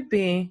 it could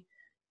be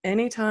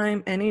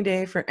anytime, any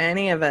day for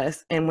any of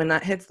us. And when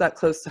that hits that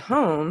close to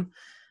home,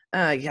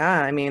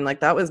 yeah, I mean,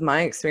 like, that was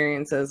my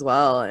experience as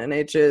well. And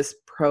it just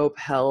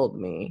propelled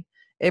me.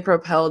 It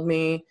propelled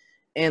me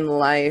in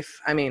life.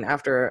 I mean,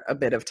 after a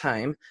bit of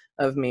time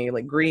of me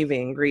like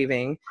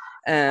grieving,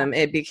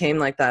 it became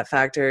like that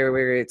factor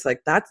where it's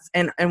like, that's,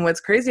 and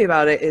what's crazy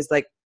about it is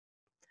like,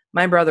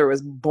 my brother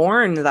was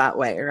born that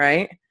way,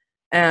 right?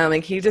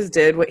 Like, he just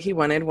did what he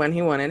wanted, when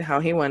he wanted, how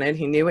he wanted.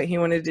 He knew what he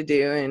wanted to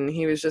do. And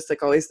he was just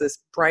like always this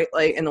bright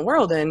light in the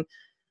world. And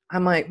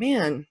I'm like,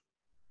 man,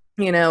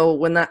 you know,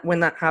 when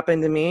that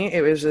happened to me,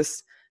 it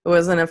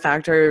wasn't a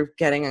factor of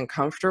getting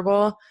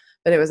uncomfortable,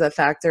 but it was a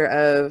factor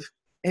of,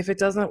 if it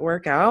doesn't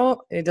work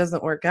out, it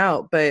doesn't work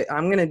out, but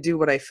I'm going to do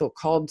what I feel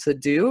called to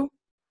do.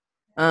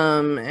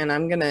 And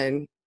I'm going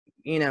to,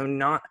 you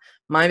know,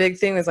 my big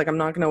thing is like, I'm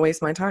not going to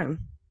waste my time.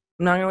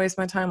 I'm not going to waste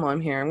my time while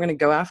I'm here. I'm going to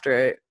go after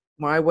it.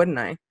 Why wouldn't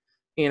I?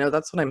 You know,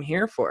 that's what I'm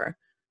here for.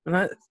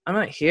 I'm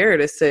not here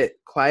to sit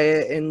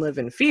quiet and live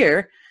in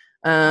fear.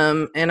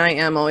 And I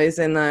am always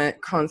in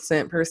that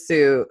constant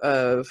pursuit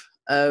of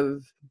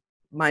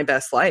my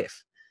best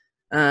life.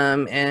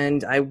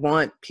 And I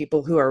want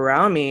people who are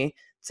around me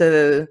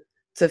to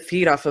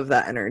feed off of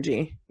that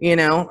energy, you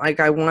know, like,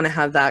 I want to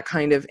have that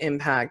kind of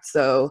impact.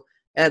 So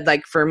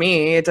like, for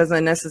me, it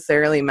doesn't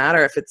necessarily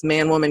matter if it's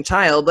man, woman,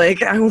 child,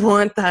 like, I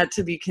want that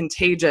to be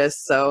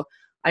contagious. So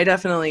I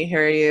definitely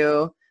hear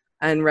you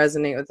and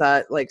resonate with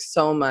that like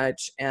so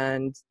much.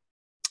 And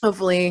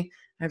hopefully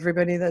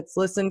everybody that's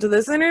listened to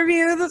this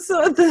interview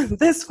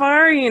this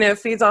far, you know,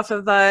 feeds off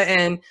of that.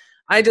 And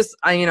I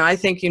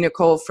thank you,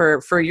 Nicole,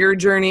 for your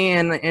journey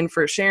and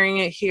for sharing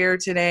it here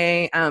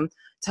today.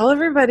 Tell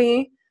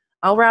everybody,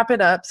 I'll wrap it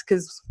up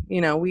because,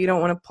 you know, we don't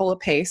want to pull a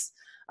pace.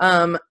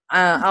 I'll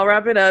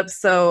wrap it up.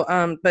 So,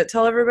 but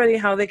tell everybody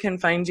how they can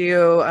find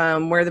you,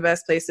 where the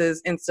best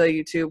places, Insta,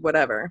 YouTube,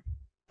 whatever.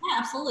 Yeah,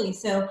 absolutely.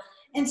 So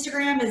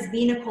Instagram is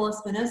the Nicole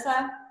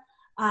Espinosa.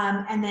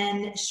 And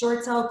then the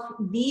Short Sale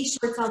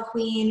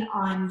Queen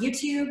on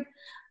YouTube.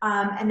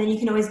 And then you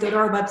can always go to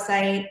our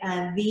website,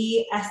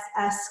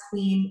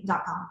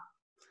 thessqueen.com.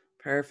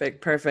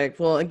 Perfect.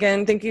 Well,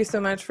 again, thank you so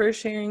much for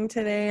sharing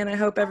today. And I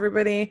hope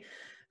everybody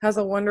has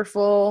a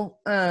wonderful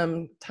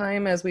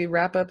time as we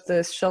wrap up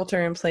this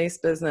shelter in place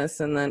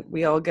business, and then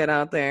we all get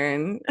out there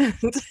and,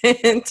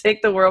 and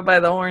take the world by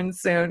the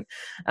horns soon.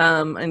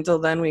 Until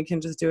then, we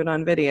can just do it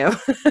on video.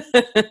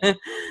 Thanks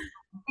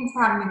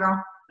for having me,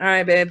 girl. All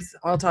right, babes.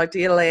 I'll talk to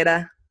you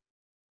later.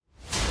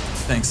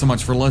 Thanks so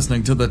much for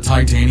listening to the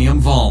Titanium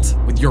Vault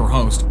with your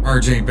host,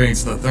 RJ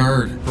Bates III.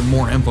 For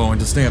more info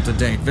and to stay up to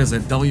date,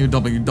 visit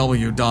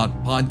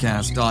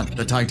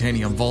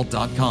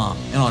www.podcast.thetitaniumvault.com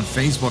and on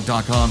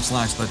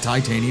facebook.com/The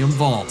Titanium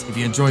Vault. If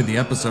you enjoyed the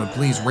episode,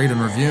 please rate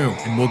and review,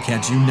 and we'll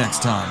catch you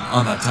next time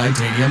on The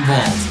Titanium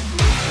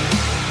Vault.